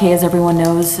 5K, as everyone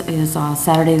knows, is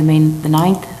Saturday the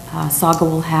 9th. Saga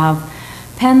will have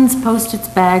pens, Post-its,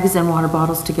 bags, and water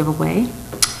bottles to give away.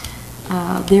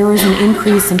 There is an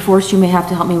increase in Forest. You may have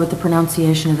to help me with the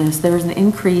pronunciation of this. There is an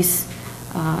increase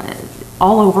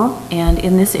all over and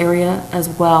in this area as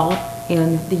well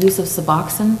in the use of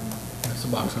Suboxone.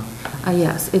 Suboxone.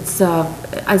 Yes, it's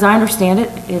as I understand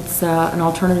it, it's an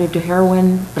alternative to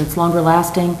heroin, but it's longer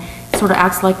lasting. It sort of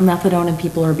acts like methadone, and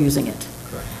people are abusing it.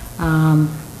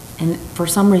 And for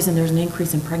some reason, there's an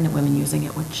increase in pregnant women using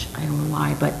it, which I don't know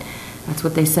why, but that's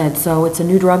what they said. So it's a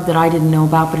new drug that I didn't know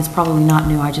about, but it's probably not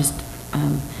new. I just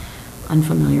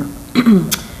unfamiliar.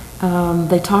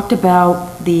 They talked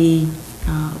about the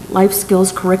life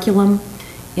skills curriculum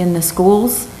in the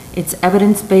schools. It's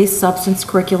evidence-based substance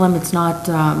curriculum. It's not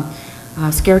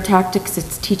scare tactics.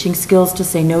 It's teaching skills to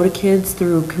say no to kids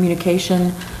through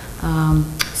communication,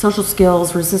 social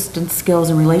skills, resistance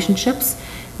skills, and relationships.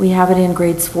 We have it in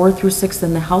grades 4 through 6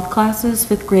 in the health classes,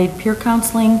 5th grade peer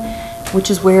counseling, which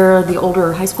is where the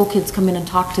older high school kids come in and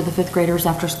talk to the 5th graders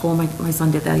after school. My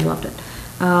son did that, he loved it.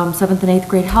 7th and 8th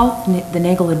grade health, the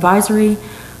NAGLE advisory,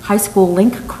 high school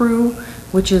link crew,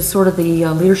 which is sort of the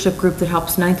leadership group that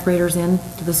helps 9th graders in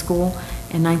to the school,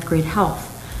 and 9th grade health.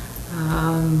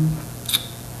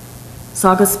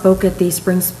 Saga spoke at the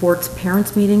spring sports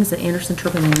parents meetings at Anderson,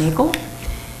 Turpin, and NAGLE.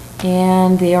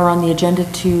 And they are on the agenda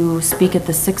to speak at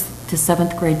the 6th to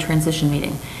 7th grade transition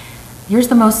meeting. Here's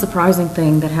the most surprising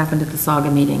thing that happened at the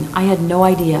Saga meeting. I had no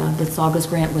idea that Saga's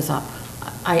grant was up.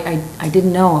 I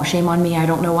didn't know. Shame on me. I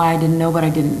don't know why I didn't know, but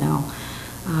I didn't know.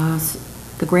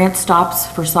 The grant stops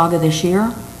for Saga this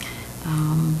year.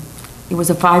 It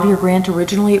was a 5-year grant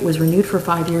originally. It was renewed for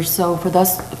 5 years. So for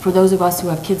those of us who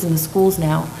have kids in the schools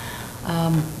now,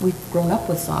 we've grown up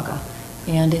with Saga,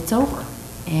 and it's over.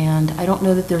 And I don't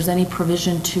know that there's any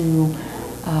provision to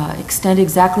extend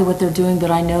exactly what they're doing, but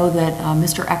I know that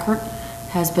Mr. Eckert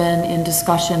has been in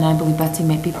discussion, and I believe Betsy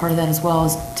might be part of that as well,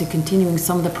 as to continuing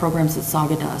some of the programs that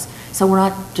Saga does. So we're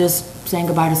not just saying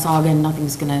goodbye to Saga and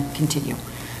nothing's going to continue.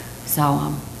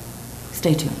 So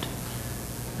stay tuned.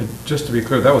 And just to be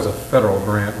clear, that was a federal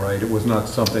grant, right? It was not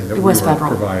something that we were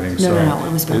providing. No,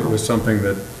 it was federal. It was something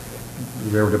that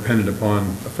they were dependent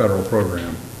upon a federal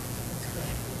program.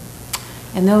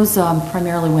 And those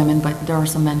primarily women, but there are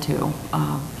some men too,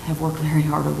 have worked very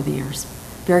hard over the years.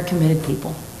 Very committed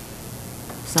people.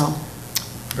 So.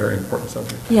 Very important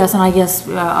subject. Yes, and I guess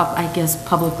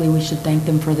publicly we should thank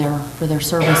them for their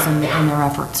service and their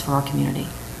efforts for our community.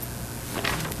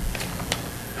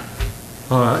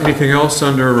 Anything else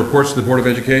under reports to the Board of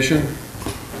Education?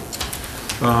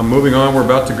 Moving on, we're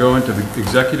about to go into the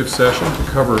executive session to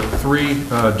cover 3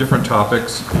 different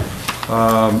topics.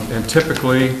 And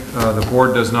typically, the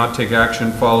board does not take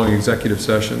action following executive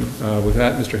session. With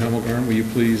that, Mr. Hemmelgarn, will you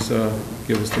please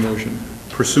give us the motion?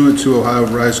 Pursuant to Ohio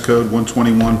Revised Code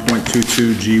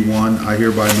 121.22G1, I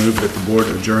hereby move that the board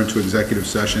adjourn to executive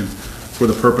session for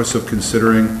the purpose of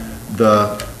considering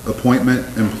the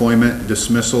appointment, employment,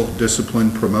 dismissal,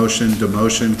 discipline, promotion,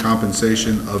 demotion,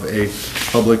 compensation of a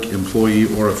public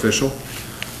employee or official.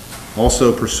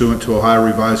 Also pursuant to Ohio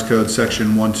Revised Code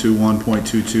Section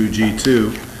 121.22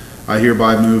 G2, I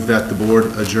hereby move that the board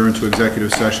adjourn to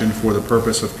executive session for the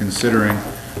purpose of considering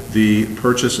the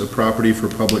purchase of property for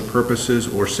public purposes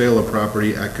or sale of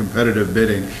property at competitive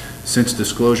bidding, since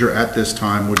disclosure at this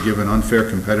time would give an unfair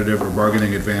competitive or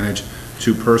bargaining advantage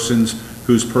to persons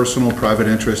whose personal private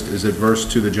interest is adverse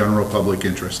to the general public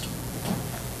interest.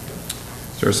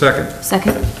 Is there a second?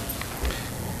 Second.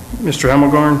 Mr.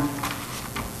 Hemmelgarn?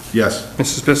 Yes.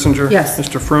 Mrs. Bissinger? Yes.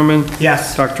 Mr. Fruman?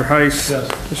 Yes. Dr. Heiss?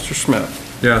 Yes. Mr.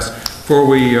 Smith? Yes. Before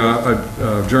we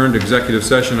adjourn to executive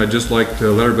session, I'd just like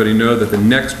to let everybody know that the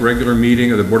next regular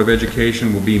meeting of the Board of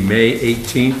Education will be May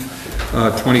 18th,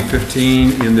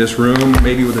 2015, in this room,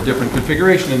 maybe with a different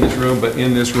configuration in this room, but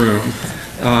in this room.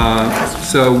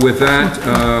 So with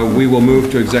that, we will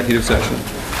move to executive session.